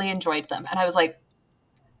 he really enjoyed them. And I was like,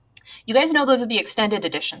 you guys know those are the extended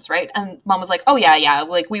editions, right? And Mom was like, oh yeah.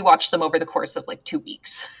 Like, we watched them over the course of like 2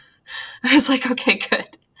 weeks. I was like, okay,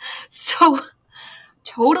 good. So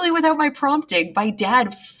totally without my prompting, my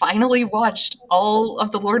dad finally watched all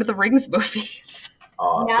of the Lord of the Rings movies.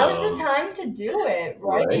 Awesome. Now's the time to do it,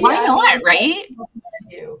 right? Why not, right?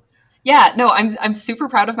 Yeah, no, I'm super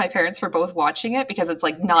proud of my parents for both watching it because it's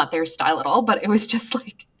like not their style at all, but it was just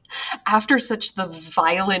like after such the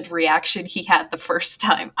violent reaction he had the first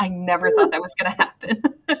time, I never thought that was going to happen.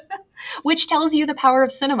 Which tells you the power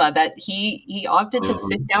of cinema, that he opted to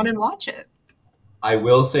sit down and watch it. I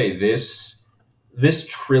will say this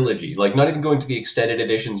trilogy, like not even going to the extended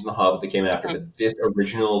editions in The Hobbit that came after, but this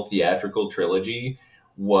original theatrical trilogy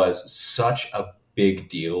was such a big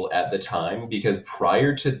deal at the time, because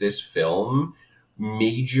prior to this film,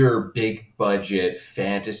 major big budget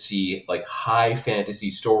fantasy, like high fantasy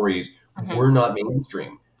stories were not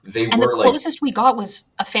mainstream. They and were the closest we got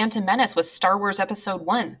was A Phantom Menace, was Star Wars Episode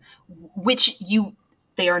 1, which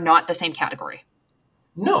they are not the same category.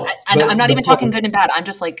 No. And I'm not even talking good and bad. I'm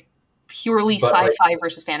just like purely sci-fi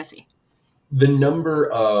versus fantasy. The number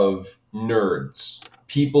of nerds,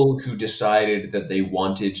 people who decided that they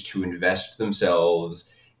wanted to invest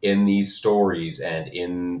themselves in these stories and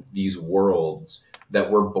in these worlds that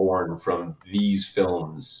were born from these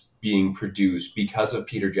films being produced because of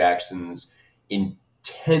Peter Jackson's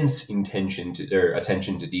intense attention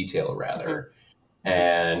to detail, rather.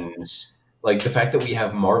 And like the fact that we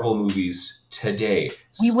have Marvel movies today.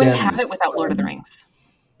 We wouldn't have it without Lord of the Rings.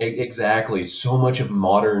 Exactly. So much of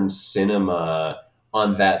modern cinema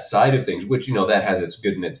on that side of things, which, that has its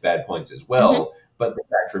good and its bad points as well. But the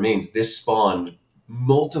fact remains, this spawned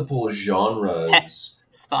multiple genres.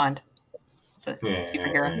 Spawned. It's a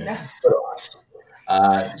superhero.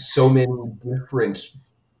 So many different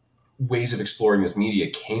ways of exploring this media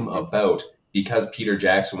came about because Peter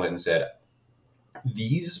Jackson went and said,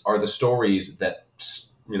 these are the stories that,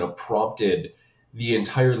 prompted the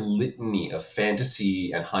entire litany of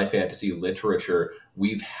fantasy and high fantasy literature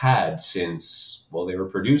we've had since, they were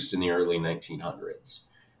produced in the early 1900s.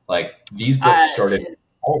 Like, these books started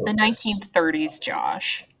the 1930s,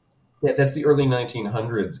 Josh. Yeah, that's the early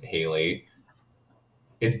 1900s, Haley.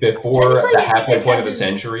 It's before the halfway point of a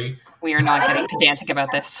century. We are not getting pedantic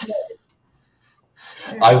about this.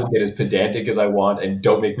 I will get as pedantic as I want, and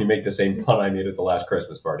don't make me make the same pun I made at the last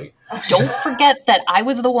Christmas party. Don't forget that I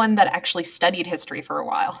was the one that actually studied history for a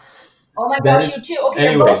while. Oh my gosh, you too. Okay,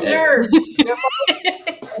 anyways, you're both nerds.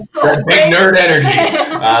 That big nerd energy.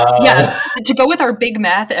 Yeah, to go with our big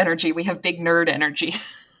math energy, we have big nerd energy.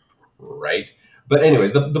 Right. But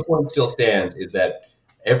anyways, the point still stands, is that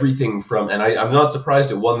everything from, and I'm not surprised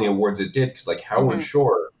it won the awards it did, because like Howard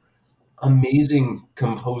Shore, amazing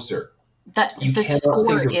composer. That you the cannot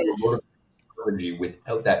score think of is trilogy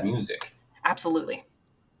without that music. Absolutely.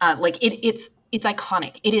 It's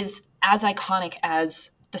iconic. It is as iconic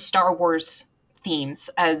as the Star Wars themes,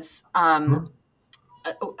 as what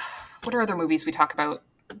are other movies we talk about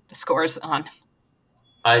the scores on?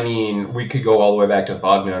 I mean, we could go all the way back to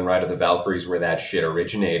Wagner and Ride of the Valkyries, where that shit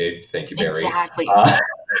originated. Thank you, Barry. Exactly.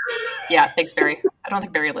 Yeah, thanks, Barry. I don't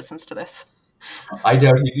think Barry listens to this. I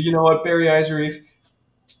doubt he. You know what, Barry Isarif?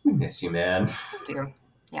 We miss you, man. Dear.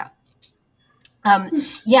 Yeah.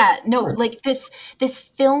 Yeah, no, like this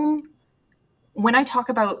film, when I talk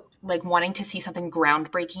about like wanting to see something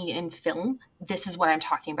groundbreaking in film, this is what I'm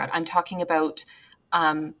talking about. I'm talking about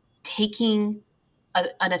taking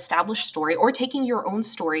an established story, or taking your own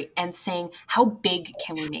story and saying, how big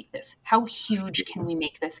can we make this? How huge can we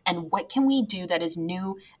make this? And what can we do that is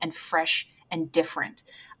new and fresh and different?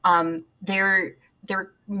 Their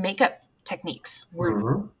makeup techniques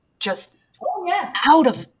were just out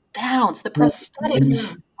of bounds. The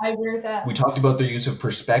prosthetics. I agree with that. We talked about their use of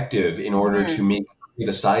perspective in order to make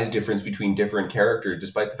the size difference between different characters,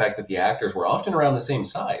 despite the fact that the actors were often around the same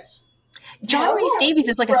size. John Rhys Davies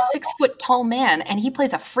is like a 6-foot tall man, and he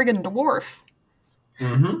plays a friggin' dwarf.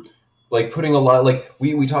 Like putting a lot, like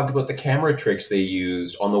we talked about the camera tricks they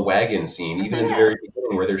used on the wagon scene, even in the very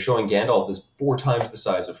beginning, where they're showing Gandalf is 4 times the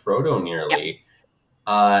size of Frodo nearly.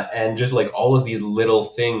 Yep. And just like all of these little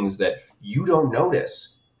things that you don't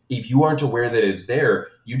notice if you aren't aware that it's there,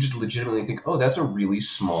 you just legitimately think, oh, that's a really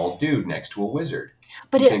small dude next to a wizard.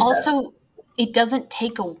 But it also, it doesn't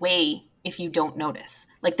take away if you don't notice.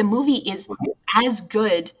 Like, the movie is as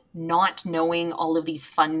good not knowing all of these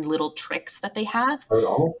fun little tricks that they have. I would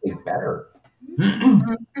almost say better.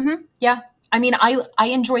 Yeah. I mean, I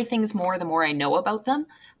enjoy things more the more I know about them,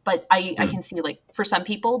 but I can see, like, for some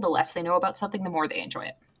people, the less they know about something, the more they enjoy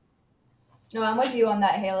it. No, I'm with you on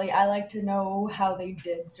that, Haley. I like to know how they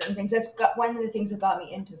did certain things. That's one of the things that got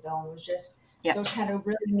me into film was just those kind of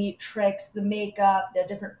really neat tricks, the makeup, the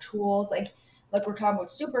different tools, like we're talking about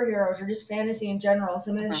superheroes or just fantasy in general.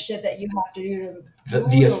 Some of the shit that you have to do to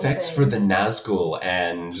the effects for the Nazgul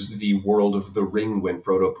and the world of the ring when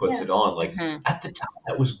Frodo puts it on, like at the time,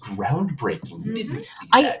 that was groundbreaking. You didn't see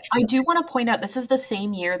that. I do want to point out this is the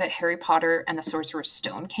same year that Harry Potter and the Sorcerer's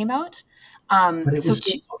Stone came out. But it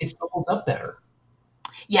still holds up better.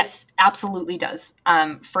 Yes, absolutely does.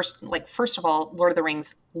 First of all, Lord of the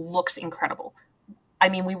Rings looks incredible. I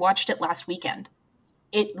mean, we watched it last weekend.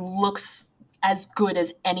 It looks as good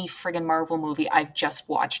as any friggin' Marvel movie I've just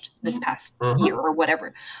watched this past year or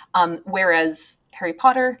whatever. Whereas Harry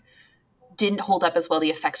Potter didn't hold up as well. The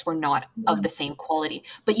effects were not of the same quality.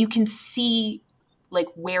 But you can see, like,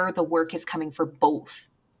 where the work is coming for both.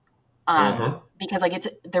 Because, like,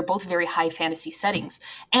 they're both very high fantasy settings.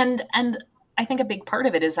 And I think a big part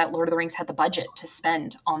of it is that Lord of the Rings had the budget to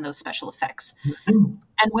spend on those special effects. And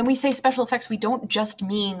when we say special effects, we don't just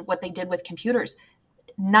mean what they did with computers.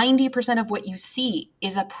 90% of what you see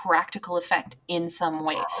is a practical effect in some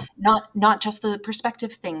way. Not just the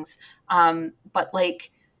perspective things, but,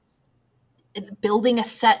 like, building a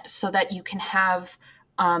set so that you can have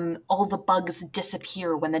all the bugs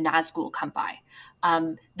disappear when the Nazgul come by.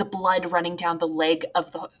 The blood running down the leg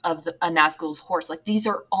of a Nazgul's horse. Like, these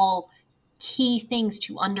are all key things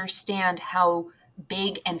to understand how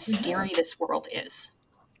big and scary this world is.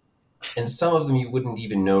 And some of them you wouldn't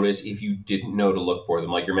even notice if you didn't know to look for them.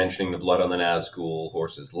 Like you're mentioning the blood on the Nazgul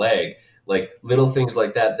horse's leg. Like, little things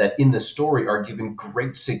like that in the story are given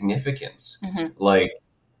great significance. Like,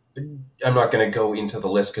 I'm not going to go into the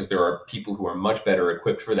list because there are people who are much better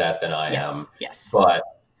equipped for that than I am. Yes. But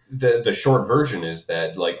the short version is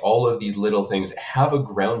that, like, all of these little things have a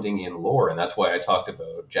grounding in lore. And that's why I talked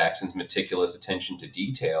about Jackson's meticulous attention to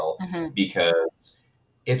detail, because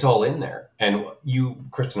it's all in there. And you,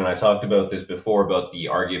 Kristen, and I talked about this before, about the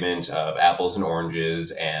argument of apples and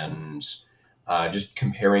oranges and just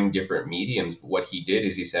comparing different mediums. But what he did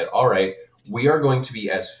is he said, all right, we are going to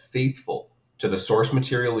be as faithful to the source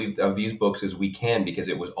material of these books as we can, because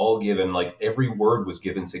it was all given, like, every word was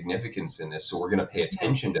given significance in this. So we're going to pay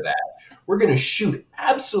attention to that. We're going to shoot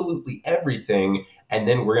absolutely everything. And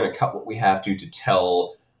then we're going to cut what we have to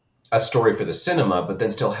tell a story for the cinema, but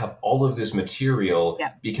then still have all of this material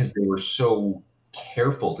because they were so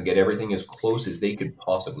careful to get everything as close as they could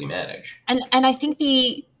possibly manage. And I think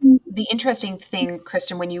the interesting thing,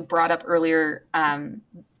 Kristen, when you brought up earlier,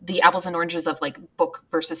 the apples and oranges of, like, book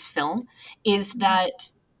versus film, is that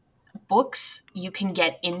books, you can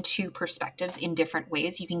get into perspectives in different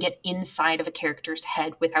ways. You can get inside of a character's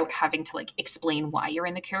head without having to, like, explain why you're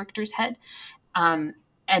in the character's head.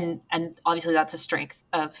 And obviously that's a strength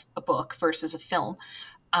of a book versus a film.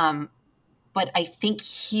 But I think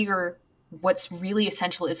here, what's really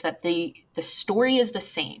essential is that the story is the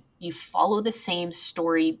same. You follow the same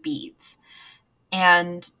story beats,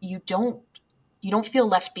 and you don't feel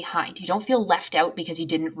left behind. You don't feel left out because you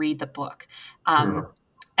didn't read the book.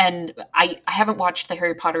 And I haven't watched the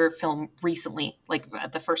Harry Potter film recently, like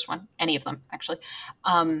the first one, any of them actually.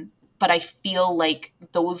 But I feel like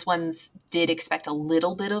those ones did expect a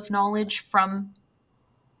little bit of knowledge from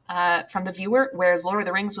the viewer, whereas Lord of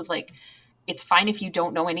the Rings was like, it's fine if you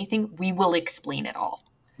don't know anything. We will explain it all.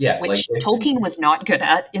 Yeah, which Tolkien was not good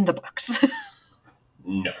at in the books.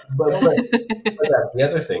 No, but the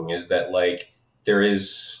other thing is that, like, there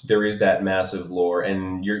is that massive lore,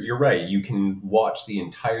 and you're right. You can watch the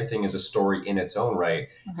entire thing as a story in its own right,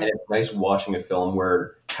 and it's nice watching a film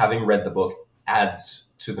where having read the book adds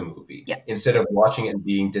to the movie instead of watching it and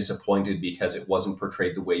being disappointed because it wasn't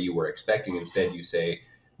portrayed the way you were expecting. Instead, you say,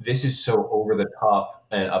 this is so over the top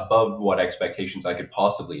and above what expectations I could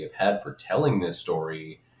possibly have had for telling this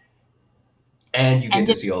story. And you get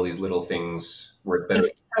to see all these little things where it's better if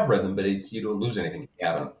you have read them, but you don't lose anything if you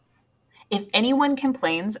haven't. If anyone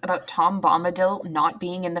complains about Tom Bombadil not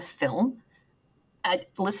being in the film,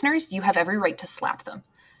 listeners, you have every right to slap them.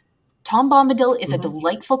 Tom Bombadil is a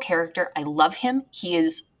delightful character. I love him. He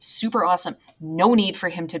is super awesome. No need for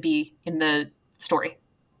him to be in the story.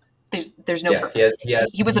 There's no purpose.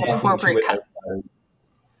 He was an appropriate cut.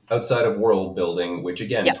 outside of world building, which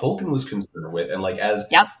again, Yep. Tolkien was concerned with. And like,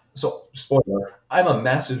 Yep. so spoiler, I'm a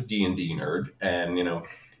massive D&D nerd, and, you know,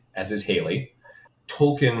 as is Haley.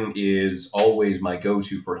 Tolkien is always my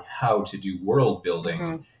go-to for how to do world building.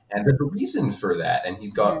 Mm-hmm. And there's a reason for that. And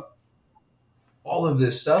he's got all of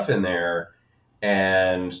this stuff in there.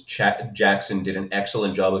 And Jackson did an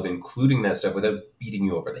excellent job of including that stuff without beating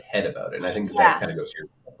you over the head about it. And I think that kind of goes to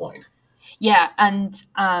your point. Yeah. And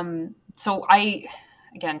so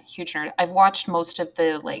again, huge nerd. I've watched most of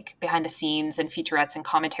the like behind the scenes and featurettes and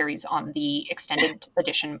commentaries on the extended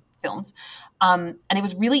edition films. And it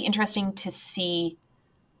was really interesting to see,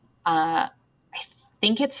 I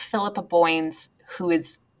think it's Philippa Boyens who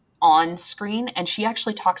is on screen. And she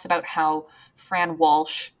actually talks about how Fran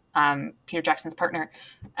Walsh, Peter Jackson's partner,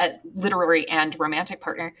 literary and romantic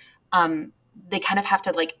partner, they kind of have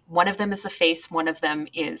to like, one of them is the face, one of them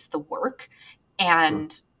is the work.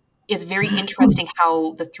 And it's very interesting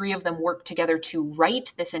how the three of them work together to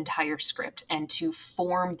write this entire script and to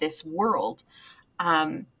form this world.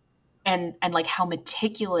 And like how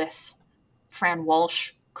meticulous Fran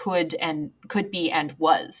Walsh could be and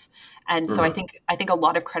was. And so I think a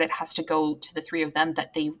lot of credit has to go to the three of them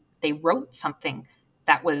that they wrote something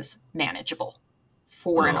that was manageable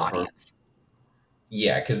for an audience.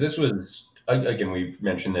 Yeah, because this was, again, we've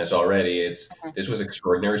mentioned this already, this was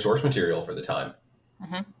extraordinary source material for the time.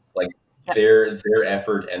 Like their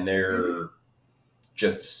effort and their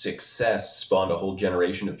just success spawned a whole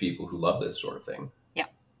generation of people who love this sort of thing.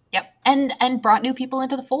 Yep. And brought new people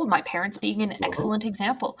into the fold. My parents being an excellent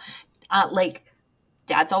example. Like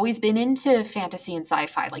Dad's always been into fantasy and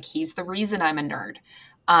sci-fi. Like he's the reason I'm a nerd.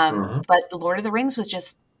 But The Lord of the Rings was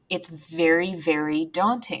just, it's very, very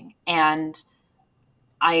daunting. And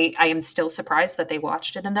I am still surprised that they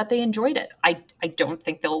watched it and that they enjoyed it. I don't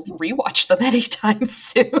think they'll rewatch them anytime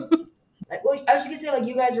soon. Well, I was just gonna say, like,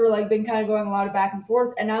 you guys were like been kind of going a lot of back and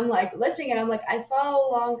forth, and I'm like listening, and I'm like, I follow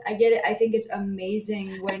along, I get it. I think it's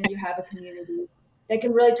amazing when you have a community that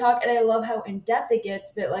can really talk, and I love how in depth it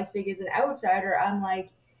gets. But like, speaking as an outsider, I'm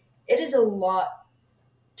like, it is a lot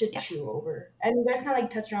to chew over. And you guys kind of like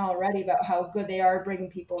touched on already about how good they are bringing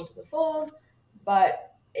people into the fold,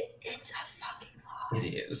 but it's a fucking lot. It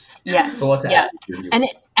is. Yes. Yeah.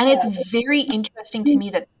 And it's very interesting to me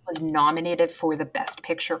that it was nominated for the Best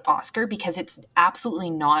Picture Oscar because it's absolutely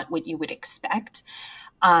not what you would expect.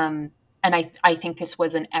 And I think this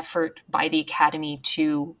was an effort by the Academy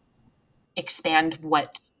to expand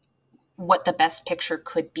what the Best Picture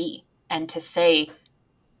could be and to say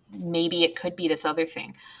maybe it could be this other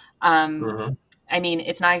thing. I mean,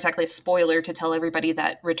 it's not exactly a spoiler to tell everybody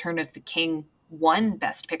that Return of the King won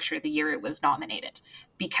Best Picture the year it was nominated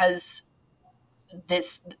because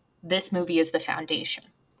this movie is the foundation.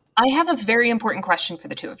 I have a very important question for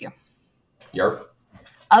the two of you. Yarp.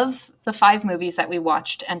 Of the 5 movies that we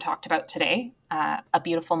watched and talked about today, A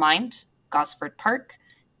Beautiful Mind, Gosford Park,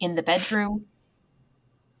 In the Bedroom,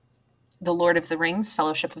 The Lord of the Rings,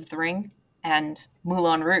 Fellowship of the Ring, and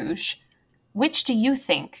Moulin Rouge, which do you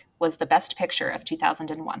think was the best picture of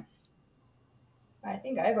 2001? I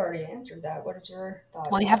think I've already answered that. What is your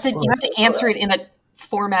thought? Well, you have to answer it in the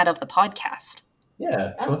format of the podcast.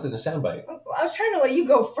 Yeah, she wants it in a soundbite. I was trying to let you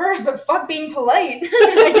go first, but fuck being polite.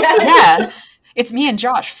 Yeah, it's me and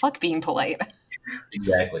Josh. Fuck being polite.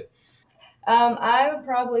 Exactly. I would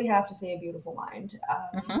probably have to say A Beautiful Mind.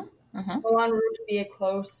 Moulin Rouge would be a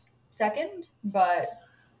close second, but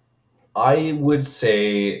I would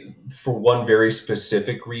say, for one very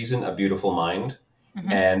specific reason, A Beautiful Mind.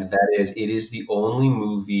 And that is, it is the only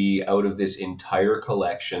movie out of this entire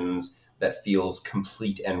collections that feels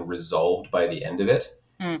complete and resolved by the end of it.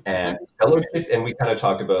 And Fellowship, and we kind of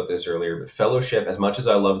talked about this earlier, but Fellowship, as much as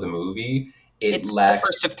I love the movie, it's lacks the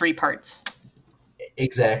first of 3 parts.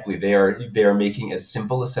 Exactly. They are making as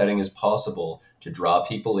simple a setting as possible to draw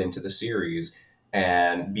people into the series.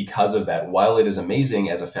 And because of that, while it is amazing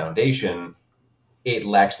as a foundation, it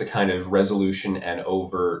lacks the kind of resolution and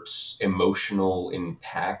overt emotional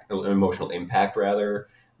impact rather,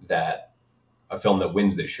 that a film that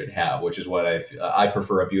wins this should have, which is what I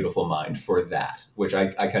prefer A Beautiful Mind for that, which I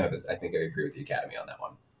think I agree with the Academy on that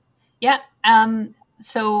one. Yeah.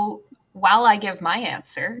 So while I give my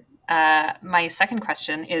answer, my second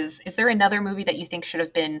question is there another movie that you think should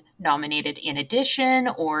have been nominated in addition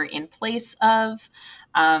or in place of?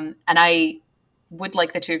 And I would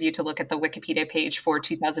like the two of you to look at the Wikipedia page for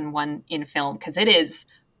 2001 in film, because it is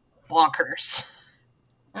bonkers.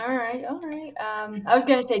 All right. I was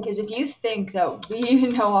going to say, because if you think that we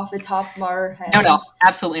even know off the top of our heads. No,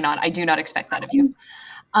 absolutely not. I do not expect that of you.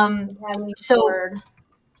 So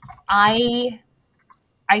I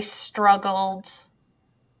struggled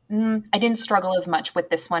I didn't struggle as much with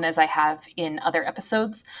this one as I have in other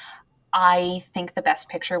episodes. I think the best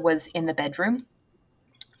picture was In the Bedroom.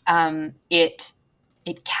 It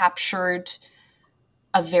captured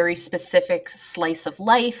a very specific slice of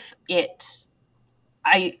life.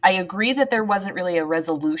 I agree that there wasn't really a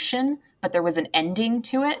resolution, but there was an ending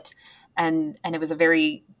to it, and it was a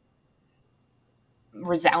very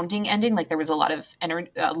resounding ending. Like there was a lot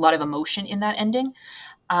of emotion in that ending,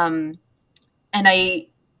 and I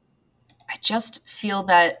just feel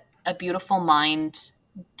that A Beautiful Mind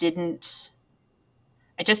didn't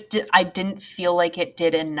feel like it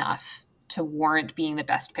did enough to warrant being the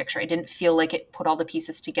best picture. I didn't feel like it put all the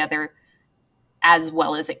pieces together as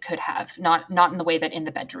well as it could have. Not in the way that In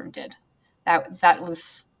the Bedroom did. That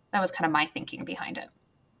was kind of my thinking behind it.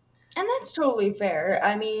 And that's totally fair.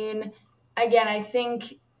 I mean, again, I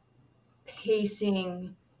think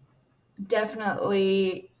pacing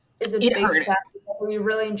definitely is a big factor when you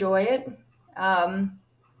really enjoy it.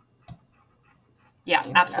 Yeah,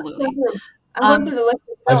 absolutely. I'm going through the list of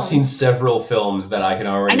films. I've seen several films that I can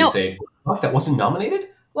already say, fuck, that wasn't nominated?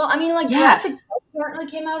 Well, I mean, like Jurassic Park apparently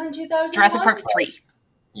came out in 2001. Jurassic Park 3.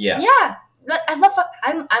 Yeah. Yeah.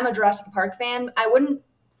 I'm a Jurassic Park fan. I don't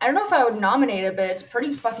know if I would nominate it, but it's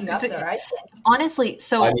pretty fucking up there, I think. Honestly,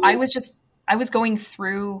 so I was going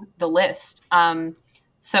through the list.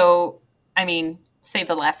 So, I mean, Save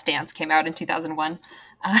the Last Dance came out in 2001.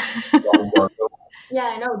 Yeah,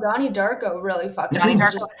 I know. Donnie Darko really fucked up. Donnie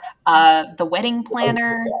Darko. The Wedding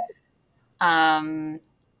Planner.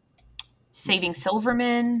 Saving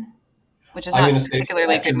Silverman, which is not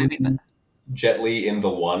particularly a good movie, but Jet Li in The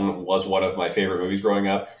One was one of my favorite movies growing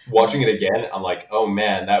up. Watching it again, I'm like, oh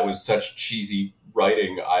man, that was such cheesy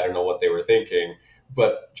writing. I don't know what they were thinking,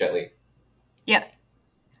 but Jet Li. Yeah.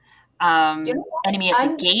 Enemy at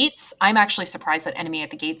the Gates. I'm actually surprised that Enemy at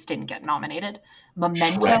the Gates didn't get nominated.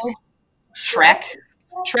 Memento. Shrek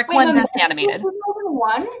won Best Animated.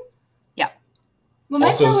 2001? Yeah.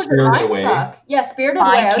 Memento was a mindfuck. Yeah, Spirited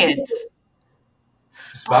Away. Spy Kids.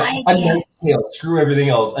 A Knight's Tale. Screw everything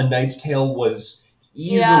else. A Knight's Tale was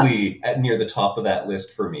easily near the top of that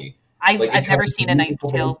list for me. I've never seen A Knight's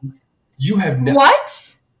Tale. You have never.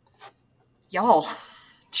 What? Y'all,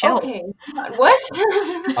 chill. Okay. What?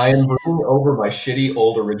 I am bringing over my shitty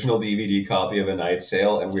old original DVD copy of A Knight's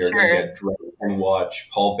Tale, and we are going to get drunk and watch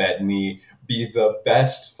Paul Bettany be the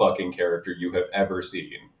best fucking character you have ever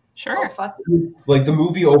seen. Sure. Oh, fuck. Like, the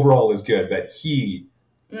movie overall is good, but he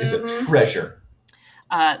is a treasure.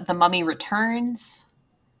 The Mummy Returns.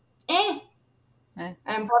 I'm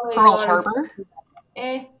probably Pearl Harbor.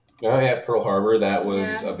 Oh yeah, Pearl Harbor. That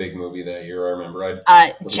was a big movie that year. I remember.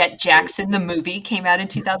 Jet Jackson, the movie, came out in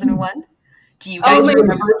 2001. Do you guys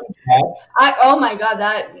remember? Oh my god,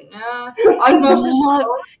 that Osmosis.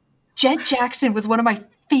 Jet Jackson was one of my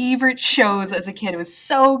favorite shows as a kid. It was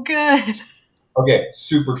so good. Okay,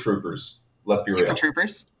 Super Troopers. Let's be real. Super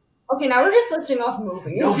Troopers. Okay, now we're just listing off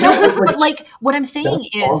movies. But like, what I'm saying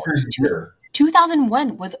is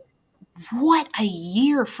 2001 was what a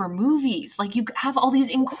year for movies. Like, you have all these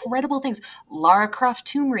incredible things. Lara Croft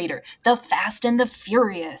Tomb Raider, The Fast and the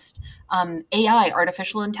Furious, AI,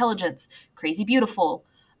 Artificial Intelligence, Crazy Beautiful,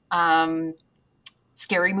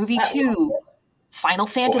 Scary Movie 2, Final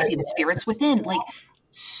Fantasy, The Spirits Within. Like,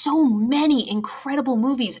 so many incredible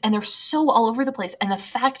movies, and they're so all over the place. And the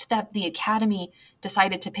fact that the Academy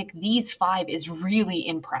decided to pick these 5 is really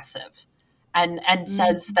impressive, and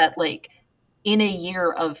says that, like, in a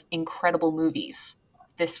year of incredible movies,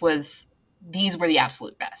 these were the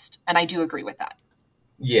absolute best. And I do agree with that.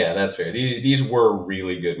 Yeah, that's fair. These were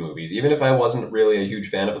really good movies. Even if I wasn't really a huge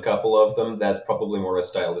fan of a couple of them, that's probably more a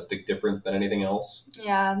stylistic difference than anything else.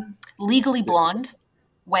 Yeah. Legally Blonde,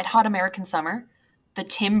 Wet Hot American Summer, the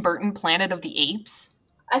Tim Burton Planet of the Apes.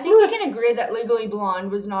 I think we can agree that Legally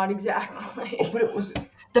Blonde was not exactly. Oh, but it was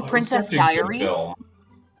The Princess Diaries.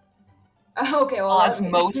 Okay, well,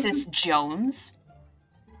 Osmosis Jones.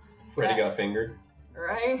 Freddy Got Fingered.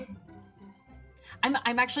 Right.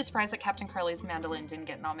 I'm actually surprised that Captain Crowley's Mandolin didn't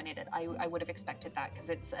get nominated. I would have expected that because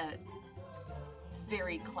it's a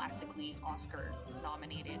very classically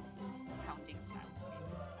Oscar-nominated pounding style.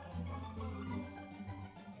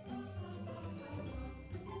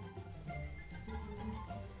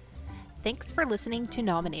 Thanks for listening to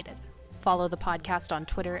Nominated. Follow the podcast on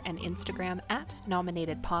Twitter and Instagram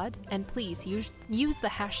 @NominatedPod, and please use the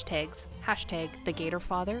hashtags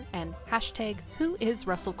 #TheGatorFather and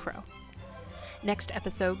 #WhoIsRussellCrowe. Next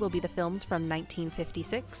episode will be the films from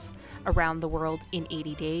 1956, Around the World in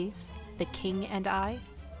 80 Days, The King and I,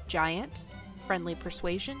 Giant, Friendly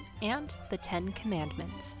Persuasion, and The 10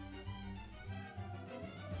 Commandments.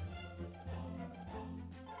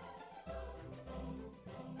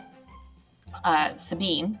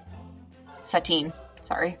 Satine.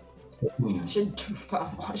 Sorry. Sabine.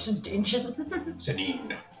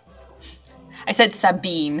 I said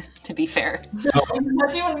Sabine, to be fair.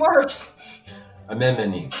 That's even worse.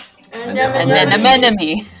 Anemone.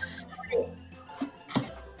 Anemone.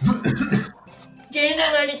 Do you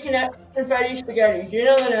know that you can confetti spaghetti? Do you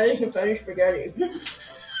know that you confetti spaghetti?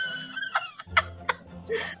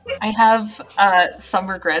 I have some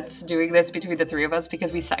regrets doing this between the three of us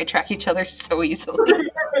because we sidetrack each other so easily.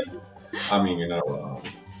 I mean, you're not wrong.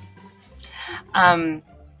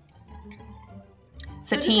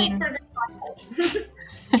 Satine.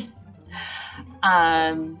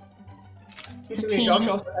 Satine.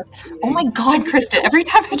 Oh my god, Kristen, every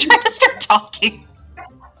time I try to start talking.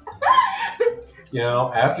 You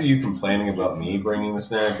know, after you complaining about me bringing the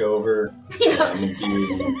snack over and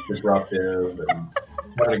being disruptive and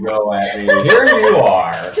trying to go at me, here you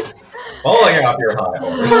are, falling off your high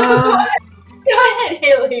horse. Go ahead,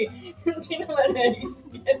 Haley. Do you know what Eddie's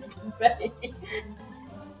spaghetti confetti?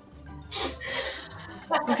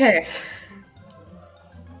 Okay.